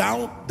fell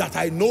down that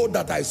I know,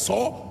 that I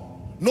saw.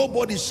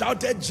 Nobody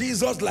shouted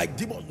Jesus like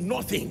demon,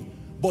 nothing.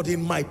 But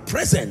in my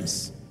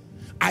presence,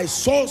 I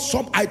saw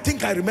some, I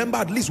think I remember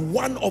at least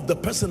one of the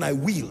person I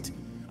wheeled.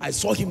 I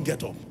saw him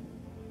get up.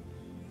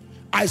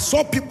 I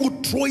saw people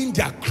throwing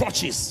their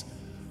crutches.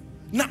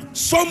 Now,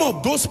 some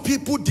of those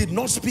people did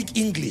not speak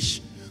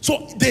English.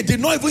 So they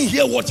did not even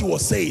hear what he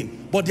was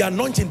saying. But the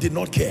anointing did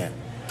not care.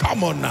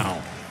 Come on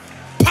now.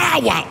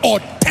 Power,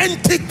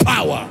 authentic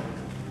power.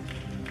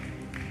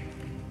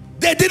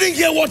 They didn't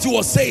hear what he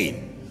was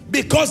saying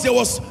because there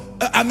was,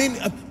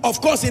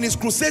 of course in his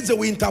crusades they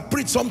will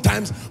interpret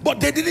sometimes, but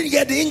they didn't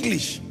hear the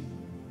English.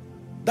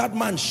 That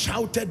man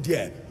shouted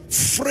there,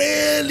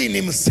 frail in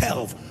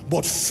himself,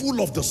 but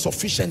full of the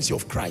sufficiency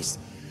of Christ.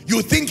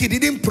 You think he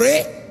didn't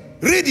pray?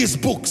 Read his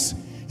books.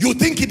 You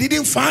think he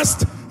didn't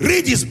fast?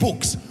 Read his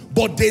books.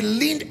 But they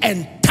leaned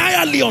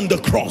entirely on the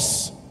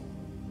cross.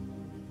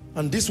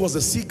 And this was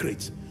the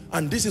secret.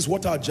 And this is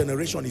what our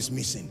generation is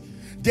missing.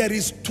 There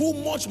is too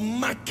much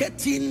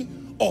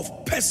marketing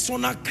of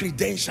personal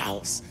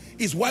credentials.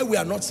 Is why we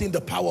are not seeing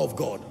the power of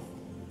God.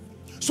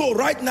 So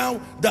right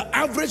now, the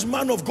average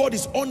man of God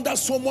is under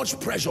so much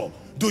pressure.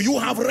 Do you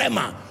have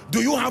Rhema?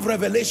 Do you have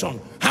revelation?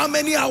 How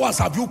many hours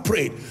have you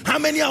prayed? How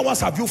many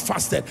hours have you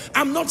fasted?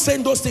 I'm not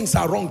saying those things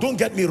are wrong, don't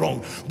get me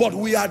wrong. But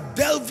we are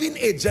delving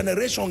a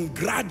generation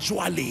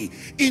gradually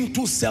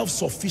into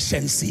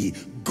self-sufficiency.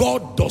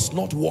 God does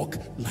not work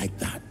like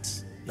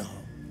that. No.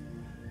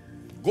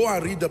 Go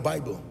and read the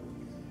Bible.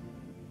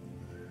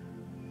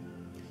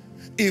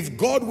 If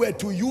God were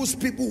to use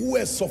people who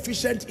were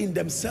sufficient in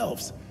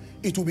themselves,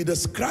 it will be the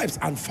scribes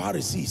and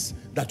Pharisees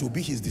that will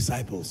be his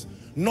disciples,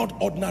 not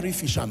ordinary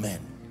fishermen.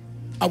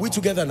 Are we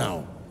together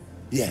now?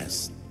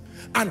 Yes.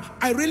 And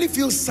I really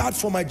feel sad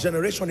for my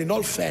generation, in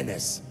all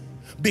fairness,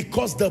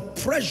 because the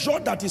pressure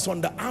that is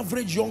on the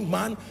average young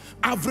man,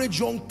 average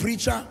young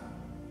preacher,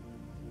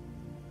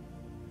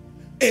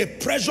 a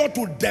pressure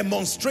to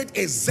demonstrate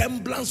a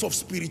semblance of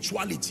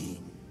spirituality.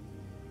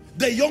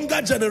 The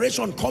younger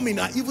generation coming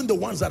are even the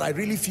ones that I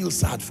really feel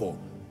sad for.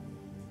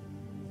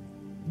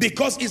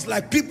 Because it's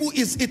like people,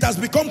 it has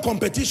become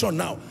competition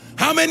now.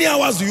 How many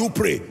hours do you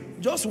pray?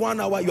 Just 1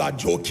 hour, you are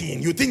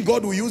joking. You think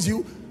God will use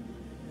you?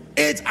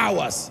 8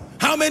 hours.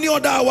 How many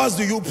other hours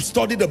do you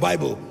study the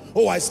Bible?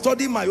 Oh, I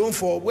study my own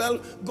for, well,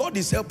 God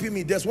is helping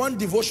me. There's one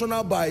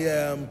devotional by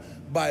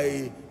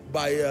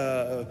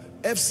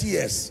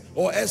FCS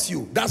or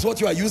SU. That's what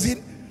you are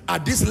using?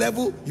 At this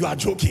level, you are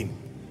joking.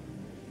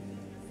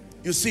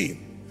 You see,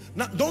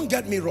 now don't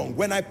get me wrong.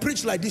 When I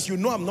preach like this, you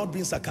know I'm not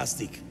being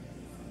sarcastic.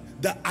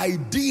 The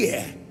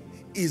idea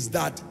is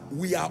that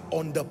we are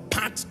on the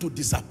path to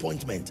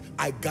disappointment.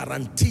 I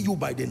guarantee you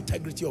by the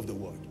integrity of the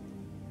word.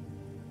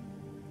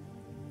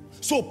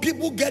 So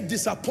people get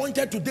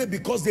disappointed today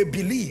because they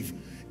believe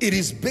it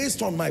is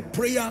based on my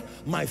prayer,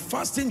 my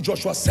fasting.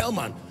 Joshua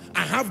Selman,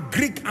 I have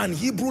Greek and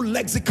Hebrew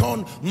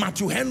lexicon,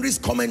 Matthew Henry's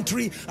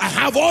commentary, I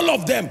have all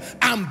of them,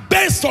 and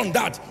based on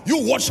that,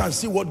 you watch and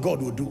see what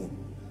God will do.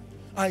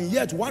 And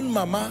yet one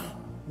mama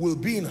will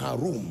be in her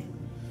room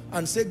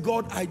and say,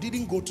 God, I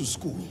didn't go to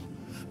school,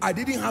 I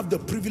didn't have the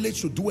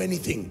privilege to do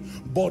anything,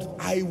 but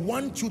I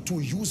want you to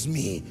use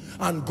me.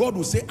 And God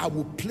will say, I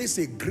will place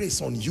a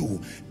grace on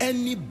you.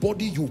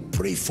 Anybody you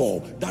pray for,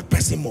 that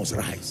person must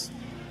rise.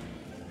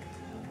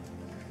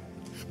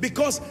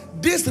 Because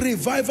this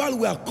revival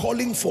we are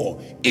calling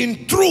for,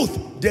 in truth,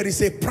 there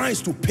is a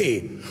price to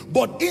pay.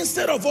 But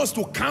instead of us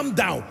to calm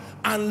down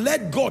and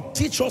let God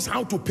teach us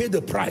how to pay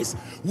the price,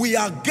 we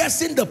are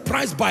guessing the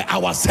price by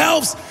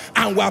ourselves,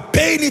 and we are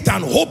paying it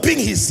and hoping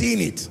He's seeing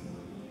it.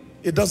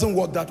 It doesn't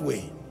work that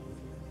way.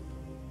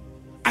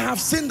 I have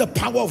seen the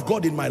power of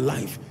God in my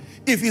life.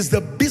 If it's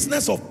the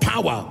business of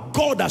power,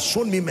 God has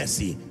shown me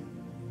mercy.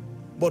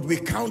 But we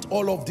count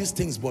all of these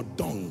things but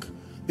dung,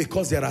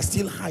 because there are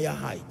still higher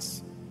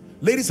heights.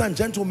 Ladies and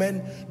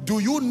gentlemen, do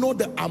you know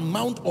the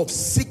amount of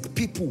sick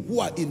people who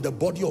are in the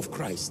body of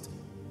Christ?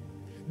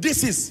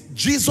 This is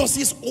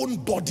Jesus's own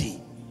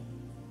body.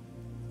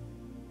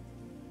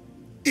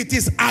 It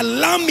is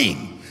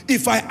alarming.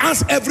 If I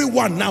ask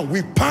everyone now,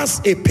 we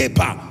pass a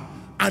paper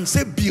and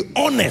say, be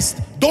honest,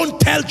 don't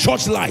tell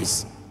church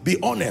lies, be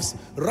honest,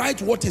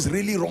 write what is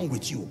really wrong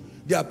with you.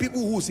 There are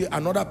people who say,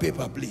 another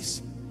paper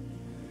please.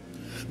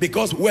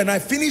 Because when I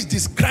finish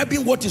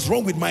describing what is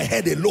wrong with my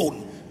head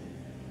alone,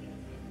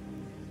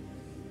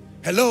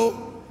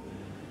 hello?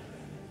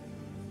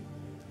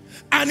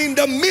 And in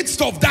the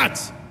midst of that,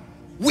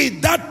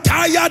 with that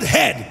tired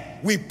head,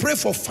 we pray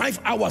for 5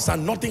 hours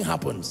and nothing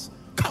happens.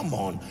 Come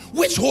on,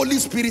 which Holy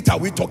Spirit are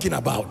we talking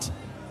about?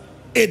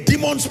 A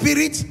demon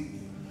spirit?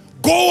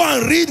 Go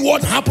and read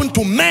what happened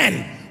to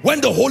men when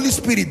the Holy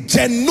Spirit,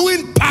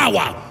 genuine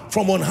power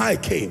from on high,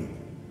 came.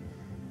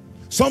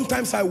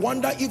 Sometimes I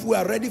wonder if we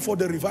are ready for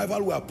the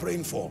revival we are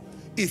praying for.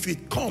 If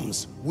it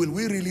comes, will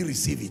we really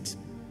receive it?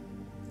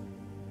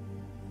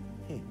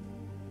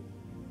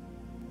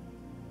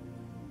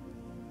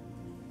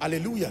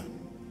 Hallelujah.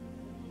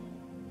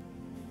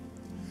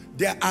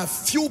 There are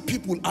few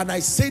people, and I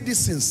say this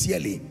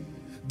sincerely,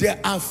 there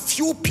are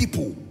few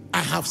people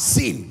I have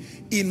seen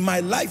in my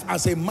life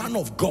as a man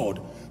of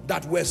God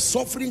that were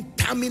suffering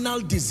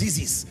terminal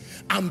diseases,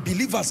 and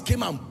believers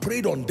came and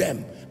prayed on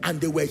them and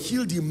they were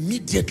healed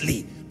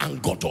immediately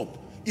and got up.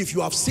 If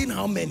you have seen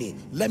how many,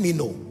 let me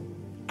know.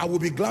 I will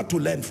be glad to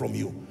learn from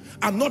you.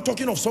 I'm not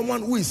talking of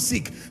someone who is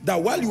sick,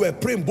 that while you were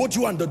praying, both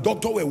you and the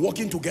doctor were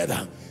working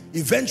together.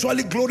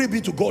 Eventually, glory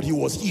be to God, he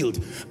was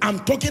healed. I'm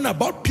talking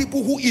about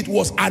people who it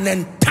was an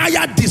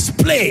entire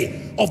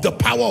display of the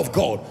power of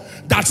God.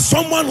 That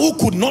someone who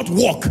could not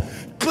walk,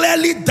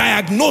 clearly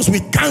diagnosed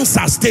with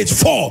cancer stage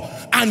 4,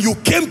 and you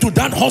came to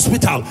that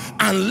hospital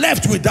and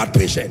left with that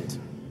patient.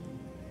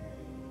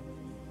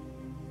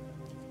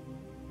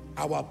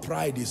 Our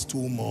pride is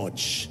too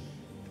much.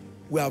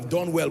 We have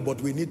done well, but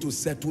we need to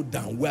settle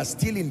down. We are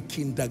still in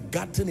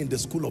kindergarten in the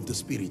school of the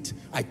Spirit.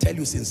 I tell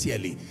you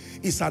sincerely,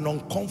 it's an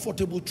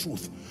uncomfortable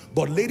truth.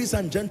 But ladies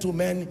and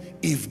gentlemen,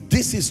 if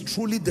this is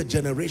truly the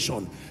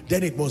generation,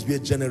 then it must be a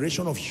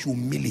generation of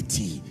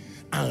humility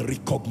and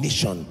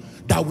recognition,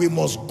 that we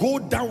must go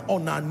down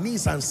on our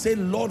knees and say,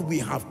 Lord, we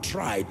have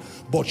tried,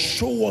 but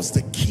show us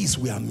the keys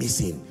we are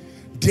missing.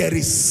 There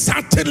is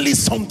certainly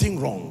something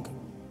wrong.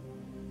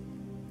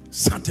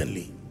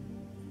 Certainly.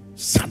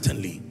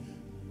 Certainly.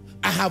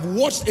 I have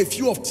watched a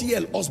few of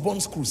T.L.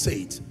 Osborne's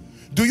crusades.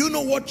 Do you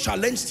know what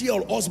challenged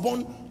T.L.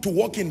 Osborne to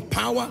walk in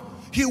power?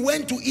 He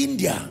went to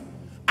India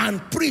and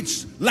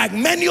preached like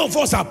many of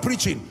us are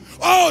preaching.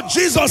 Oh,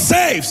 Jesus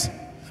saves.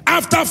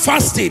 After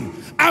fasting,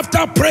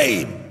 after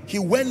praying, he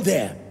went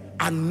there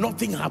and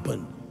nothing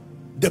happened.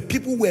 The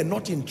people were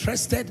not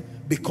interested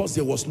because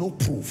there was no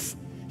proof.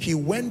 He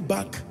went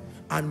back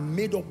and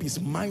made up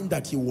his mind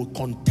that he will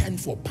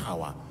contend for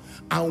power.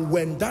 And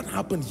when that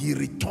happened, he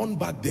returned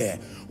back there.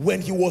 When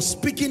he was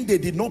speaking, they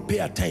did not pay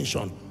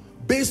attention.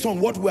 Based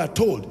on what we are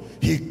told,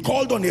 he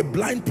called on a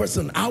blind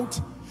person out.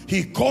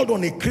 He called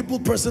on a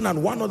crippled person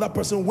and one other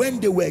person.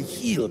 When they were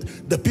healed,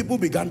 the people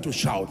began to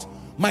shout.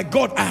 My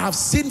God, I have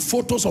seen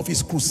photos of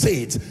his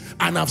crusades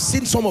and I've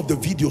seen some of the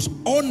videos.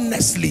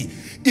 Honestly,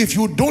 if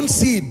you don't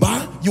see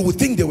it, you would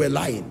think they were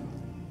lying.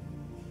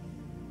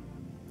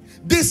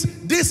 This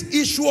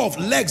issue of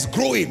legs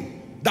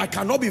growing, that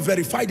cannot be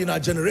verified in our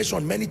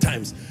generation many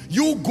times.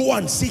 You go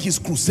and see his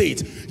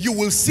crusade, you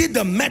will see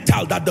the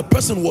metal that the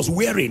person was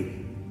wearing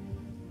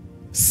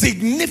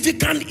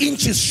significant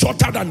inches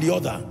shorter than the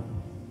other,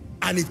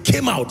 and it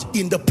came out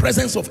in the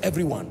presence of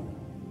everyone.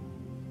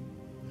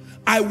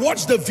 I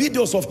watched the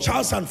videos of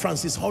Charles and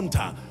Francis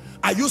Hunter.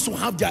 I used to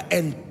have their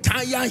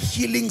entire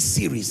healing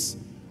series.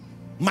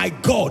 My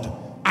God,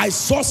 I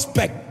saw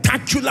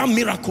spectacular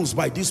miracles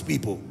by these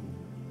people.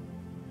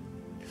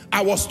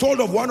 I was told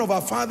of one of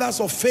our fathers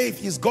of faith,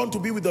 he's gone to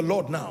be with the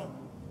Lord now.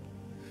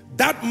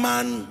 That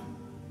man,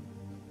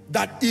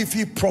 that if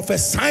he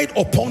prophesied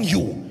upon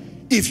you,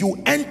 if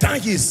you enter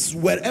his,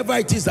 wherever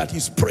it is that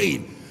he's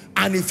praying,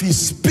 and if he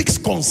speaks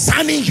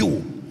concerning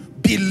you,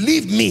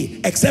 believe me,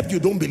 except you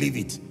don't believe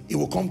it, it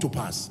will come to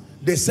pass.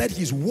 They said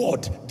his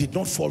word did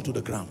not fall to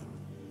the ground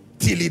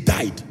till he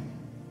died.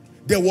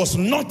 There was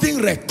nothing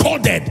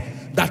recorded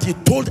that he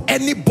told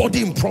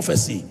anybody in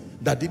prophecy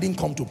that didn't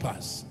come to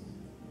pass.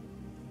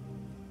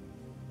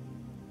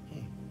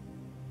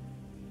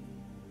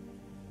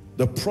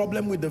 The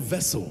problem with the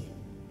vessel,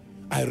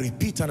 I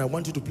repeat, and I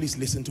want you to please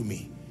listen to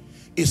me,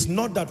 it's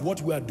not that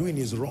what we are doing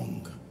is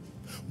wrong,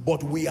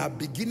 but we are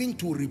beginning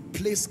to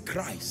replace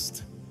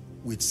Christ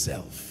with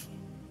self.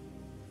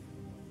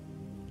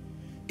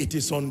 It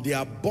is on the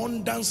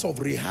abundance of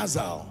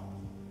rehearsal.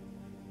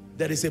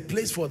 There is a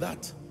place for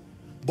that.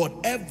 But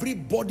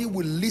everybody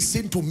will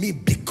listen to me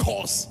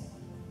because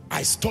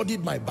I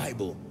studied my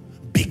Bible,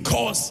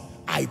 because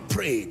I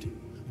prayed,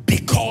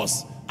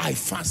 because I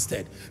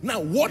fasted. Now,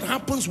 what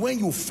happens when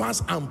you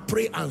fast and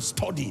pray and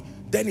study?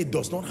 Then it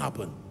does not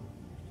happen.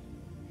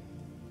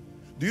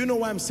 Do you know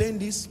why I'm saying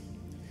this?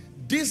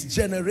 This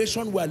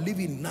generation we are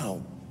living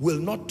now will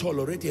not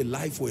tolerate a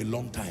lie for a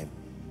long time.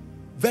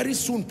 Very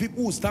soon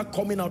people will start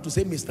coming out to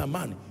say, Mr.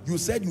 Man, you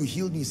said you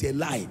healed me. It's a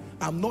lie.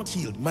 I'm not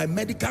healed. My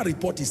medical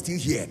report is still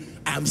here.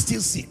 I'm still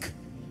sick.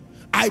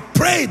 I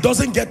pray it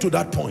doesn't get to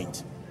that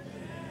point.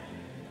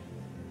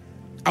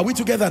 Are we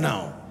together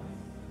now?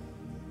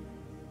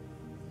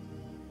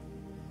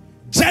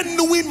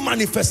 Genuine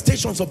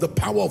manifestations of the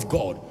power of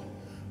God.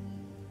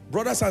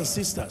 Brothers and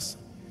sisters,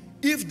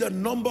 if the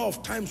number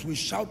of times we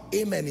shout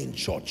amen in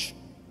church,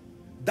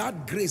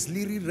 that grace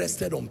literally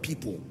rested on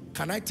people,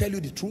 can I tell you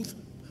the truth?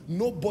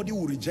 Nobody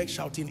will reject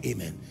shouting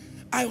amen.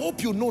 I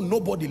hope you know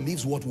nobody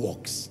lives what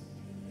works.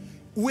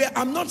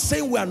 I'm not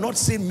saying we are not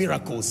seeing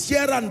miracles.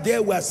 Here and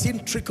there we are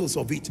seeing trickles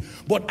of it.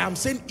 But I'm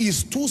saying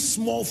it's too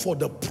small for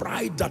the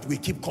pride that we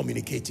keep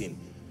communicating.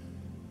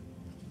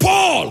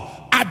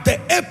 Paul, at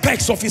the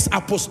apex of his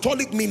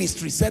apostolic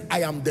ministry, said,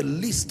 I am the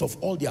least of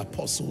all the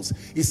apostles.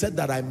 He said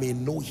that I may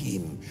know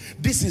him.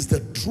 This is the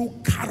true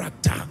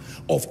character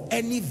of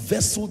any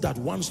vessel that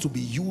wants to be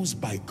used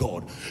by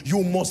God.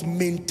 You must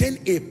maintain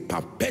a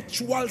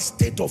perpetual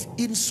state of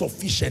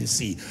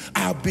insufficiency. I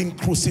have been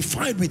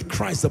crucified with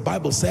Christ, the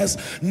Bible says.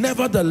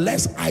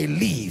 Nevertheless, I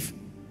live,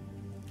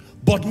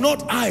 but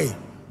not I,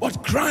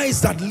 but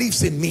Christ that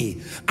lives in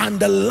me. And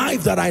the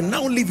life that I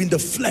now live in the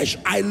flesh,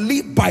 I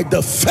live by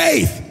the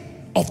faith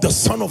of the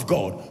Son of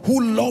God,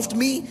 who loved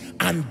me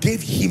and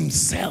gave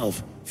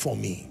himself for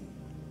me.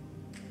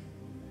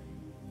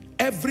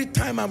 Every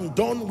time I'm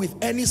done with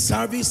any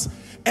service,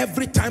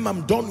 every time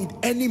I'm done with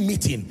any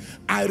meeting,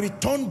 I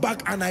return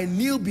back and I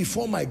kneel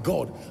before my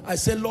God. I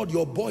say, Lord,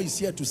 your boy is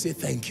here to say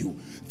thank you.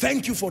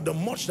 Thank you for the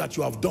much that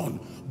you have done.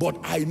 But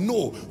I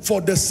know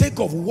for the sake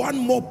of one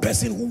more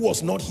person who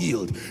was not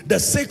healed, the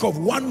sake of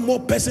one more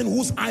person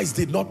whose eyes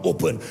did not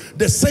open,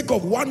 the sake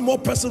of one more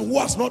person who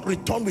has not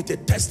returned with a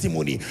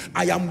testimony,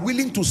 I am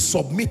willing to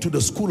submit to the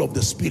school of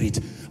the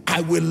Spirit.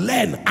 I will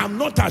learn. I'm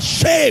not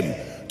ashamed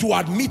to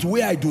admit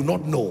where I do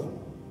not know.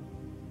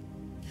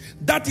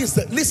 That is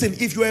the, listen,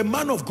 if you're a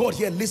man of God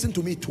here, listen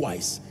to me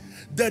twice.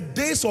 The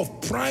days of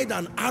pride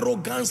and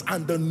arrogance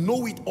and the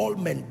know-it-all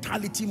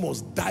mentality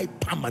must die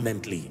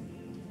permanently.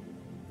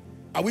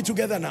 Are we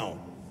together now?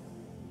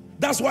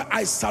 That's why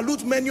I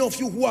salute many of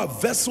you who are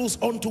vessels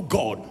unto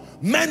God,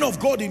 men of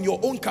God in your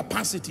own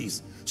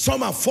capacities.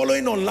 Some are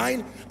following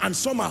online and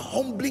some are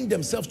humbling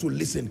themselves to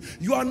listen.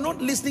 You are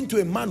not listening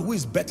to a man who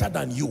is better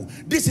than you.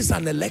 This is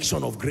an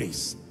election of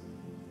grace.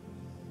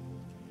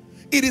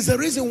 It is a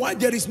reason why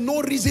there is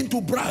no reason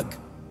to brag.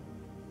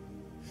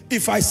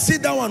 If I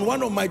sit down and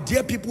one of my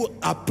dear people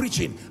are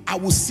preaching, I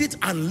will sit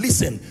and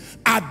listen.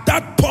 At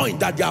that point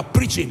that they are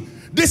preaching,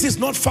 this is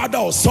not father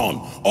or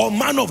son or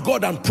man of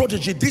God and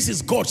protege. This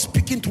is God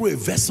speaking through a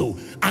vessel,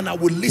 and I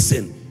will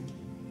listen.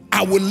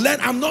 I will learn.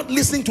 I'm not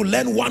listening to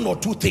learn one or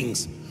two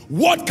things.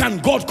 What can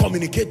God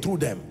communicate through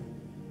them?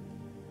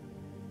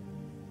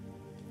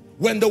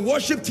 When the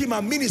worship team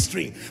are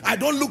ministering, I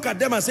don't look at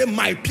them and say,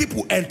 my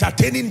people,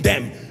 entertaining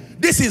them.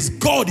 This is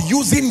God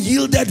using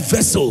yielded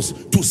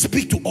vessels to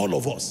speak to all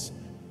of us.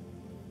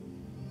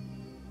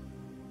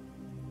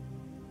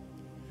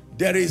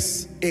 There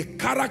is a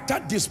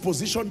character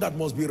disposition that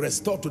must be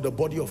restored to the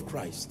body of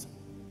Christ.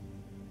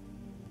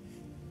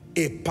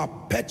 A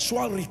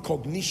perpetual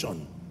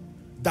recognition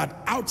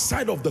that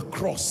outside of the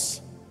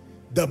cross,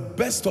 the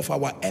best of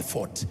our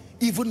effort,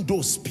 even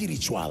though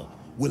spiritual,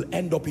 will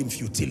end up in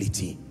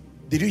futility.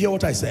 Did you hear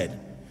what I said?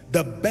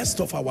 The best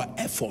of our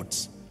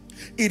efforts.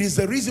 It is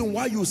the reason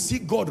why you see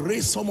God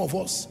raise some of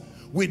us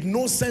with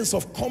no sense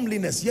of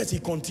comeliness, yet he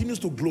continues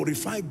to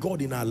glorify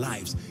God in our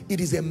lives.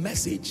 It is a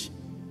message.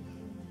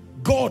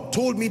 God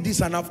told me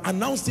this, and I've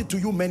announced it to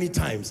you many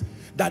times,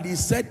 that he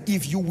said,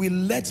 if you will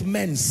let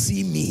men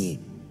see me,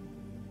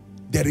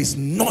 there is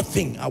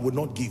nothing I will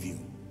not give you.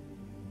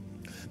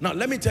 Now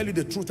let me tell you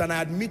the truth, and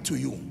I admit to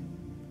you,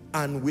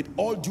 and with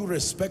all due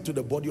respect to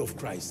the body of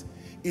Christ,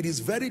 it is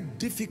very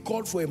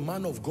difficult for a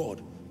man of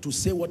God to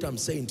say what I'm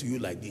saying to you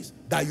like this,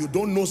 that you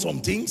don't know some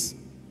things.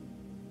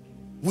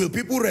 Will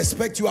people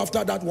respect you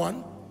after that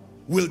one?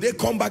 Will they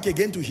come back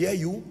again to hear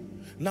you?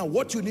 Now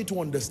what you need to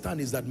understand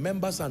is that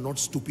members are not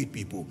stupid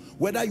people.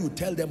 Whether you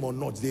tell them or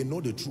not, they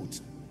know the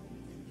truth.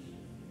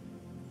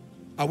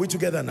 Are we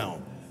together now?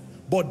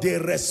 But they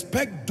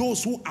respect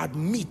those who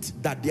admit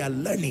that they are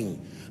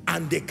learning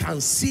and they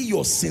can see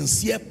your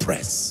sincere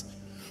press.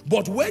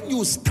 But when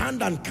you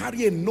stand and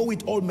carry a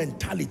know-it-all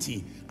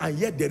mentality and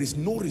yet there is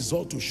no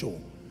result to show,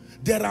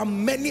 there are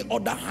many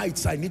other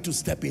heights I need to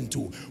step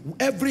into.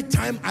 Every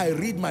time I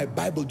read my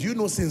Bible, do you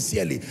know,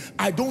 sincerely,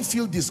 I don't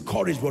feel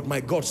discouraged, but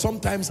my God,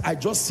 sometimes I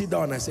just sit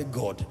down and I say,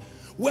 God,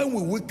 when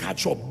will we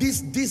catch up?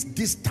 This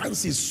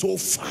distance is so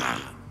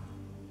far.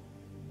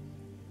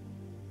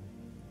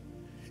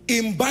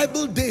 In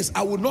Bible days,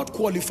 I would not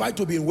qualify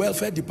to be in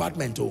welfare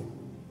department,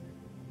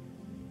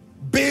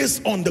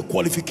 based on the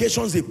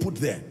qualifications they put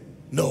there.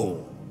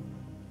 No.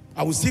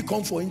 I will still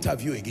come for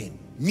interview again.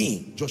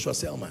 Me, Joshua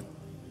Selman.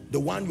 The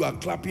one you are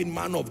clapping,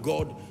 man of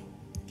God,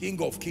 King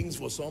of kings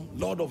for some,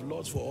 Lord of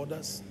lords for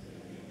others.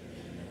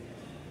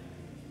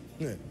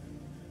 Yeah.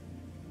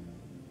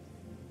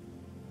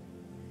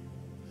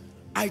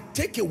 I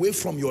take away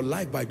from your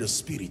life by the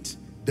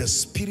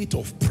Spirit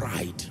of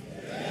pride.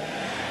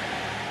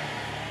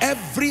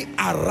 Every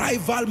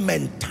arrival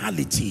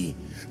mentality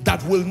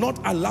that will not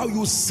allow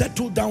you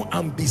settle down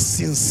and be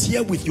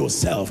sincere with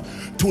yourself,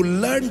 to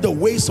learn the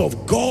ways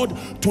of God,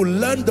 to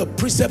learn the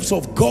precepts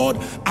of God,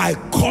 I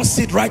curse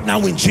it right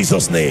now in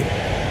Jesus' name.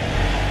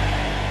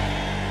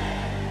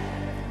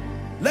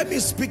 Let me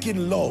speak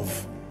in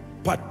love,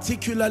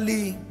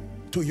 particularly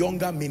to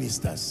younger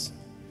ministers.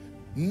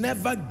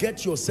 Never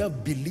get yourself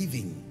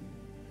believing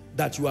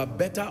that you are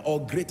better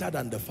or greater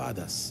than the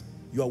fathers.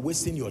 You are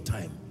wasting your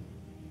time.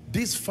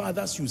 These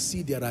fathers you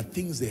see, there are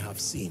things they have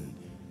seen.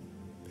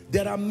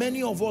 There are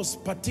many of us,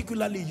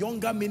 particularly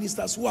younger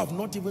ministers, who have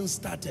not even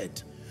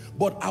started,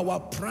 but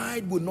our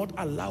pride will not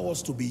allow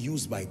us to be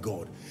used by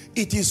God.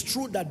 It is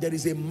true that there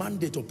is a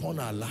mandate upon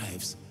our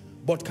lives,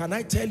 but can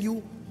I tell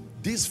you,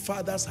 these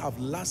fathers have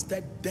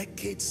lasted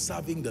decades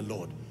serving the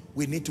Lord.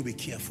 We need to be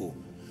careful.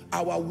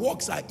 Our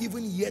works are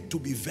even yet to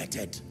be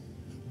vetted,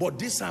 but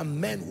these are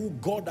men who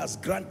God has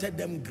granted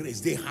them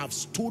grace. They have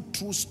stood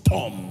through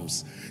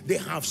storms. They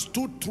have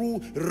stood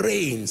through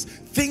rains.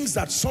 Things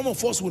that some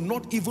of us will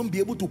not even be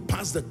able to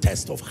pass the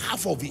test of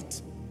half of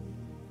it.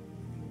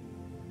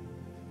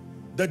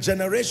 The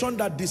generation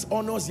that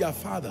dishonors their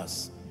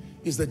fathers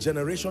is the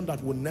generation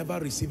that will never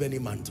receive any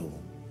mantle.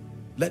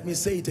 Let me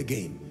say it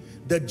again.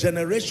 The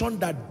generation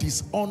that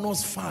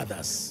dishonors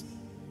fathers,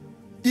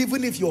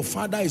 even if your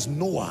father is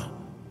Noah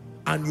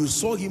and you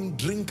saw him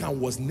drink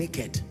and was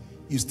naked,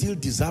 you still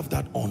deserve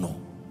that honor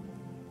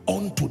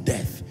unto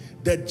death.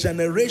 The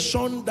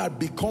generation that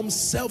becomes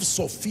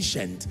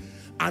self-sufficient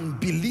and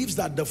believes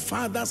that the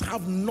fathers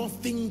have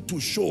nothing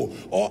to show,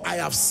 or I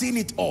have seen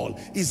it all.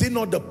 Is it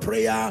not the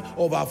prayer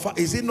of our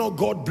father? Is it not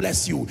God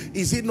bless you?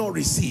 Is it not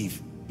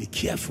receive? Be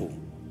careful.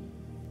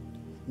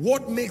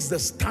 What makes the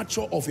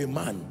stature of a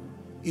man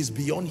is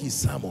beyond his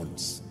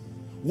sermons.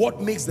 What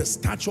makes the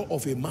stature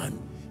of a man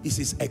is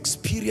his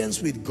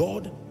experience with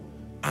God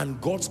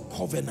and God's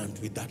covenant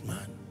with that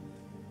man.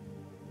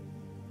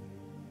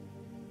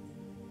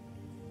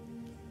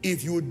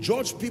 If you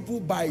judge people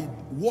by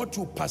what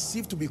you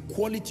perceive to be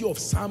quality of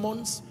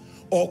sermons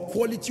or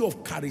quality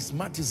of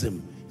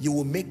charismatism, you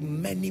will make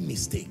many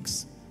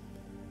mistakes.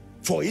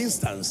 For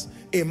instance,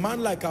 a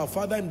man like our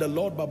father in the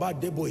Lord, Baba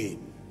Deboye,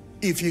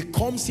 if he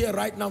comes here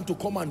right now to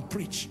come and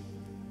preach,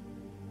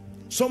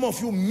 some of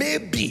you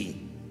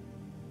maybe,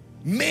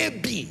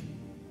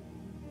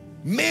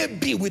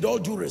 with all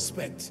due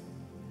respect,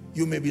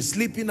 you may be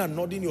sleeping and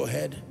nodding your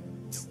head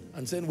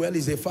and saying, well,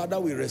 he's a father,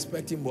 we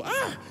respect him, but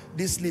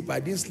this sleep, I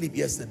didn't sleep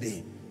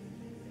yesterday.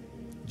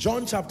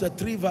 John chapter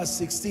 3 verse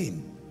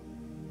 16.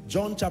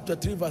 John chapter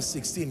 3 verse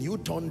 16, you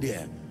turn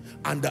there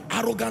and the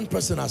arrogant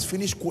person has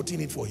finished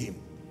quoting it for him.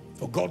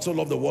 For God so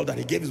loved the world that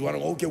he gave his one.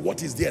 Okay,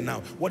 what is there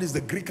now? What is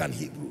the Greek and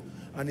Hebrew?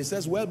 And he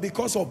says, well,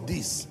 because of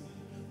this,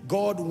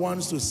 God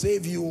wants to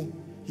save you,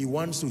 he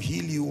wants to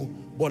heal you.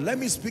 But let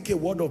me speak a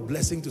word of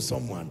blessing to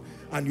someone.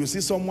 And you see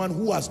someone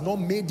who has not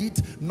made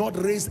it,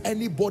 not raised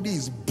anybody,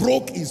 is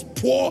broke, is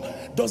poor,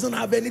 doesn't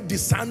have any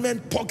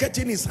discernment, pocket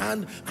in his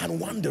hand and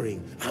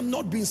wondering. I'm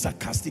not being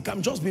sarcastic,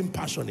 I'm just being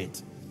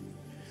passionate.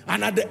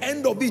 And at the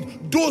end of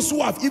it, those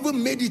who have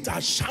even made it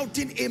are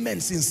shouting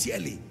amen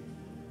sincerely.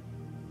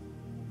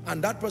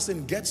 And that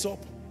person gets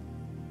up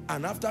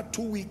and after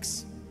 2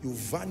 weeks, you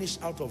vanish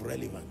out of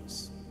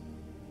relevance.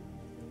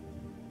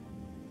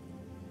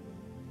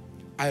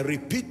 I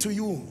repeat to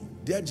you,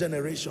 dear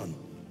generation,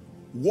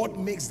 what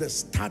makes the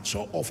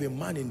stature of a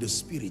man in the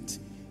spirit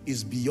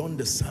is beyond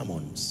the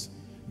sermons.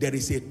 There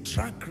is a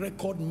track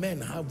record men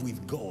have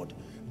with God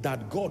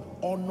that God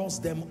honors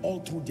them all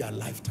through their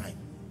lifetime.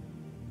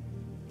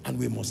 And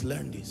we must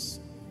learn this.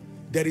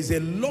 There is a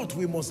lot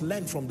we must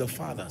learn from the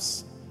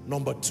fathers.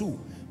 Number two,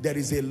 there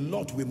is a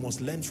lot we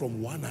must learn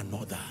from one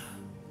another.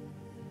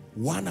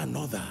 One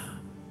another.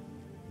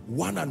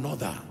 One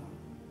another.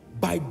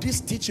 By this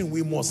teaching,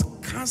 we must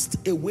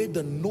cast away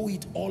the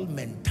know-it-all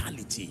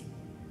mentality.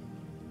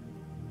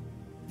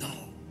 No.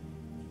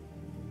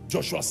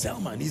 Joshua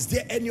Selman, is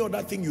there any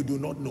other thing you do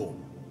not know?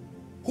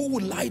 Who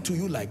would lie to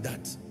you like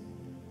that?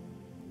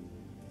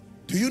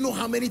 Do you know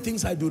how many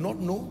things I do not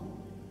know?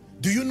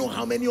 Do you know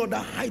how many other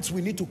heights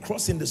we need to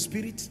cross in the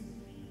spirit?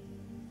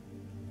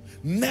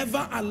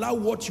 Never allow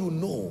what you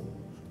know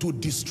to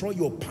destroy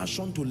your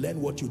passion to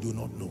learn what you do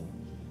not know.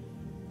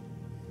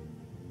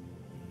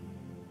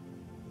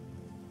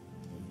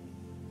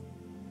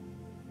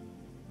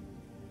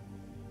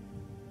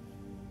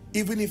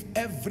 Even if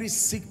every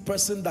sick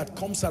person that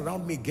comes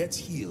around me gets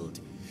healed,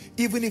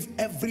 even if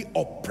every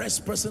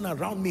oppressed person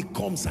around me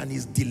comes and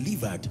is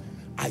delivered,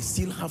 I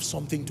still have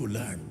something to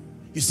learn.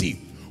 You see,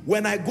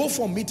 when I go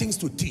for meetings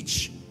to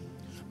teach,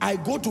 I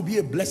go to be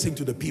a blessing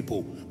to the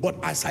people, but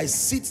as I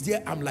sit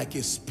there, I'm like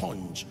a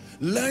sponge,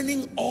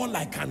 learning all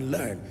I can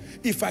learn.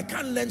 If I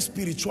can't learn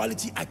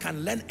spirituality, I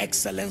can learn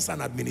excellence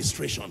and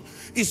administration.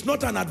 It's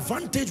not an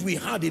advantage we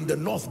had in the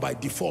north by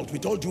default,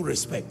 with all due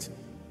respect.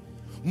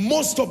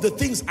 Most of the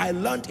things I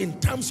learned in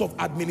terms of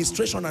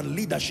administration and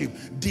leadership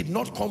did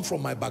not come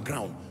from my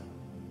background,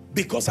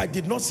 because I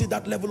did not see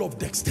that level of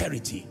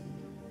dexterity.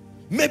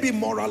 Maybe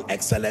moral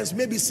excellence,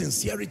 maybe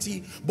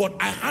sincerity, but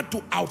I had to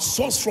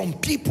outsource from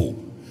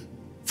people.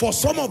 For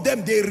some of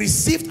them, they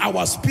received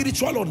our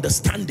spiritual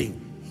understanding.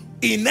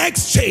 In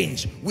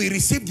exchange, we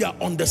received their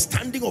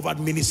understanding of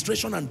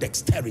administration and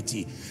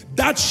dexterity.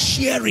 That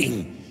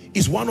sharing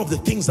is one of the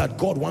things that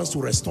God wants to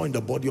restore in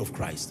the body of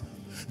Christ.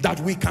 That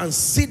we can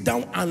sit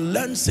down and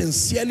learn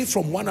sincerely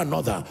from one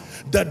another.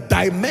 The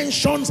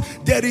dimensions,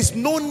 there is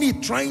no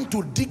need trying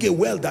to dig a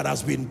well that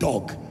has been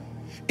dug.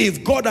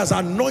 If God has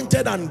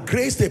anointed and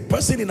graced a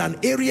person in an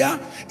area,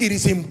 it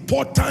is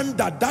important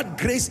that that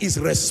grace is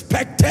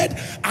respected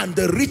and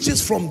the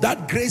riches from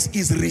that grace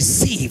is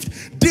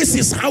received. This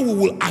is how we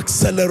will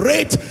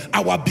accelerate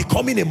our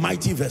becoming a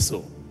mighty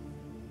vessel.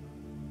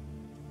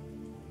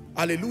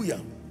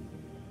 Hallelujah.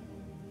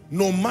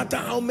 No matter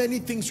how many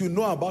things you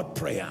know about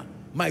prayer,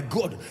 my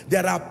God,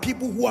 there are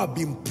people who have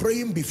been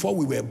praying before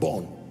we were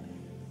born.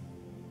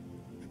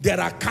 There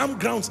are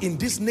campgrounds in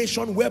this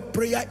nation where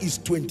prayer is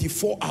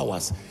 24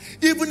 hours.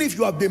 Even if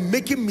you have been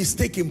making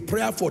mistake in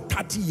prayer for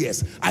 30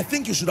 years, I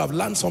think you should have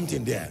learned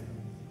something there.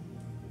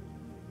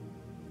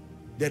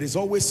 There is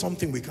always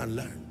something we can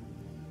learn.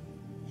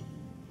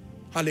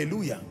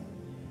 Hallelujah.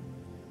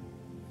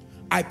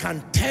 I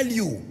can tell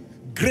you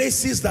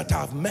graces that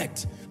I've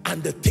met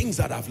and the things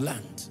that I've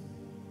learned.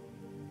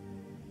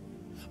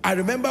 I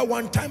remember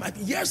one time,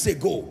 years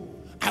ago,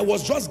 I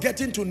was just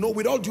getting to know,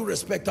 with all due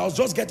respect, I was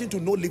just getting to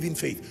know living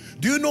faith.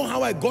 Do you know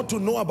how I got to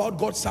know about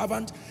God's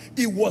servant?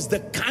 It was the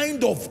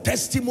kind of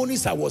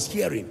testimonies I was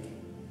hearing.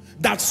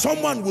 That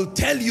someone will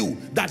tell you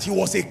that he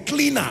was a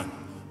cleaner,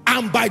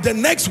 and by the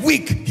next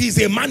week,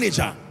 he's a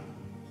manager.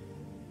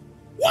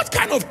 What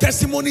kind of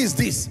testimony is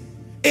this?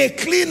 A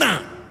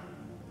cleaner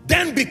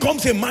then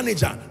becomes a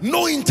manager,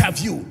 no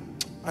interview.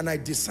 And I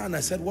discerned,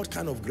 I said, what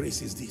kind of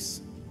grace is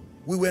this?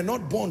 We were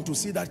not born to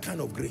see that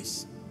kind of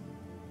grace.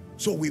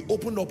 So we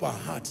opened up our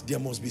heart. There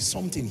must be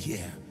something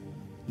here.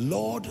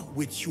 Lord,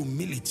 with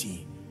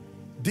humility,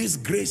 this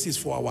grace is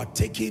for our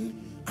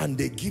taking and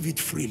they give it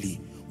freely.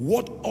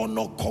 What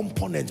honor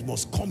component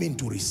must come in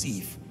to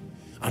receive?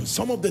 And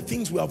some of the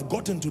things we have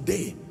gotten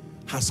today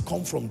has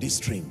come from these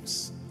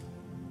streams.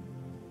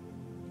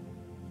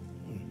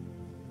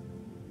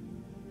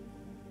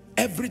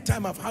 Every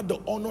time I've had the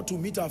honor to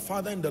meet our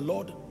Father in the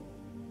Lord,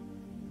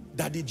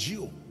 Daddy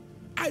Gio,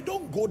 I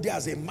don't go there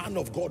as a man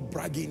of God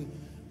bragging.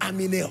 I'm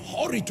in a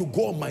hurry to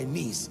go on my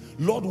knees.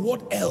 Lord,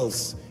 what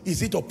else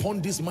is it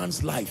upon this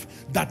man's life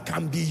that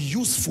can be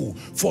useful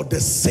for the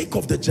sake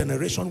of the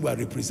generation we are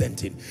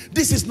representing?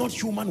 This is not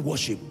human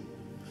worship.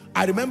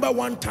 I remember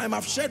one time,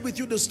 I've shared with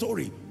you the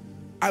story.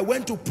 I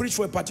went to preach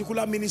for a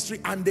particular ministry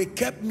and they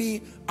kept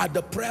me at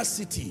the prayer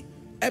city,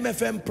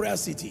 MFM prayer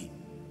city.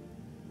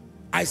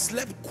 I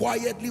slept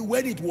quietly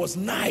when it was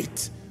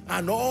night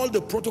and all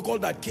the protocol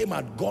that came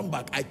had gone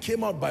back. I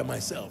came out by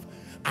myself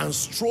and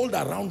strolled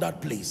around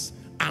that place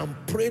and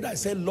prayed. I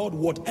said, Lord,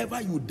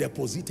 whatever you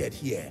deposited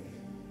here,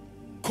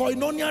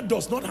 Koinonia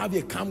does not have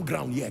a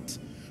campground yet.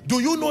 Do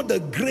you know the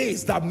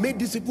grace that made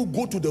these people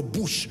go to the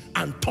bush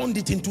and turned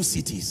it into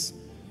cities?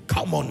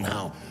 Come on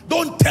now.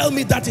 Don't tell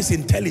me that is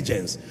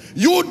intelligence.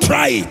 You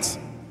try it.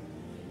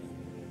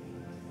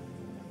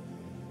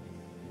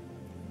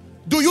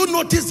 Do you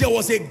you notice there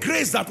was a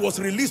grace that was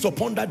released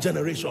upon that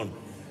generation?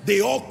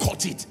 They all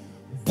caught it.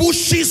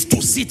 Bushes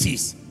to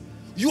cities.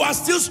 You are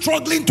still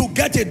struggling to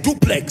get a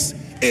duplex,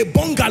 a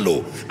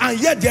bungalow, and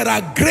yet there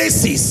are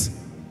graces.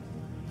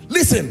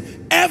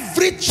 Listen,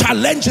 every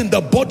challenge in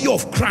the body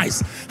of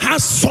Christ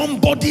has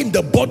somebody in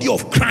the body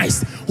of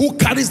Christ who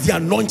carries the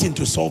anointing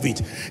to solve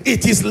it.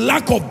 It is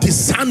lack of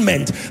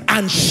discernment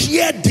and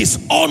sheer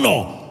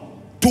dishonor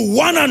to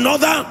one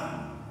another,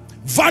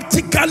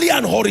 vertically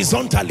and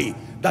horizontally,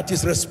 that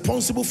is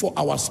responsible for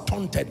our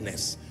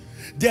stuntedness.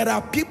 There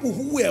are people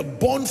who were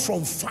born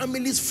from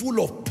families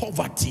full of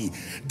poverty.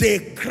 They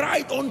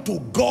cried unto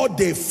God,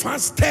 they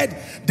fasted,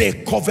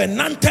 they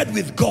covenanted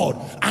with God,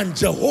 and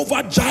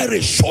Jehovah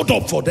Jireh showed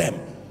up for them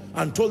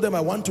and told them,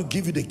 I want to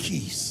give you the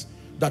keys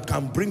that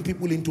can bring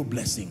people into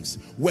blessings.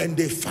 When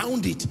they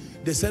found it,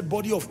 they said,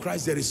 body of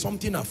Christ, there is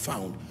something I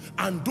found.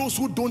 And those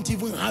who don't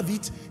even have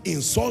it,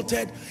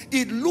 insulted.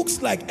 It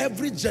looks like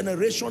every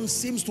generation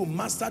seems to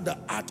master the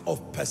art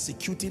of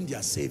persecuting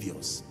their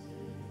saviors.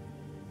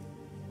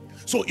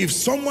 So if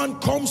someone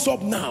comes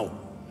up now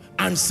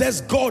and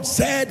says, God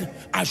said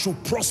I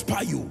should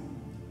prosper you,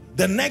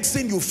 the next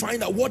thing you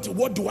find out,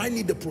 what do I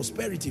need the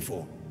prosperity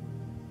for?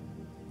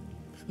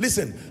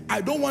 Listen,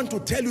 I don't want to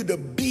tell you the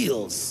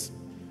bills,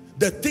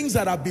 the things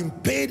that have been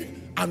paid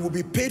and will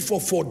be paid for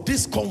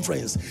this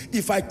conference.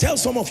 If I tell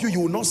some of you,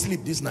 you will not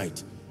sleep this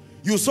night.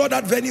 You saw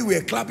that venue we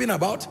are clapping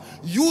about.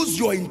 Use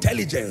your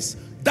intelligence.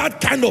 That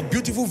kind of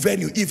beautiful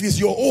venue, if it's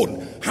your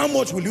own, how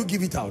much will you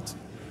give it out?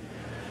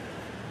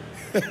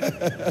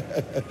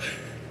 The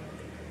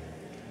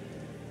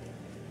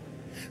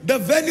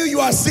venue you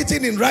are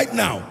sitting in right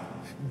now,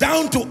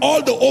 down to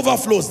all the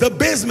overflows, the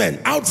basement,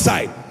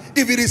 outside,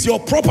 if it is your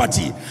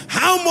property,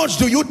 how much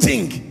do you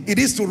think it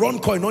is to run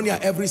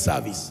Koinonia every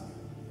service?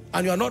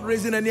 And you are not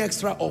raising any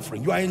extra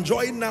offering. You are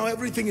enjoying now,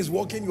 everything is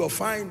working, you are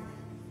fine.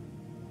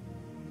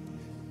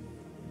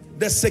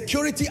 The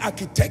security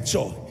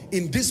architecture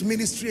in this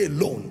ministry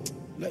alone,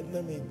 let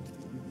me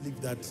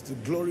leave that. To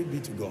glory be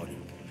to God.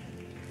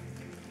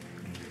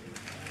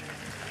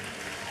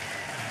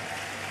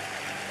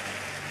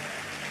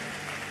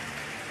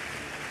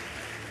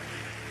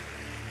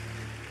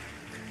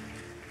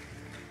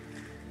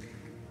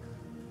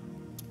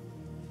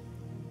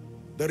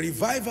 The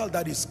revival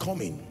that is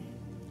coming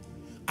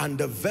and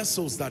the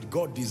vessels that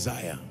God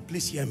desires,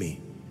 please hear me,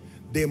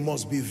 they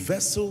must be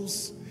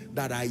vessels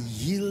that are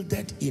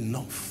yielded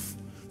enough.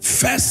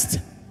 First,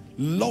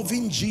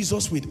 loving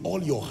Jesus with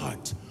all your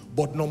heart.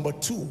 But number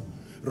two,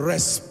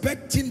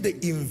 respecting the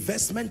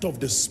investment of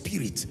the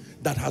Spirit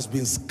that has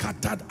been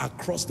scattered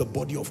across the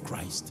body of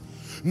Christ.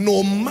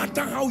 No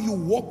matter how you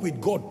walk with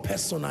God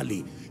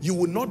personally, you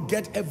will not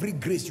get every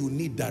grace you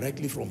need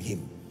directly from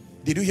Him.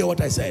 Did you hear what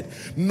I said?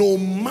 No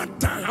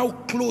matter how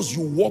close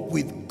you walk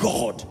with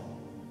God,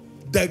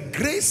 the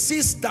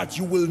graces that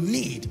you will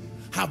need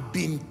have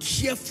been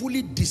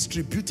carefully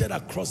distributed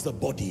across the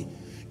body.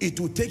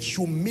 It will take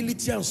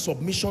humility and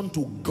submission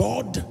to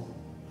God,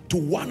 to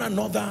one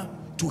another,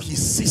 to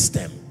His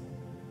system.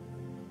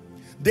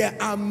 There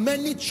are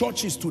many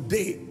churches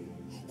today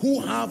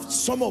who have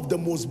some of the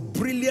most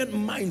brilliant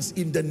minds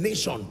in the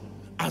nation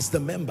as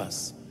the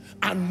members.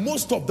 And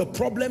most of the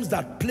problems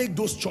that plague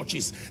those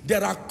churches,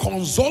 there are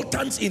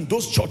consultants in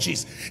those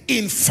churches.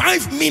 In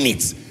 5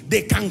 minutes,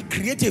 they can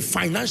create a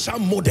financial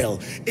model,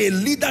 a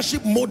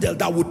leadership model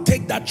that would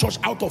take that church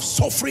out of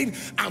suffering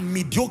and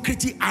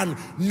mediocrity and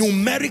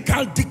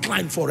numerical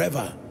decline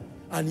forever.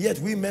 And yet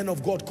we men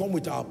of God come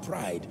with our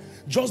pride.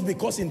 Just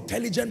because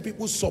intelligent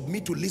people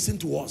submit to listen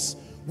to us,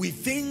 we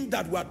think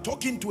that we are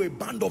talking to a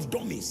band of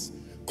dummies.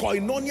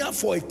 Koinonia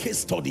for a case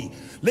study.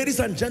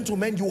 Ladies and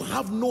gentlemen, you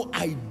have no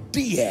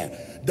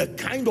idea the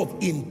kind of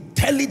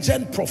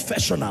intelligent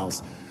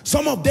professionals.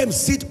 Some of them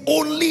sit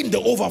only in the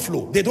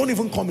overflow. They don't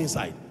even come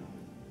inside.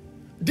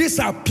 These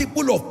are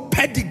people of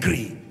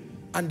pedigree,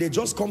 and they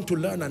just come to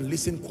learn and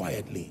listen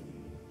quietly.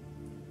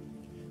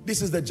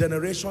 This is the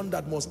generation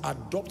that must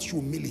adopt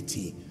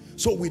humility,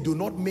 so we do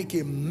not make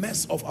a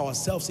mess of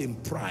ourselves in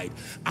pride,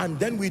 and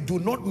then we do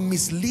not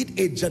mislead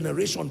a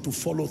generation to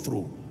follow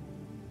through.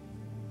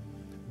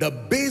 The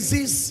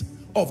basis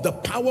of the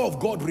power of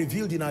God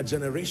revealed in our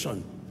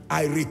generation,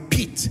 I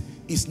repeat,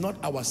 is not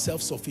our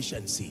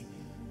self-sufficiency.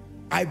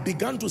 I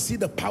began to see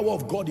the power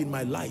of God in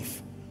my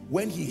life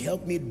when He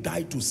helped me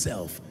die to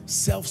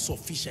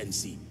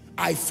self-sufficiency.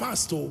 I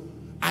fast,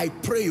 I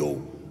pray,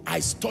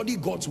 I study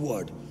God's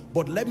word.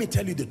 But let me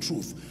tell you the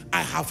truth,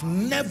 I have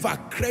never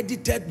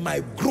credited my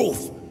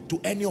growth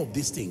to any of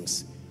these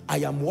things. I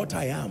am what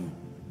I am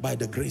by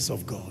the grace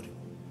of God.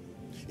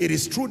 It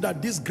is true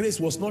that this grace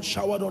was not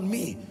showered on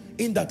me,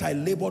 in that I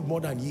labored more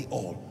than ye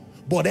all.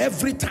 But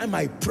every time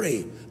I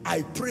pray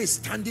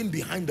standing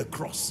behind the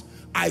cross.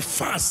 I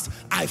fast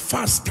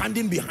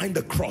standing behind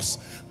the cross.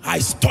 I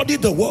study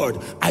the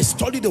word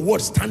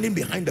standing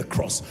behind the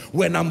cross.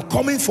 When I'm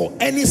coming for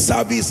any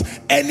service,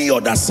 any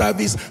other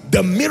service,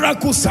 the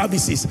miracle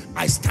services,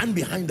 I stand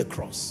behind the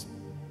cross.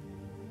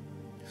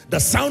 The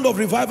Sound of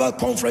Revival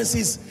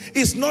conferences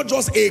is not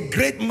just a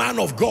great man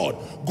of God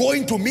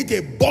going to meet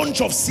a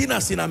bunch of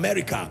sinners in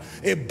America,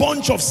 a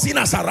bunch of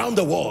sinners around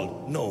the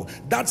world. No,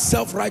 that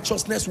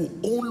self-righteousness will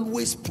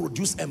always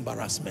produce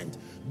embarrassment.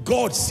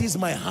 God sees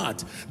my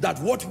heart that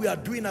what we are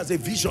doing as a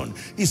vision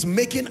is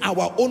making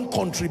our own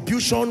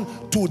contribution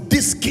to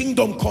this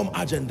kingdom come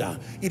agenda.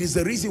 It is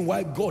the reason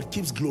why God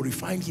keeps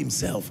glorifying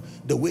himself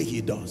the way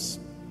he does.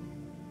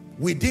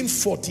 Within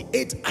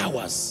 48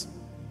 hours,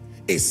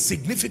 a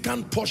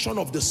significant portion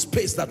of the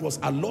space that was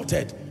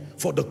allotted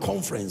for the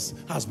conference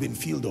has been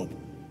filled up.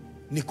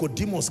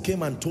 Nicodemus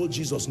came and told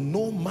Jesus,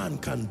 no man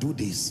can do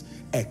this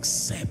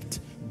except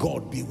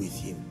God be with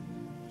him.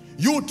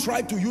 You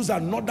try to use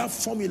another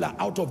formula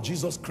out of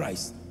Jesus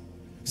Christ.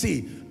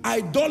 See,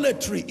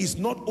 idolatry is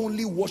not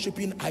only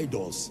worshiping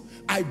idols.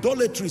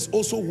 Idolatry is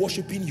also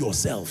worshiping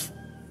yourself.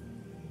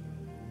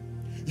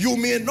 You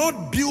may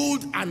not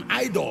build an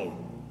idol.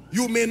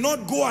 You may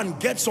not go and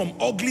get some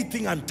ugly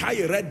thing and tie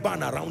a red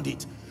band around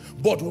it.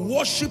 But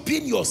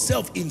worshiping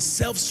yourself in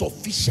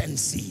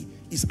self-sufficiency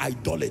is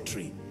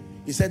idolatry.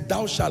 He said,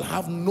 thou shalt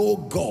have no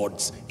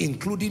gods,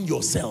 including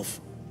yourself.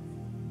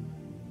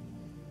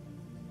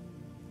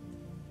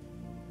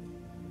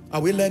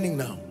 Are we learning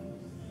now?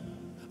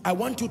 I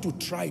want you to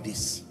try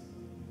this.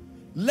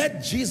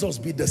 Let Jesus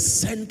be the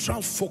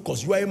central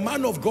focus. You are a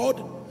man of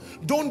God.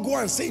 Don't go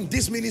and say in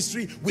this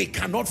ministry, we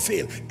cannot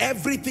fail.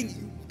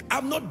 Everything...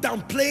 I'm not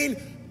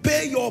downplaying,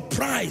 pay your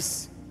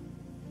price.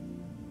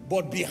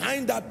 But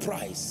behind that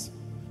price,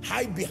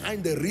 hide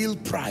behind the real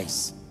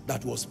price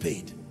that was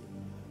paid.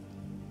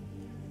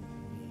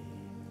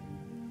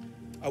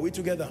 Are we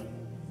together?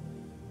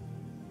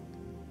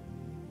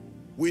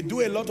 We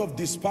do a lot of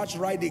dispatch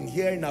riding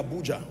here in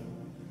Abuja.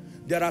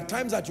 There are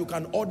times that you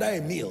can order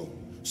a meal.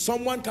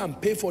 Someone can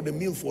pay for the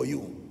meal for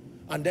you.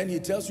 And then he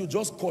tells you,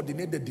 just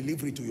coordinate the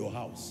delivery to your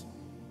house.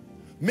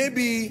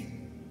 Maybe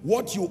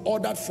what you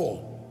ordered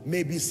for,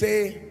 maybe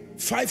say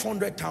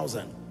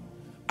 500,000,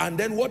 and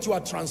then what you are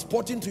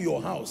transporting to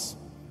your house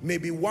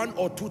maybe 1,000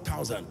 or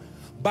 2,000.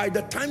 By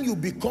the time you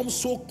become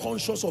so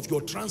conscious of your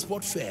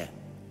transport fare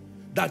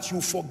that you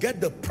forget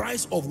the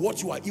price of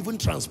what you are even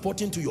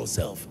transporting to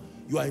yourself,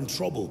 you are in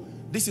trouble.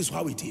 This is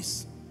how it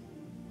is.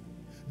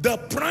 The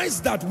price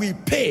that we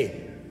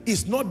pay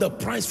is not the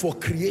price for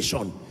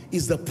creation,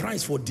 it's the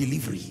price for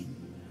delivery.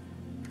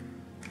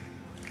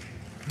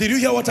 Did you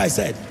hear what I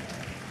said?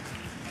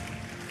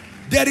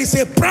 There is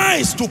a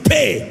price to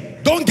pay,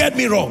 don't get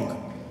me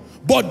wrong,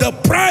 but the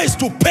price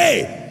to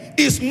pay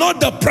is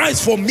not the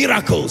price for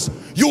miracles.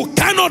 You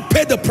cannot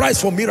pay the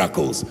price for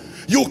miracles.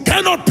 You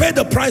cannot pay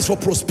the price for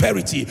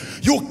prosperity.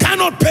 You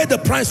cannot pay the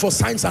price for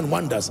signs and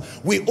wonders.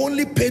 We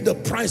only pay the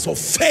price of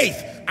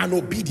faith and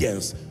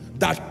obedience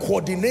that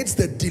coordinates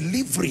the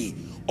delivery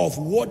of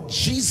what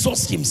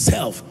Jesus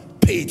himself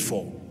paid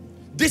for.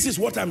 This is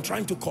what I'm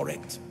trying to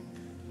correct.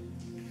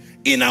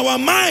 In our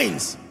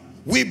minds,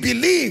 we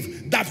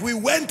believe that we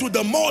went to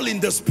the mall in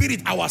the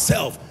spirit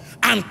ourselves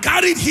and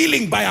carried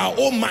healing by our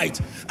own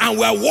might, and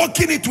we are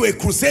walking into a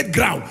crusade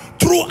ground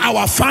through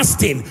our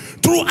fasting,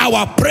 through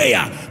our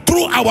prayer,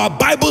 through our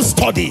Bible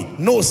study.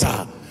 No,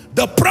 sir.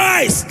 The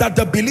price that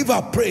the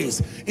believer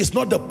pays is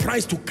not the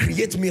price to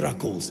create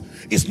miracles.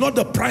 It's not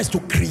the price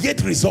to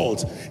create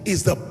results.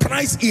 It's the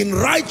price in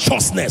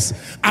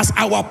righteousness as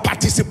our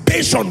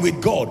participation with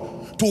God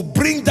to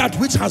bring that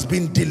which has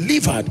been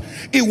delivered.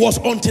 It was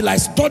until I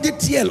studied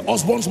T.L.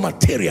 Osborne's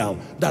material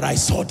that I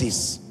saw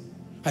this.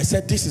 I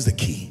said, this is the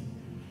key.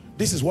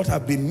 This is what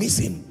I've been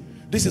missing.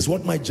 This is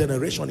what my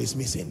generation is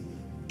missing.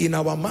 In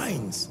our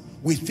minds,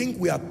 we think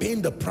we are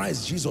paying the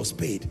price Jesus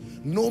paid.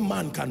 No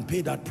man can pay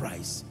that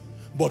price,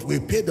 but we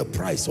pay the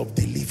price of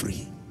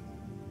delivery.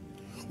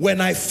 When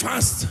I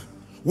fast,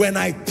 when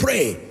I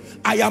pray,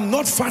 I am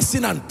not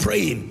fasting and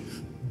praying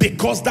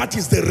because that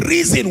is the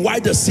reason why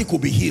the sick will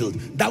be healed.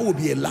 That would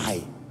be a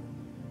lie.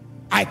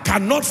 I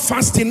cannot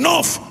fast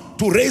enough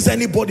to raise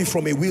anybody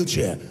from a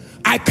wheelchair.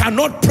 I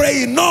cannot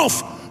pray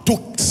enough to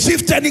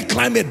shift any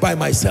climate by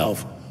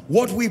myself.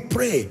 What we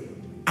pray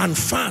and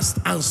fast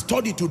and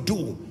study to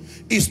do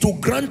is to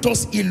grant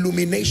us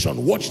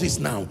illumination. Watch this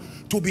now.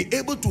 To be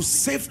able to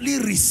safely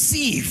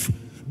receive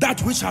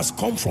that which has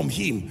come from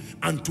him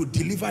and to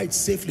deliver it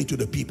safely to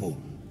the people.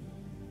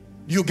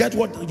 You get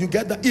what? You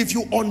get that? If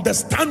you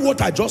understand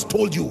what I just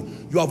told you,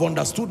 you have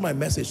understood my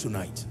message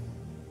tonight.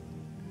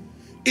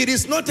 It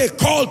is not a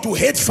call to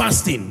hate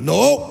fasting.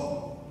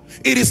 No.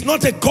 It is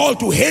not a call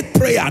to hate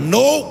prayer.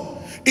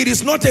 No. It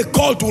is not a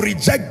call to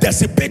reject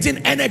dissipating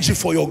energy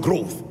for your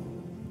growth.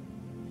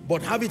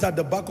 But have it at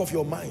the back of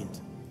your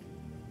mind.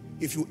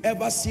 If you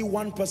ever see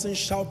one person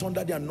shout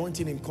under the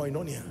anointing in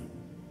Koinonia,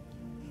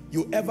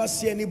 you ever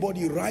see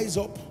anybody rise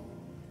up,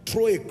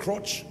 throw a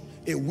crutch,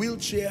 a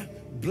wheelchair,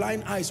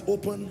 blind eyes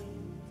open,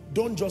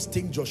 don't just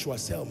think Joshua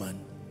Selman.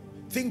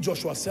 Think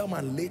Joshua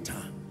Selman later,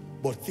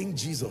 but think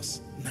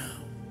Jesus now.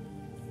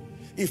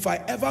 If I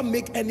ever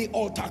make any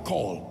altar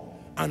call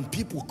and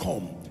people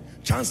come,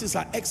 chances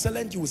are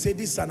excellent you will say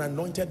this is an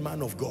anointed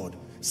man of God.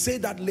 Say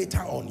that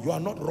later on. You are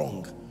not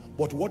wrong.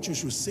 But what you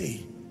should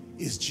say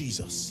is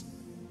Jesus.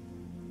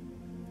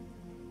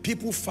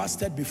 People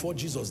fasted before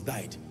Jesus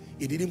died.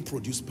 It didn't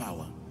produce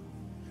power.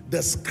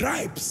 The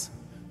scribes,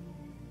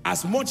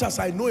 as much as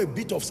I know a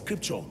bit of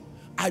scripture,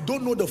 I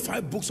don't know the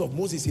 5 books of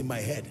Moses in my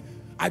head.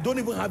 I don't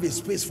even have a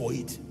space for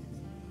it.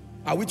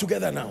 Are we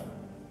together now?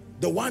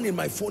 The one in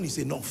my phone is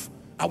enough.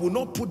 I will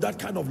not put that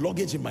kind of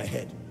luggage in my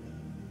head.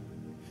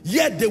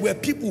 Yet there were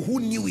people who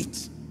knew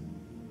it.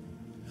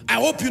 I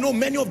hope you know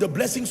many of the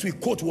blessings we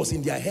quote was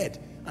in their head,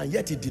 and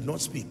yet it did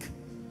not speak.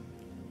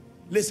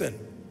 Listen,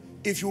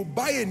 if you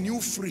buy a new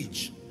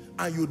fridge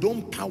and you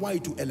don't power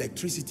it to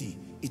electricity,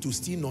 it will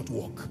still not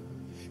work.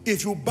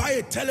 If you buy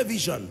a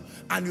television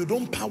and you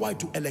don't power it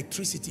to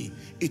electricity,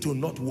 it will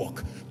not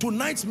work.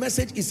 Tonight's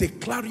message is a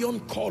clarion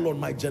call on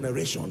my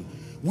generation.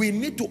 We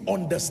need to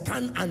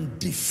understand and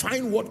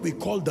define what we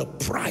call the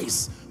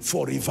price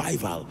for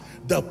revival,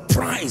 the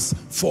price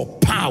for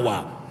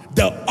power.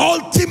 The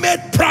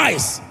ultimate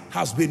price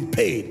has been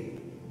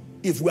paid.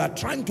 If we are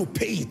trying to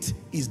pay it,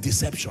 is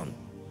deception.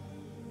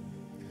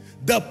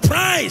 The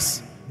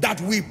price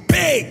that we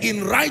pay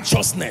in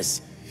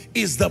righteousness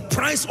is the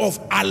price of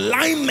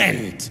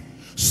alignment,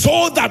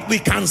 so that we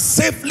can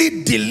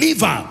safely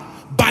deliver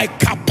by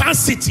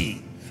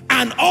capacity,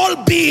 and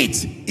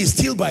albeit is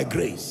still by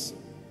grace.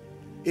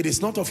 It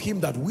is not of him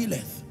that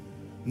willeth,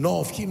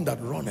 nor of him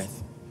that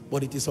runneth,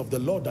 but it is of the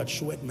Lord that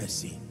showeth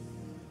mercy.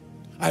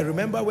 I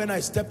remember when I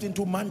stepped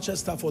into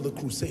Manchester for the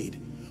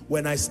crusade,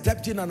 when I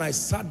stepped in and I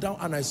sat down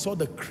and I saw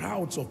the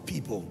crowds of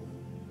people,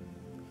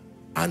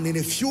 and in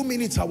a few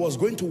minutes I was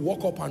going to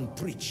walk up and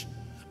preach.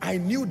 I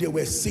knew they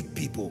were sick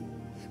people.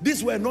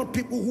 These were not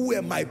people who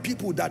were my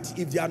people that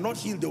if they are not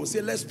healed, they will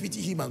say, let's pity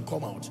him and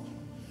come out.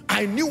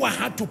 I knew I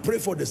had to pray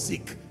for the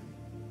sick.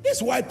 This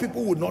is why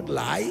people would not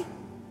lie.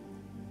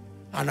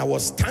 And I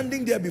was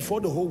standing there before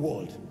the whole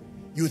world.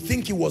 You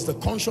think it was the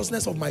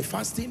consciousness of my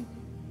fasting?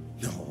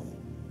 No.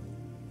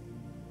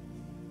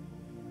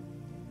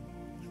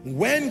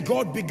 When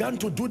God began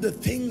to do the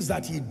things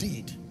that he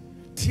did,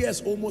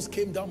 tears almost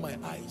came down my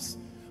eyes.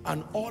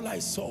 And all I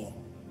saw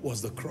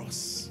was the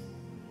cross.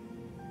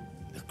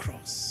 The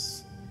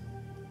cross.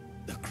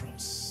 The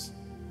cross.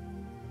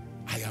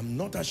 I am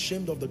not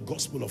ashamed of the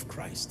gospel of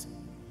Christ.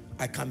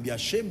 I can be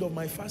ashamed of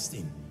my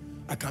fasting.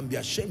 I can be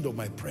ashamed of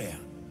my prayer,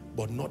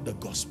 but not the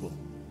gospel.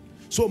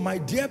 So my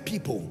dear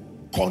people,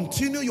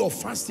 continue your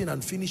fasting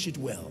and finish it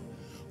well.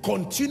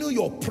 Continue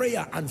your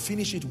prayer and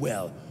finish it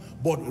well.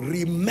 But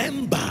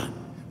remember,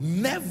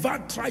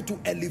 never try to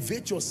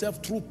elevate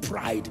yourself through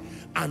pride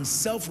and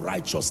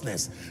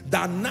self-righteousness.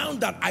 That now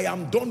that I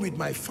am done with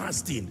my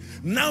fasting,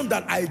 now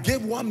that I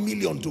gave 1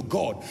 million to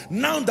God,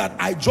 now that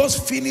I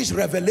just finished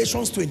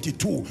Revelations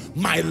 22,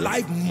 my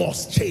life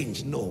must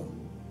change. No.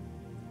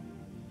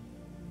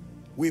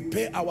 We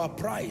pay our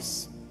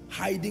price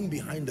hiding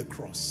behind the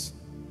cross.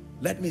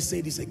 Let me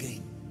say this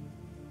again.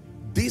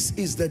 This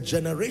is the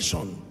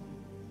generation.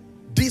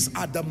 These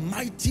are the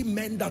mighty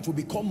men that will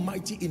become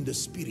mighty in the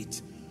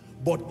spirit.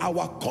 But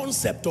our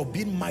concept of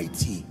being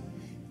mighty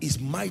is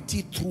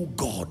mighty through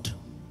God,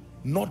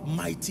 not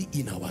mighty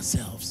in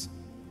ourselves.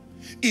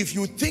 If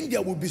you think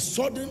there will be a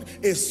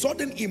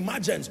sudden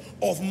emergence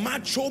of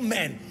macho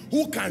men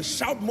who can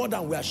shout more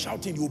than we are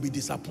shouting, you will be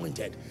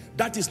disappointed.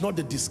 That is not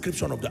the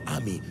description of the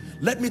army.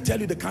 Let me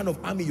tell you the kind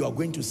of army you are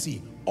going to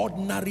see.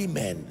 Ordinary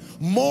men,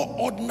 more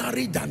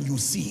ordinary than you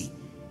see.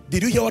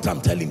 Did you hear what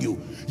I'm telling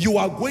you? You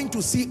are going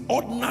to see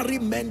ordinary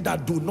men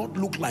that do not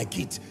look like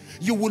it.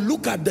 You will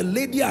look at the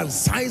lady and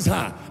size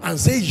her and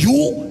say,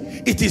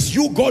 it is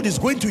you God is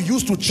going to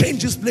use to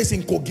change this place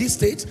in Kogi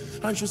State.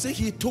 And she'll say,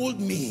 he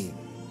told me.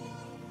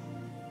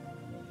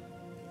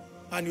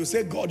 And you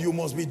say, God, you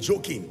must be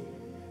joking.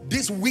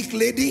 This weak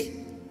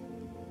lady,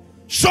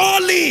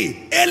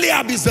 surely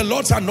Eliab is the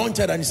Lord's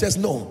anointed. And he says,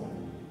 no,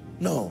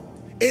 no.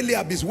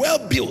 Eliab is well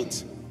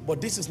built,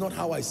 but this is not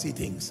how I see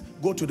things.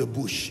 Go to the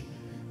bush.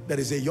 There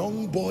is a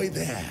young boy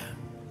there.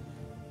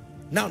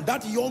 Now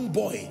that young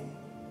boy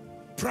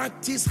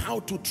practiced how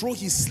to throw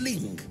his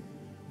sling,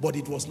 but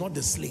it was not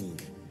the sling.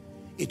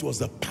 It was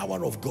the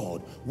power of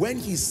God. When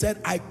he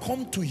said, I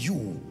come to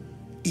you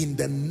in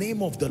the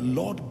name of the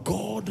Lord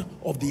God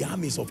of the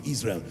armies of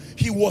Israel,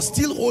 he was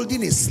still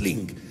holding a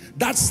sling.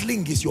 That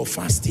sling is your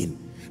fasting.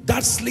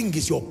 That sling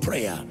is your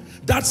prayer.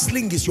 That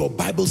sling is your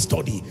Bible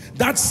study.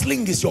 That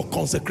sling is your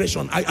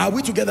consecration. Are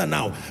we together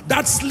now?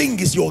 That sling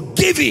is your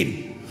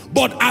giving.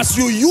 But as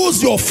you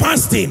use your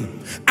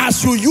fasting,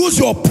 as you use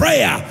your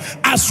prayer,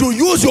 as you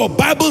use your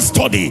Bible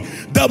study,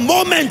 the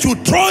moment you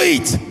throw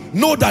it,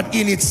 know that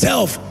in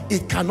itself,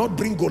 it cannot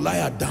bring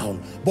Goliath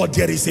down. But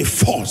there is a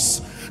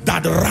force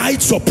that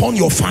rides upon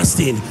your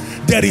fasting.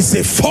 There is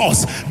a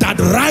force that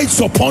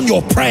rides upon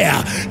your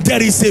prayer.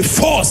 There is a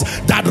force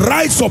that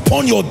rides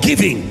upon your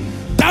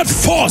giving. That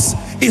force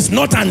is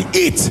not an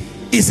it,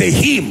 it's a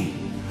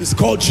him. It's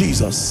called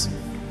Jesus.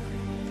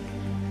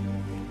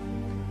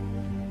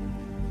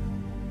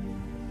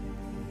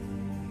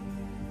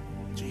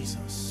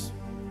 Jesus.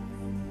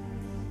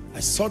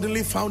 I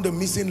suddenly found a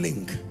missing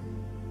link.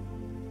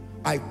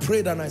 I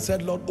prayed and I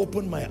said, Lord,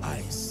 open my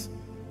eyes.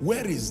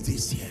 Where is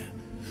this here?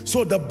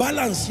 So the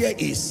balance here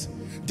is,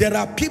 there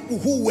are people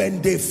who,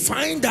 when they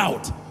find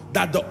out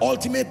that the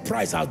ultimate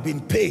price has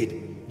been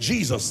paid,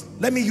 Jesus,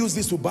 let me use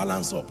this to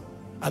balance up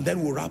and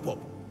then we'll wrap up.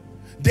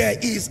 There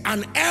is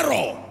an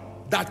error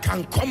that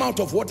can come out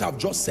of what I've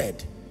just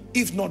said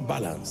if not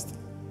balanced.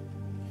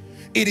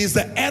 It is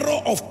the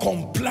error of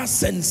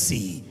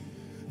complacency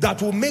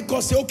that will make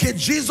us say, okay,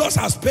 Jesus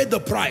has paid the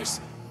price.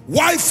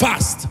 Why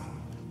fast?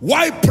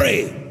 Why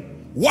pray?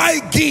 Why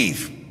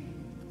give?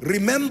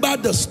 Remember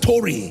the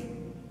story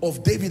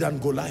of David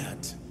and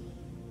Goliath.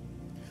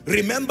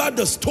 Remember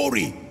the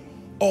story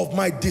of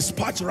my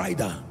dispatch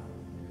rider.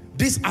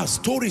 These are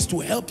stories to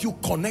help you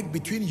connect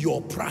between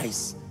your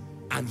price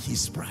and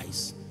his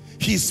price.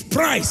 His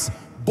price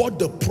bought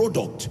the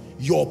product.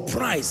 Your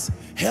price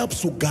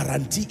helps to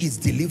guarantee its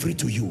delivery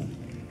to you.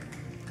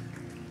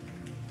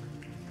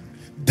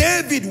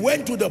 David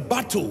went to the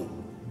battle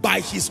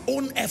by his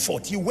own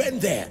effort. He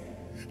went there.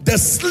 The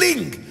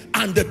sling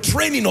and the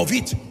training of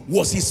it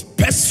was his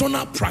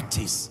personal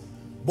practice.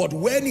 But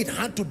when it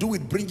had to do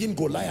with bringing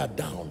Goliath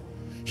down,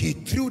 he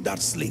threw that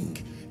sling.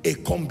 A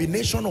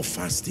combination of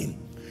fasting,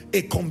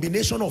 a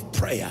combination of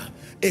prayer,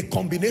 a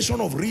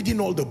combination of reading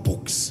all the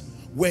books.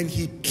 When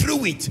he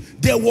threw it,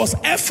 there was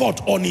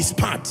effort on his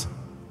part,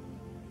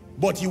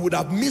 but he would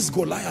have missed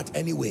Goliath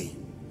anyway.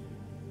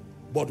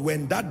 But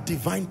when that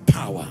divine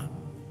power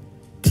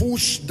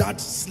pushed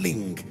that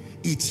sling,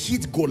 it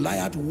hit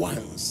Goliath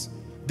once.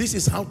 This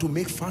is how to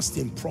make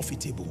fasting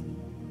profitable.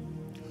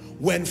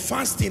 When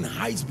fasting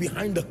hides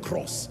behind the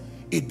cross,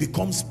 it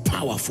becomes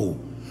powerful.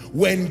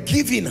 When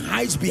giving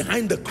hides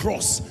behind the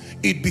cross,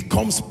 it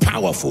becomes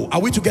powerful. Are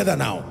we together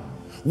now?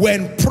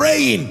 When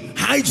praying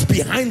hides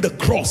behind the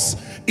cross,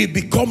 it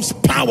becomes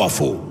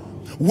powerful.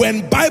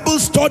 When Bible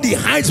study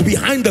hides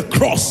behind the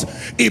cross,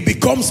 it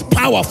becomes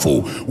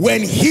powerful.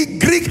 When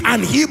Greek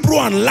and Hebrew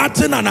and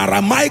Latin and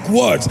Aramaic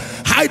words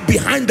hide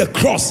behind the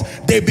cross,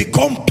 they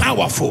become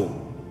powerful.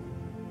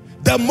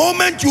 The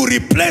moment you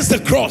replace the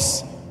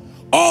cross,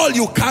 all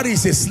you carry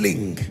is a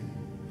sling.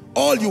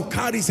 All you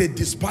carry is a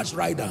dispatch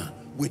rider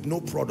with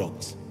no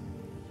product.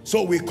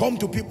 So we come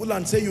to people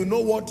and say, you know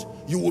what?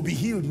 You will be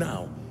healed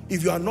now.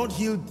 If you are not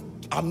healed,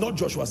 I'm not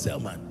Joshua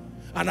Selman.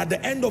 And at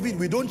the end of it,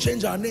 we don't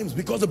change our names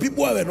because the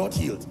people were not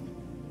healed.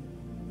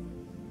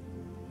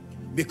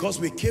 Because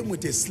we came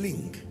with a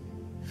sling.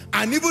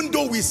 And even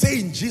though we say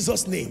in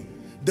Jesus' name,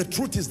 the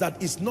truth is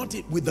that it's not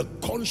with the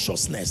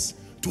consciousness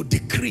to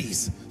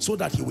decrease so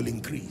that he will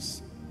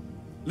increase.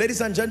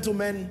 Ladies and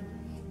gentlemen,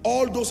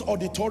 all those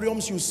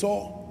auditoriums you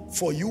saw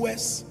for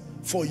US,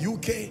 for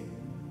UK,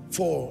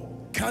 for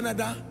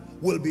Canada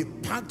will be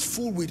packed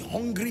full with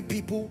hungry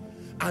people.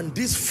 And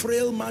this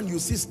frail man you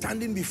see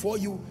standing before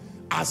you,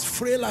 as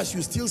frail as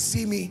you still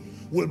see me,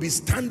 will be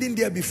standing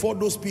there before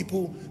those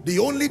people. The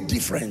only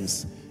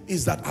difference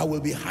is that I will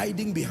be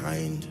hiding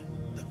behind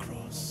the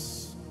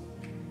cross.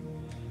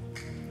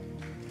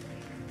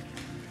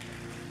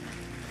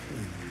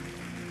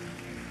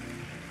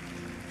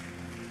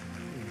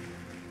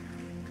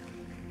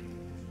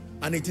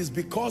 And it is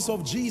because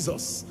of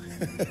Jesus.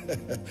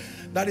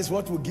 That is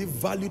what will give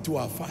value to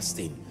our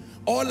fasting.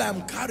 All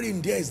I'm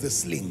carrying there is the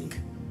sling.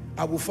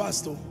 I will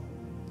fast,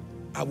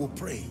 I will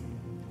pray,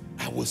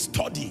 I will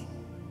study.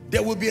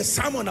 There will be a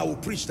sermon I will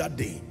preach that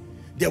day.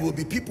 There will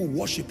be people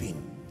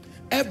worshiping.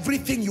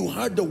 Everything you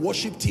heard the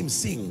worship team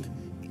sing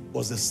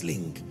was the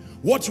sling.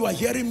 What you are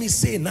hearing me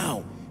say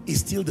now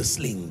is still the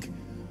sling.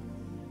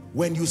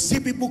 When you see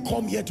people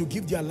come here to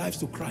give their lives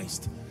to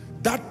Christ,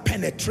 that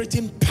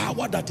penetrating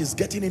power that is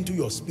getting into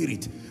your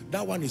spirit,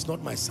 that one is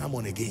not my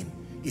sermon again.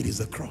 It is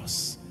the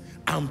cross,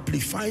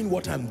 amplifying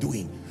what I'm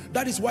doing.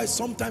 That is why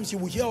sometimes you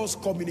will hear us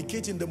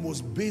communicate in the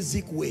most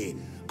basic way,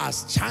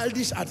 as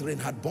childish as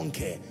Reinhard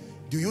Bonnke.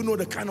 Do you know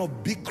the kind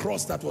of big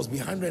cross that was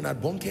behind Reinhard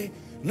Bonnke?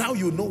 Now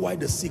you know why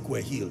the sick were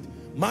healed.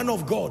 Man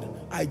of God,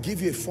 I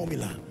give you a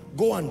formula.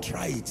 Go and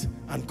try it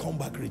and come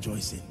back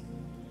rejoicing.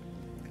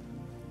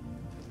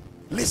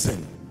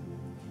 Listen,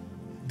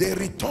 they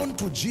returned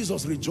to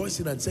Jesus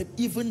rejoicing and said,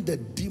 even the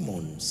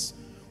demons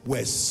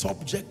were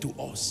subject to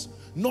us,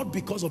 not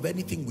because of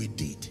anything we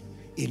did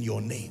in your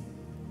name.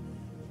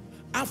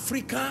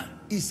 Africa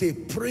is a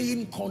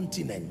praying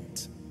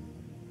continent.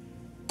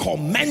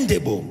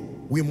 Commendable.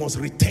 We must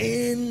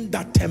retain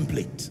that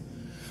template.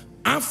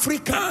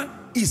 Africa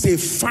is a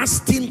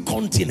fasting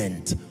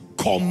continent.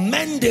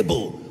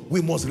 Commendable.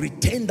 We must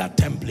retain that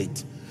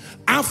template.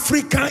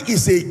 Africa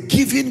is a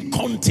giving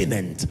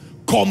continent.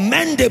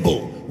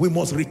 Commendable. We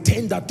must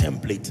retain that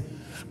template.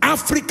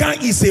 Africa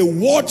is a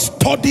word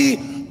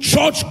study,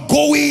 church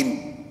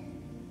going,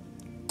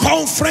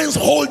 conference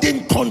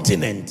holding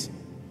continent.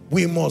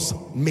 We must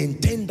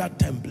maintain that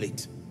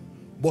template.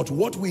 But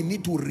what we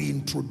need to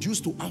reintroduce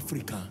to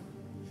Africa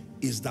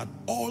is that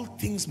all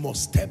things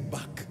must step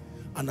back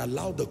and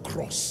allow the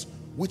cross,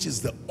 which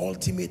is the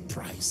ultimate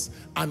price,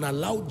 and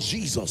allow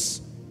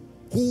Jesus,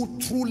 who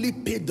truly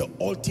paid the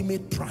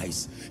ultimate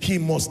price. He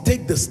must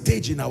take the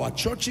stage in our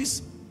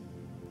churches,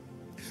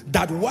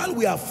 that while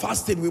we are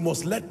fasting, we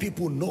must let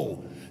people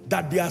know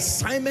that the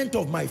assignment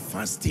of my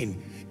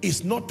fasting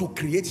is not to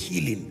create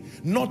healing,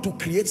 not to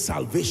create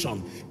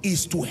salvation,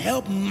 is to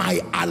help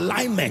my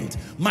alignment.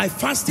 My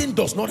fasting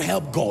does not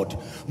help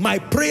God. My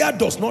prayer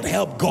does not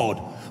help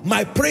God.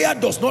 My prayer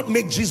does not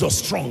make Jesus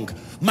strong.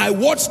 My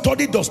word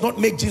study does not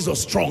make Jesus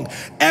strong.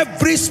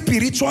 Every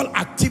spiritual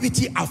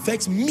activity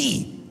affects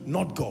me,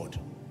 not God.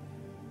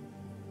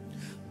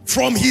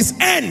 From his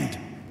end,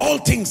 all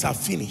things are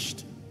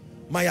finished.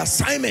 My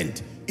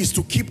assignment is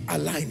to keep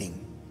aligning.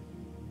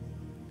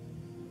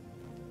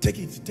 Take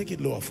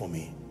it lower for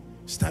me.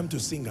 It's time to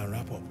sing and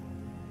wrap up.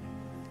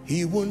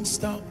 He won't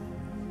stop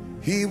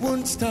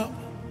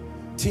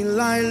till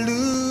I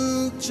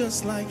look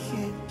just like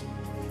him.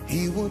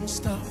 He won't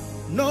stop,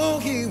 no,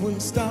 he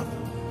won't stop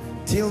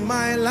till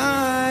my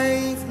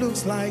life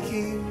looks like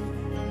him.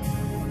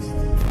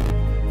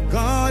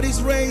 God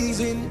is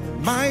raising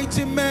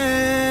mighty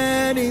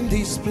men in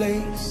this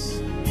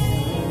place.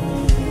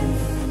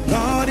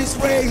 God is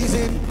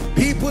raising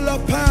people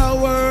of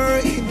power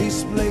in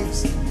this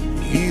place.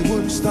 He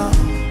won't stop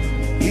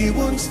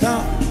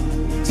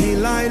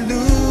till I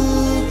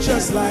look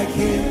just like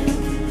him.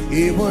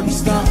 He won't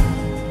stop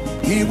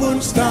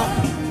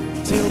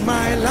till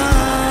my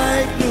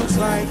life looks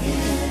like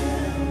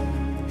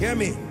him. Hear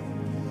me.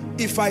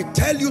 If I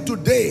tell you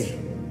today,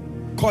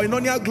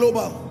 Koinonia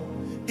Global,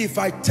 if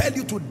I tell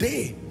you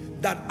today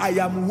that I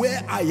am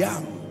where I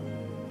am,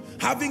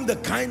 having the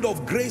kind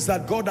of grace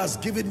that God has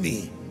given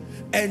me,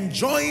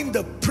 enjoying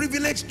the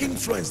privileged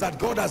influence that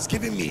God has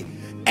given me,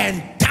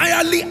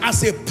 entirely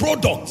as a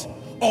product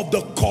of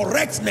the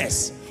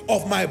correctness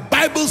of my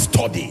Bible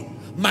study,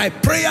 my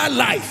prayer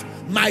life,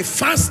 my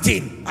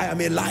fasting, I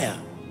am a liar.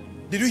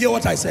 Did you hear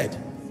what I said?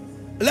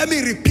 Let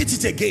me repeat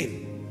it again.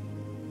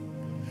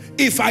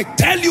 If I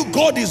tell you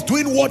God is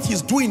doing what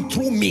he's doing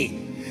through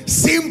me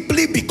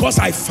simply because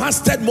I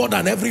fasted more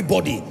than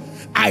everybody,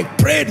 I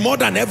prayed more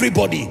than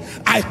everybody,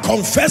 I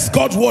confessed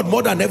God's word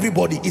more than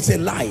everybody, it's a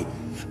lie.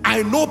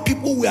 I know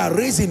people we are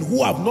raising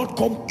who have not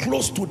come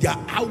close to their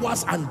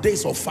hours and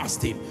days of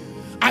fasting.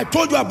 I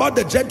told you about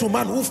the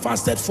gentleman who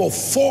fasted for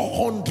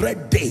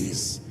 400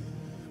 days.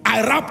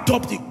 I wrapped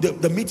up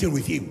the meeting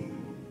with him.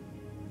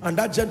 And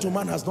that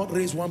gentleman has not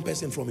raised one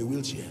person from a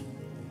wheelchair.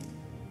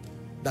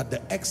 That the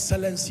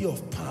excellency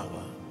of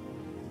power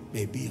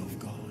may be of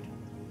God.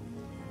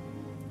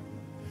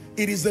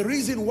 It is the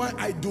reason why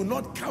I do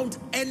not count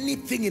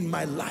anything in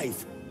my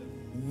life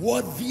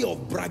worthy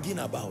of bragging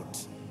about.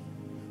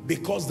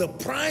 Because the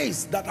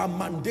price that I'm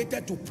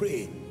mandated to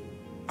pray,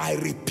 I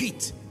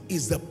repeat,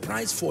 is the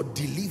price for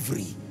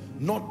delivery,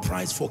 not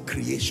price for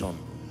creation.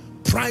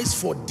 Price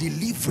for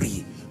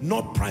delivery,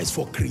 not price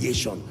for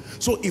creation.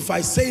 So if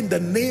I say in the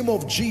name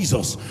of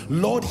Jesus,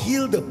 Lord,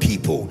 heal the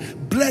people,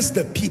 bless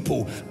the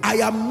people, I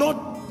am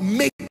not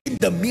making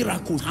the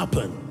miracles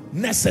happen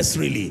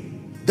necessarily.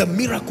 The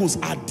miracles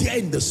are there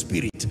in the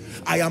spirit.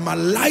 I am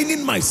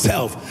aligning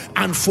myself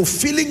and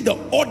fulfilling the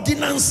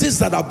ordinances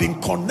that have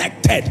been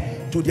connected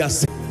to their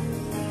sin.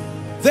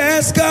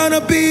 There's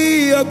gonna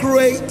be a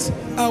great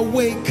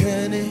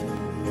awakening,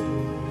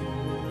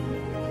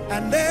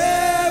 and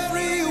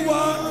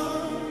everyone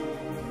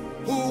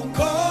who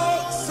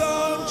calls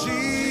on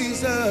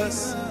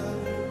Jesus,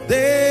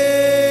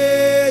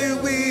 they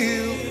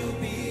will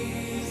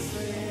be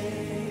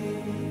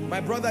saved. My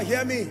brother,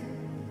 hear me.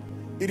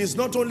 It is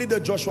not only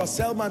the Joshua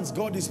Selmans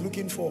God is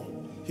looking for.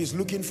 He's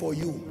looking for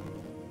you.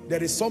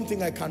 There is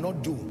something I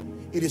cannot do.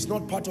 It is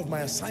not part of my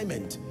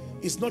assignment.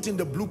 It's not in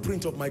the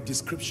blueprint of my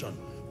description,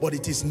 but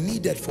it is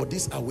needed for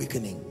this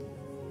awakening.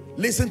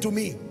 Listen to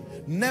me.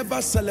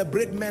 Never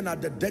celebrate men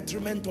at the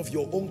detriment of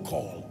your own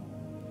call.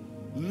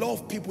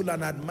 Love people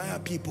and admire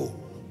people,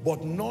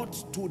 but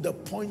not to the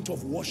point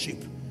of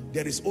worship.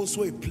 There is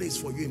also a place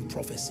for you in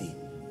prophecy.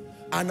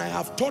 And I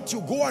have taught you,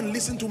 go and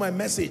listen to my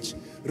message,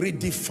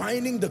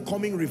 redefining the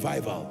coming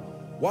revival.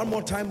 One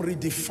more time,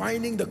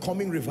 redefining the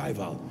coming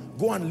revival.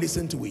 Go and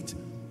listen to it.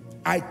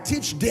 I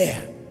teach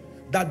there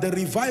that the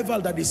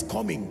revival that is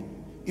coming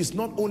is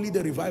not only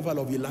the revival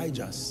of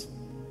Elijah's.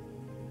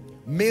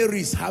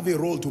 Marys have a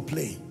role to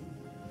play.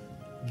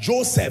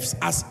 Joseph's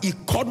as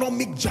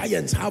economic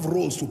giants have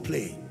roles to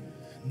play.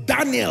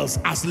 Daniel's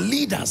as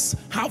leaders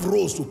have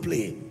roles to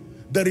play.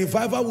 The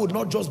revival would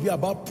not just be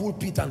about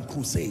pulpit and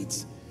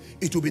crusades.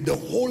 It will be the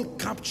whole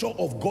capture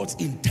of God's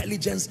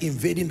intelligence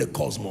invading the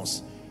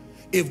cosmos.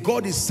 If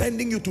God is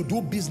sending you to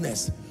do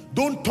business,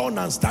 don't turn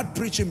and start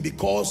preaching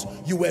because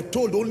you were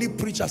told only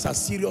preachers are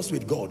serious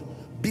with God.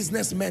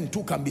 Businessmen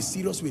too can be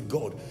serious with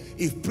God.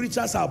 If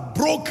preachers are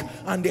broke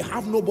and they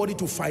have nobody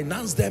to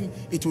finance them,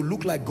 it will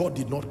look like God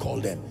did not call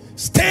them.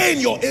 Stay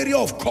in your area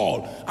of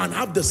call and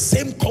have the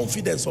same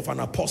confidence of an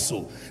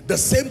apostle, the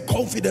same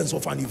confidence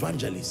of an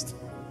evangelist.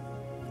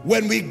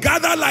 When we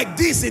gather like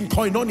this in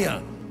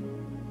Koinonia,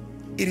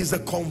 it is a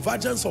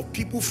convergence of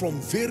people from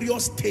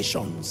various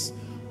stations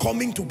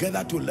coming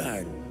together to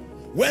learn.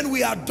 When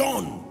we are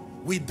done,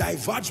 we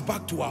diverge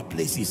back to our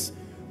places.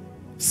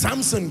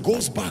 Samson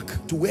goes back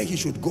to where he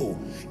should go.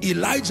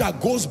 Elijah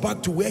goes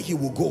back to where he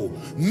will go.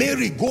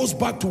 Mary goes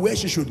back to where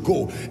she should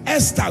go.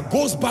 Esther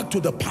goes back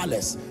to the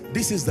palace.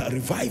 This is the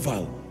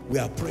revival we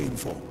are praying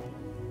for.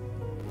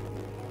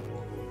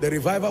 The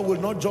revival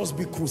will not just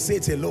be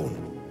crusades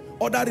alone.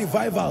 Other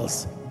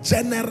revivals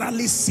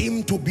generally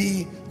seem to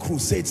be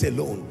crusades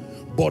alone.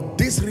 But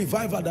this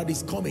revival that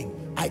is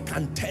coming, I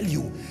can tell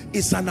you,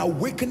 is an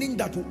awakening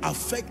that will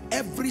affect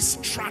every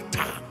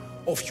strata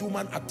of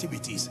human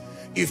activities.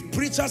 If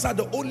preachers are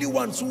the only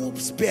ones who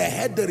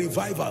spearhead the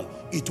revival,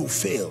 it will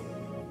fail.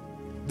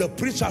 The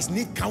preachers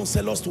need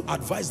counselors to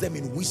advise them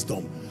in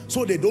wisdom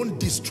so they don't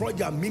destroy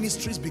their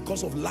ministries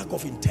because of lack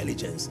of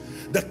intelligence.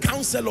 The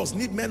counselors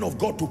need men of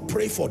God to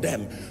pray for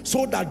them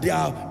so that they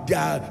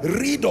are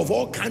rid of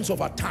all kinds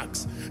of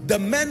attacks. The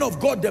men of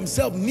God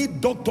themselves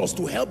need doctors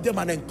to help them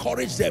and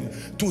encourage them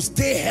to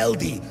stay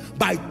healthy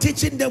by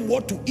teaching them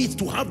what to eat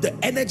to have the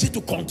energy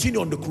to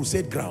continue on the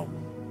crusade ground.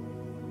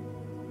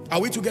 Are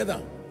we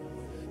together?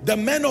 The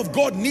men of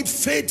God need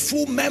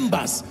faithful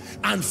members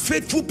and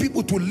faithful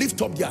people to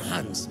lift up their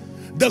hands.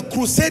 The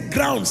crusade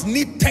grounds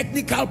need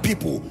technical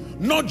people,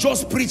 not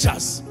just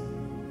preachers.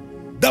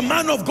 The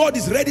man of God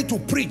is ready to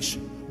preach,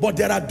 but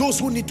there are those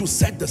who need to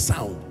set the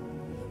sound.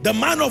 The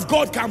man of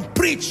God can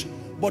preach,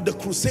 but the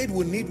crusade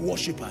will need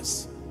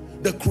worshipers.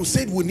 The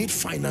crusade will need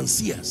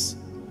financiers.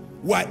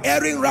 We are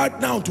airing right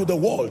now to the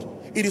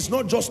world. It is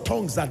not just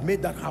tongues that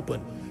made that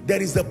happen. There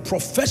is the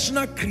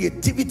professional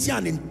creativity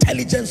and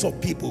intelligence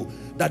of people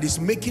that is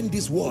making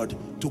this word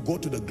to go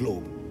to the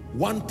globe.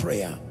 One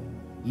prayer: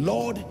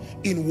 Lord,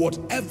 in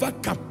whatever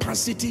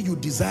capacity you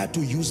desire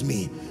to use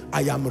me,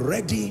 I am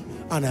ready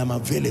and I am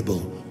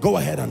available. Go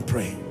ahead and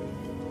pray.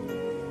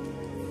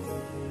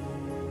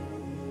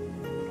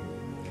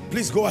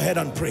 Please go ahead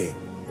and pray.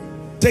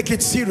 Take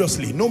it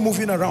seriously. No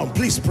moving around.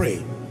 Please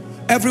pray.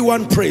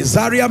 Everyone pray.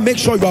 Zaria, make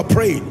sure you are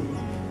praying.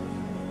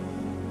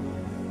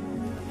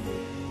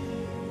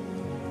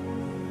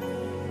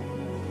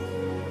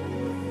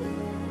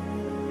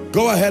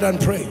 Go ahead and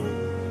pray.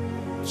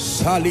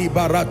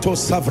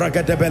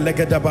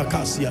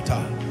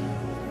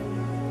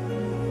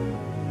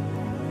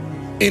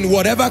 In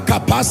whatever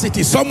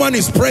capacity, someone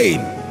is praying.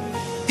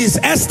 Is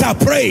Esther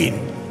praying?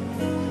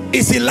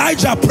 Is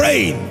Elijah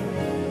praying?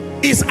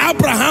 Is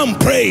Abraham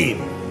praying?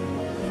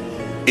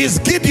 Is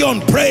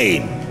Gideon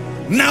praying?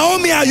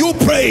 Naomi, are you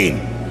praying?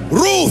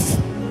 Ruth,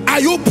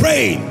 are you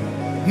praying?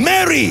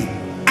 Mary,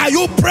 are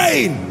you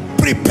praying?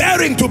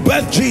 Preparing to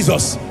birth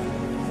Jesus.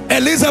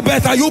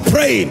 Elizabeth, are you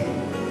praying?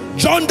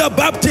 John the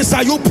Baptist,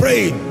 are you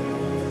praying?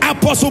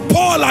 Apostle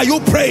Paul, are you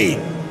praying?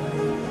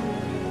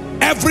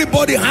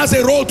 Everybody has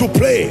a role to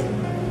play.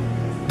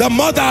 The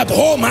mother at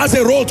home has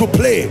a role to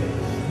play.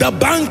 The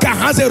banker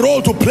has a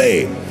role to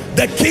play.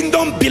 The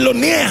kingdom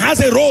billionaire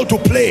has a role to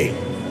play.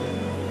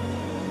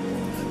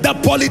 The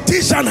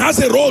politician has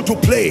a role to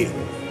play.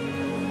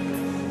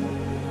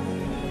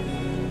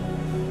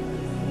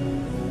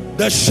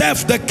 The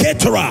chef, the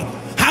caterer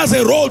has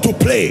a role to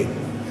play.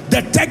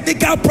 The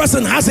technical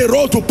person has a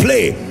role to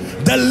play.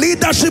 The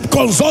leadership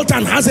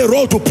consultant has a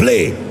role to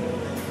play.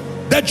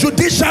 The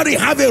judiciary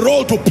have a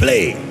role to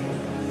play.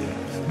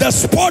 The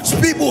sports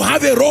people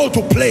have a role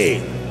to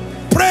play.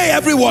 Pray,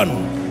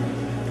 everyone.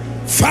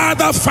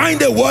 Father,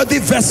 find a worthy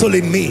vessel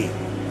in me.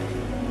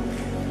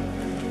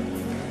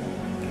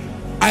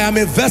 I am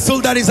a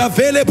vessel that is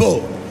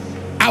available.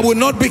 I will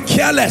not be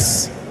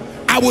careless.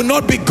 I will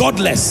not be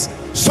godless.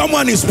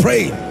 Someone is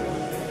praying.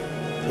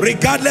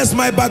 Regardless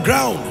my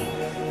background,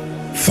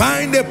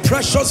 find a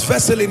precious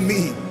vessel in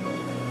me.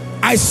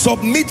 I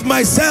submit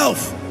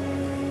myself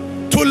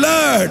to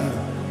learn.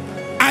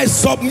 I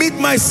submit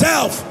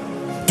myself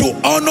to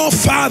honor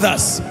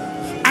fathers.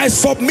 I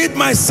submit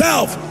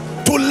myself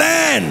to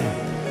learn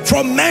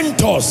from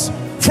mentors,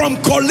 from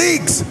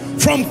colleagues,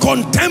 from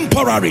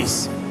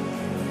contemporaries.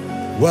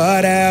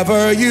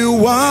 Whatever you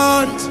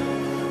want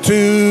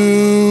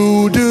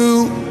to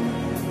do,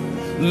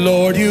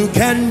 Lord, you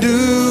can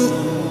do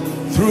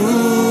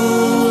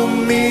through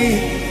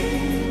me.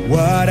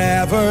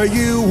 Whatever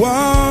you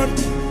want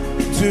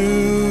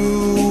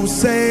to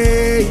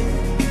say,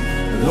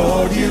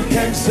 Lord, you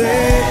can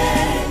say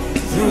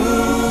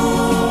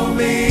through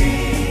me.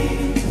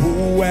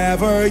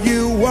 Whoever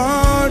you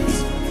want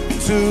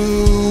to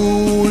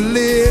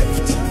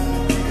lift,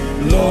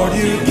 Lord,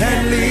 you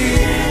can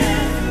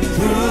lift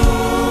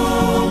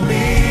through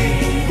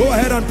me. Go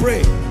ahead and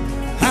pray.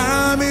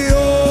 I'm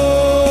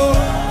yours.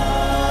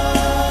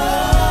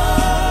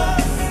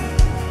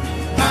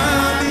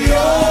 I'm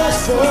yours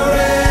forevermore.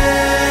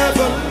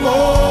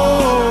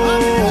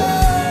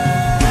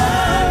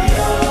 I'm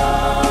yours.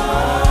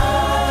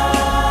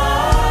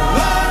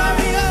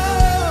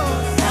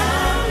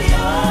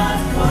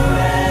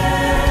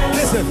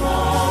 Listen.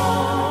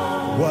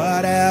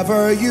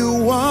 Whatever you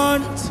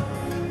want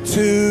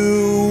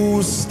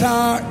to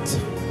start,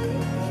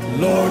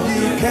 Lord,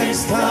 you can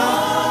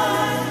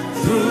start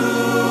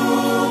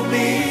through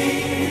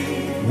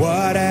me.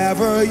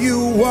 Whatever you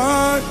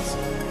want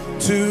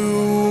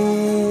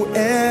to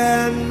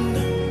end,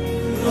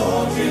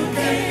 Lord,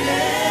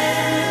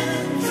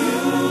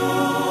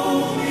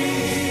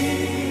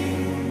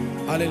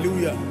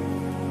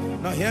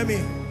 Now hear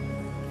me.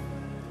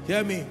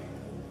 Hear me.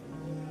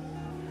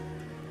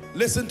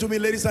 Listen to me,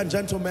 ladies and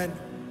gentlemen.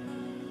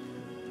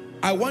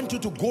 I want you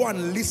to go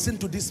and listen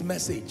to this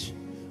message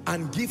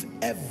and give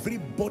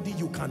everybody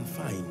you can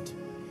find.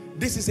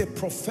 This is a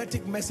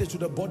prophetic message to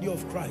the body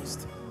of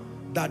Christ,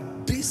 that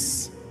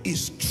this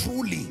is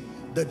truly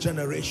the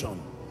generation.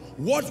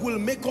 What will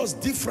make us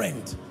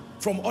different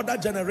from other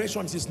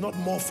generations is not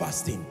more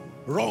fasting.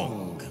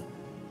 Wrong.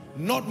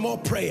 Not more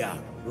prayer.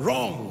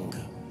 Wrong.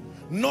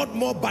 Not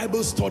more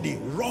Bible study.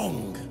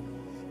 Wrong.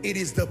 It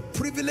is the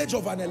privilege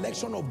of an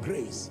election of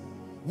grace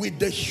with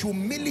the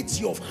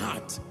humility of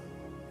heart.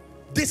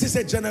 This is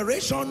a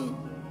generation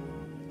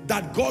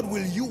that God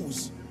will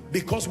use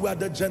because we are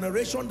the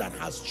generation that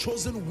has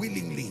chosen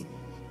willingly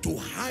to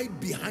hide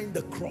behind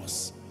the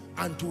cross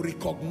and to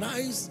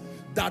recognize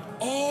that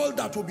all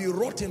that will be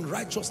wrought in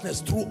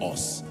righteousness through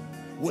us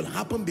will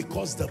happen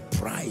because the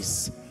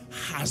price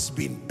has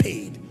been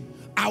paid.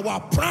 Our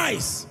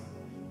price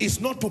is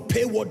not to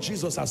pay what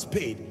Jesus has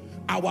paid.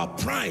 Our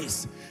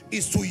price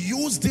is to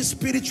use these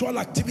spiritual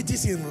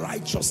activities in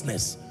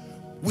righteousness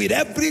with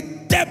every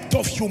depth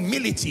of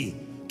humility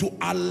to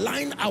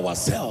align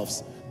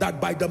ourselves, that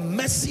by the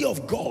mercy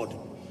of God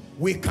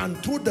we can,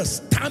 through the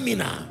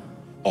stamina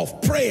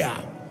of prayer,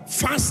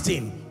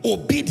 fasting,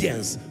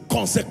 obedience,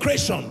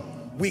 consecration,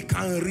 we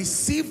can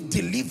receive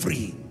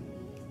delivery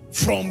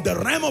from the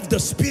realm of the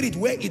spirit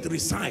where it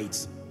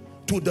resides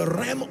to the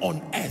realm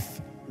on earth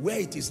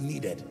where it is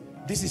needed.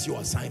 This is your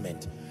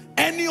assignment.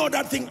 Any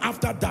other thing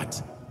after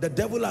that, the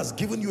devil has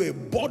given you a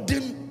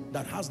burden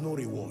that has no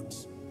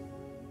rewards.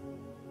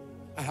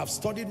 I have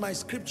studied my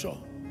scripture.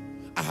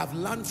 I have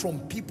learned from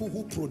people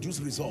who produce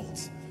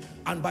results.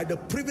 And by the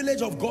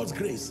privilege of God's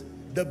grace,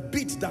 the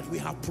bit that we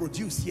have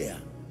produced here,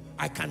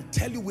 I can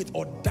tell you with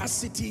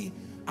audacity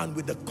and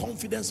with the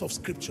confidence of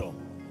scripture,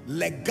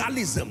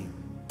 legalism,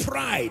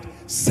 pride,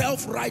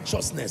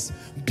 self-righteousness,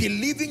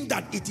 believing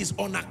that it is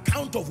on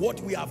account of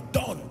what we have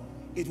done,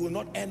 it will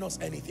not earn us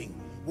anything.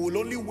 We will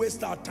only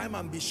waste our time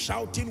and be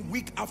shouting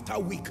week after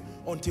week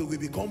until we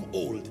become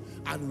old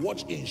and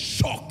watch in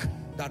shock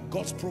that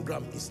God's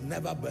program is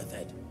never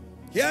birthed.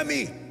 Hear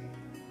me.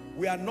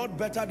 We are not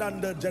better than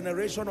the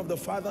generation of the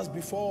fathers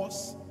before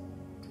us.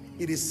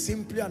 It is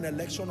simply an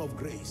election of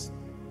grace.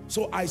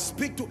 So I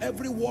speak to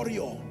every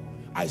warrior.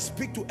 I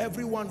speak to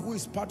everyone who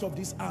is part of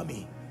this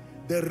army.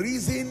 The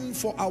reason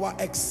for our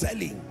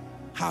excelling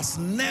has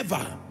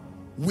never,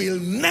 will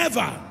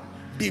never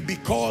be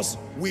because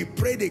we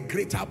paid a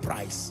greater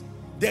price.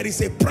 There is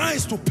a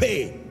price to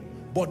pay,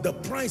 but the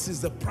price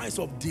is the price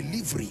of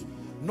delivery,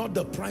 not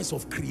the price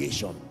of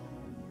creation.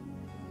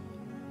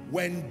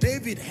 When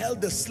David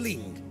held the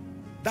sling,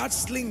 that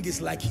sling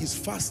is like his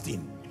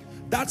fasting.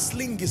 That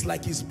sling is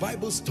like his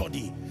Bible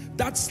study.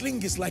 That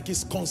sling is like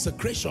his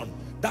consecration.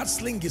 That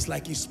sling is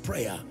like his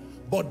prayer.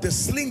 But the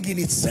sling in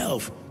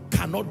itself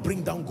cannot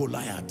bring down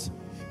Goliath.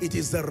 It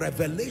is the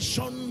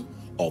revelation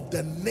of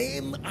the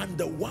name and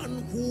the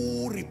one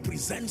who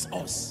represents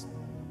us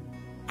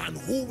and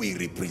who we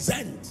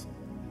represent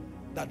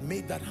that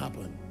made that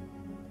happen.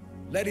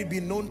 Let it be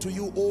known to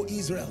you, O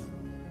Israel,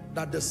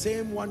 that the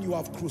same one you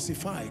have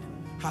crucified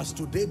has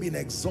today been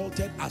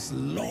exalted as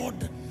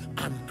Lord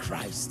and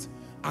Christ.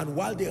 And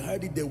while they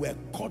heard it, they were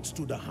cut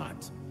to the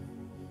heart.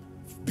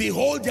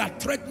 Behold their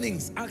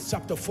threatenings, Acts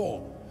chapter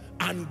 4,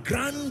 and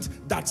grant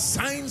that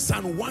signs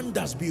and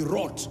wonders be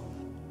wrought.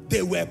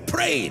 They were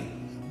praying,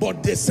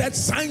 but they said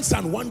signs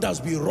and wonders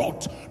be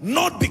wrought,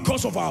 not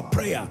because of our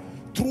prayer,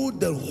 through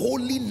the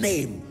holy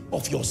name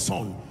of your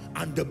Son.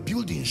 And the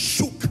building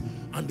shook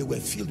and they were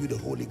filled with the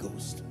Holy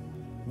Ghost.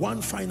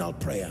 One final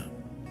prayer.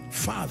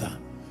 Father,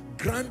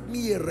 grant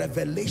me a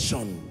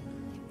revelation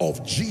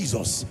of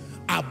Jesus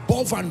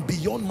above and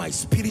beyond my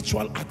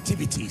spiritual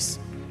activities.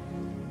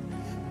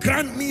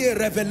 Grant me a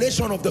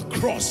revelation of the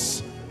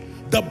cross,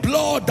 the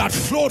blood that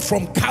flowed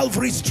from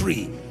Calvary's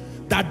tree,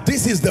 that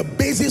this is the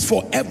basis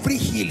for every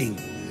healing.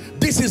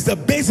 This is the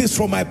basis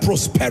for my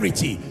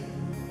prosperity.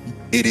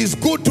 It is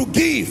good to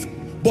give,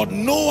 but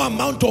no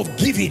amount of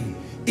giving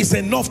is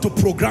enough to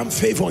program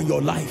favor in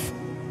your life.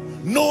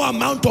 No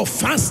amount of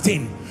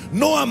fasting,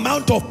 no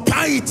amount of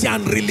piety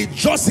and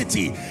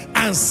religiosity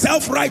and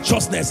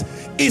self-righteousness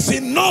is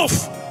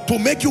enough to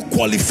make you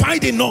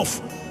qualified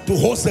enough to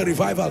host a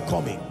revival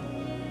coming.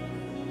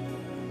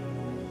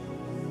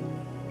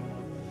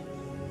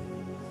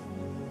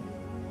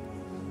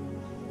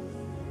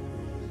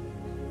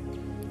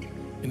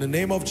 In the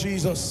name of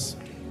Jesus,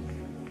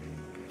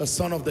 the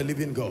Son of the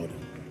living God.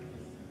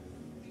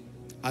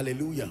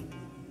 Hallelujah.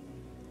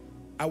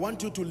 I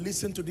want you to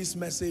listen to this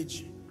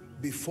message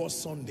before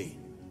Sunday.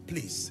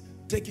 Please,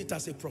 take it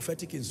as a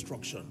prophetic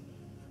instruction.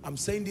 I'm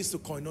saying this to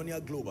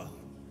Koinonia Global.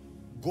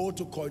 Go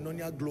to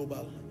Koinonia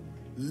Global.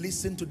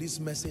 Listen to this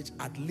message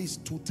at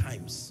least 2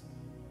 times.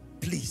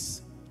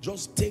 Please,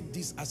 just take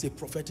this as a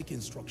prophetic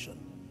instruction.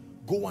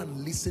 Go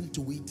and listen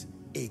to it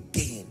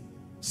again.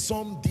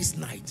 Some this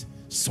night,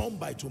 some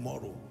by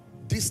tomorrow.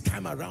 This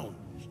time around,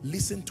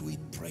 listen to it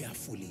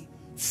prayerfully.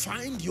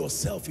 Find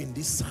yourself in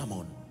this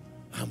sermon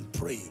and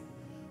pray.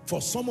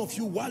 For some of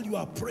you, while you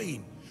are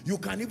praying, you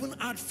can even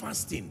add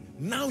fasting.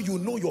 Now you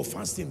know your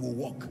fasting will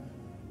work.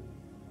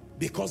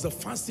 Because the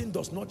fasting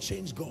does not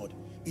change God.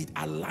 It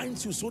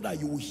aligns you so that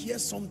you will hear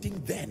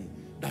something then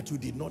that you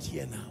did not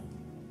hear now.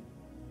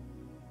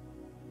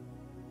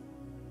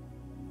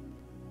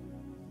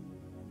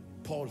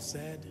 Paul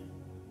said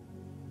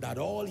that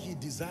all he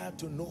desired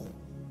to know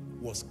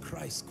was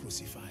Christ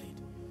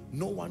crucified.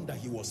 No wonder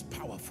he was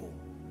powerful.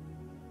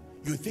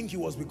 You think it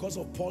was because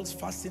of Paul's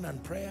fasting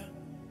and prayer?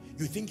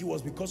 You think it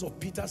was because of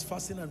Peter's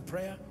fasting and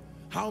prayer?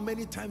 How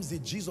many times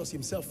did Jesus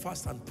himself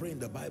fast and pray in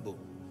the Bible?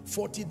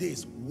 40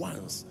 days,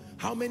 once.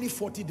 How many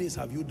 40 days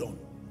have you done?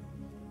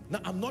 Now,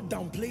 I'm not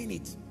downplaying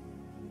it.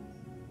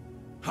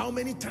 How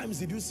many times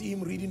did you see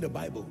him reading the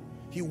Bible?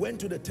 He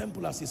went to the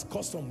temple as his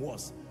custom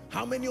was.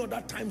 How many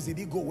other times did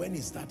he go when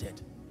he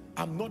started?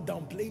 I'm not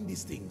downplaying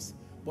these things,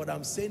 but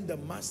I'm saying the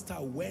master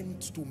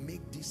went to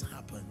make this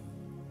happen.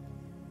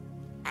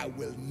 I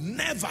will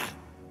never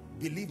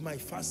believe my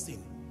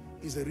fasting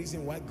is the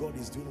reason why God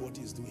is doing what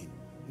he's doing,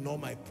 nor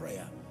my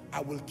prayer.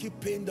 I will keep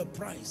paying the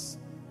price.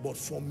 But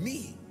for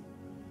me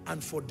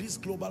and for this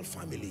global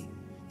family,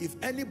 if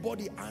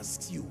anybody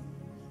asks you,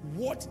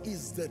 what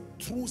is the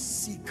true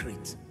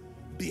secret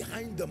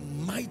behind the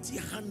mighty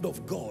hand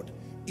of God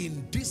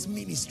in this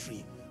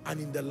ministry and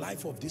in the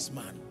life of this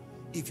man?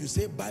 If you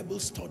say Bible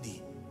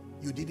study,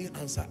 you didn't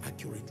answer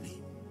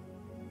accurately.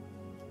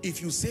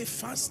 If you say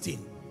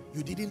fasting,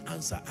 you didn't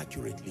answer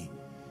accurately.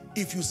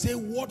 If you say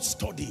word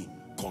study,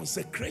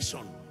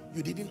 consecration,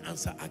 you didn't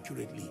answer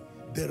accurately.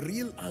 The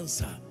real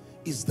answer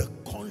is the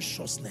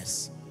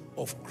consciousness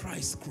of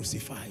Christ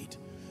crucified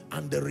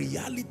and the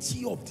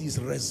reality of this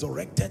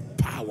resurrected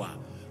power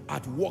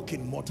at work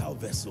in mortal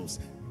vessels.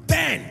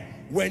 Then,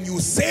 when you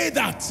say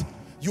that,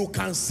 you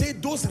can say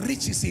those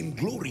riches in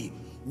glory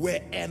were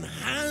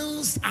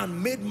enhanced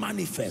and made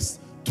manifest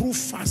through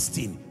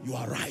fasting. You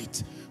are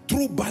right.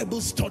 Through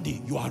Bible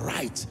study, you are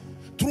right.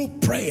 Through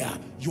prayer,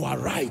 you are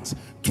right.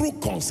 Through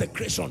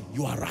consecration,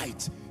 you are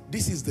right.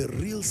 This is the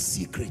real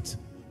secret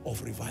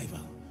of revival.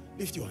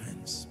 Lift your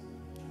hands.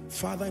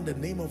 Father, in the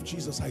name of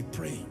Jesus, I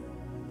pray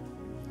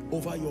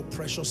over your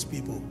precious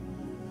people.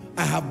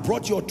 I have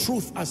brought your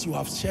truth as you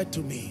have shared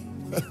to me.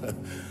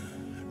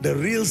 The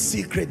real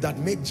secret that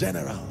made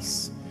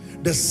generals.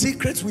 The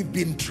secrets we've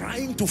been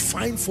trying to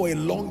find for a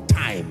long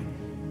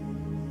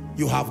time.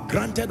 You have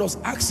granted us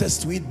access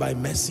to it by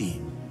mercy.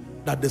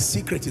 That the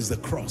secret is the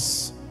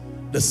cross.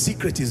 The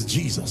secret is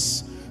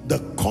Jesus. The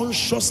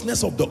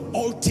consciousness of the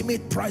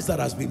ultimate price that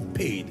has been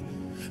paid,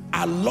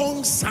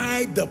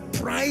 alongside the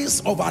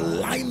price of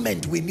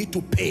alignment we need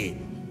to pay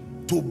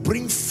to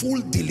bring full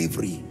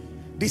delivery.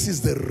 This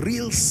is the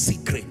real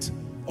secret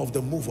of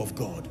the move of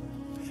God.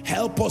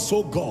 Help us,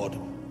 oh God,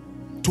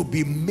 to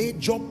be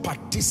major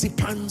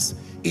participants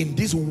in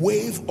this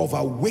wave of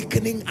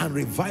awakening and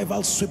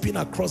revival sweeping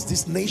across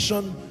this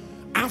nation,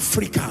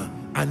 Africa,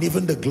 and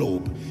even the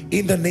globe.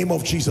 In the name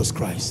of Jesus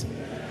Christ.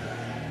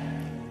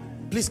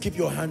 Please keep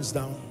your hands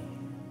down.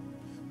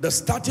 The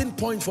starting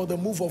point for the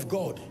move of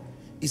God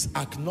is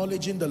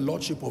acknowledging the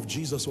lordship of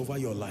Jesus over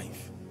your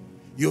life.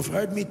 You've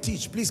heard me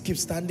teach. Please keep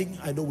standing.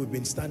 I know we've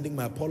been standing.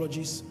 My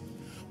apologies.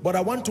 But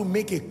I want to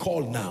make a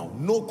call now.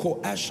 No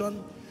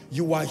coercion.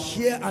 You are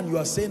here and you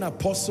are saying,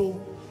 Apostle,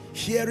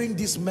 hearing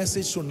this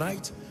message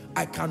tonight,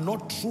 I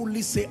cannot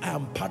truly say I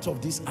am part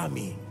of this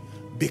army,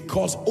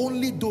 because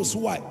only those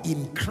who are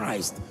in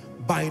Christ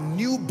by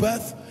new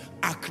birth,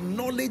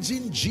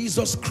 acknowledging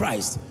Jesus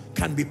Christ,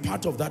 can be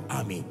part of that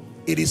army.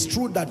 It is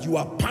true that you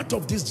are part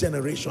of this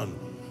generation,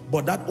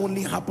 but that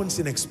only happens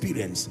in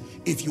experience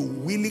if you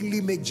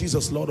willingly make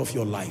Jesus Lord of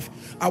your life.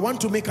 I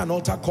want to make an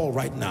altar call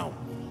right now,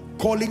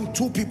 calling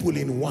two people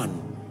in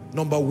one.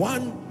 Number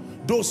one,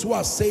 those who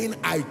are saying,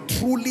 I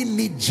truly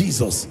need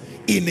Jesus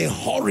in a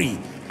hurry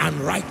and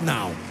right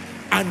now.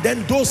 And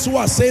then those who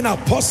are saying,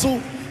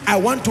 Apostle, I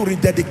want to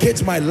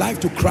rededicate my life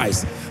to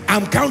Christ.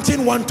 I'm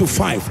counting 1 to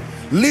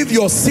 5. Leave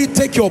your seat,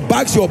 take your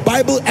bags, your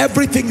Bible,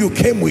 everything you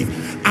came with,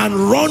 and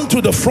run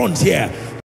to the front here.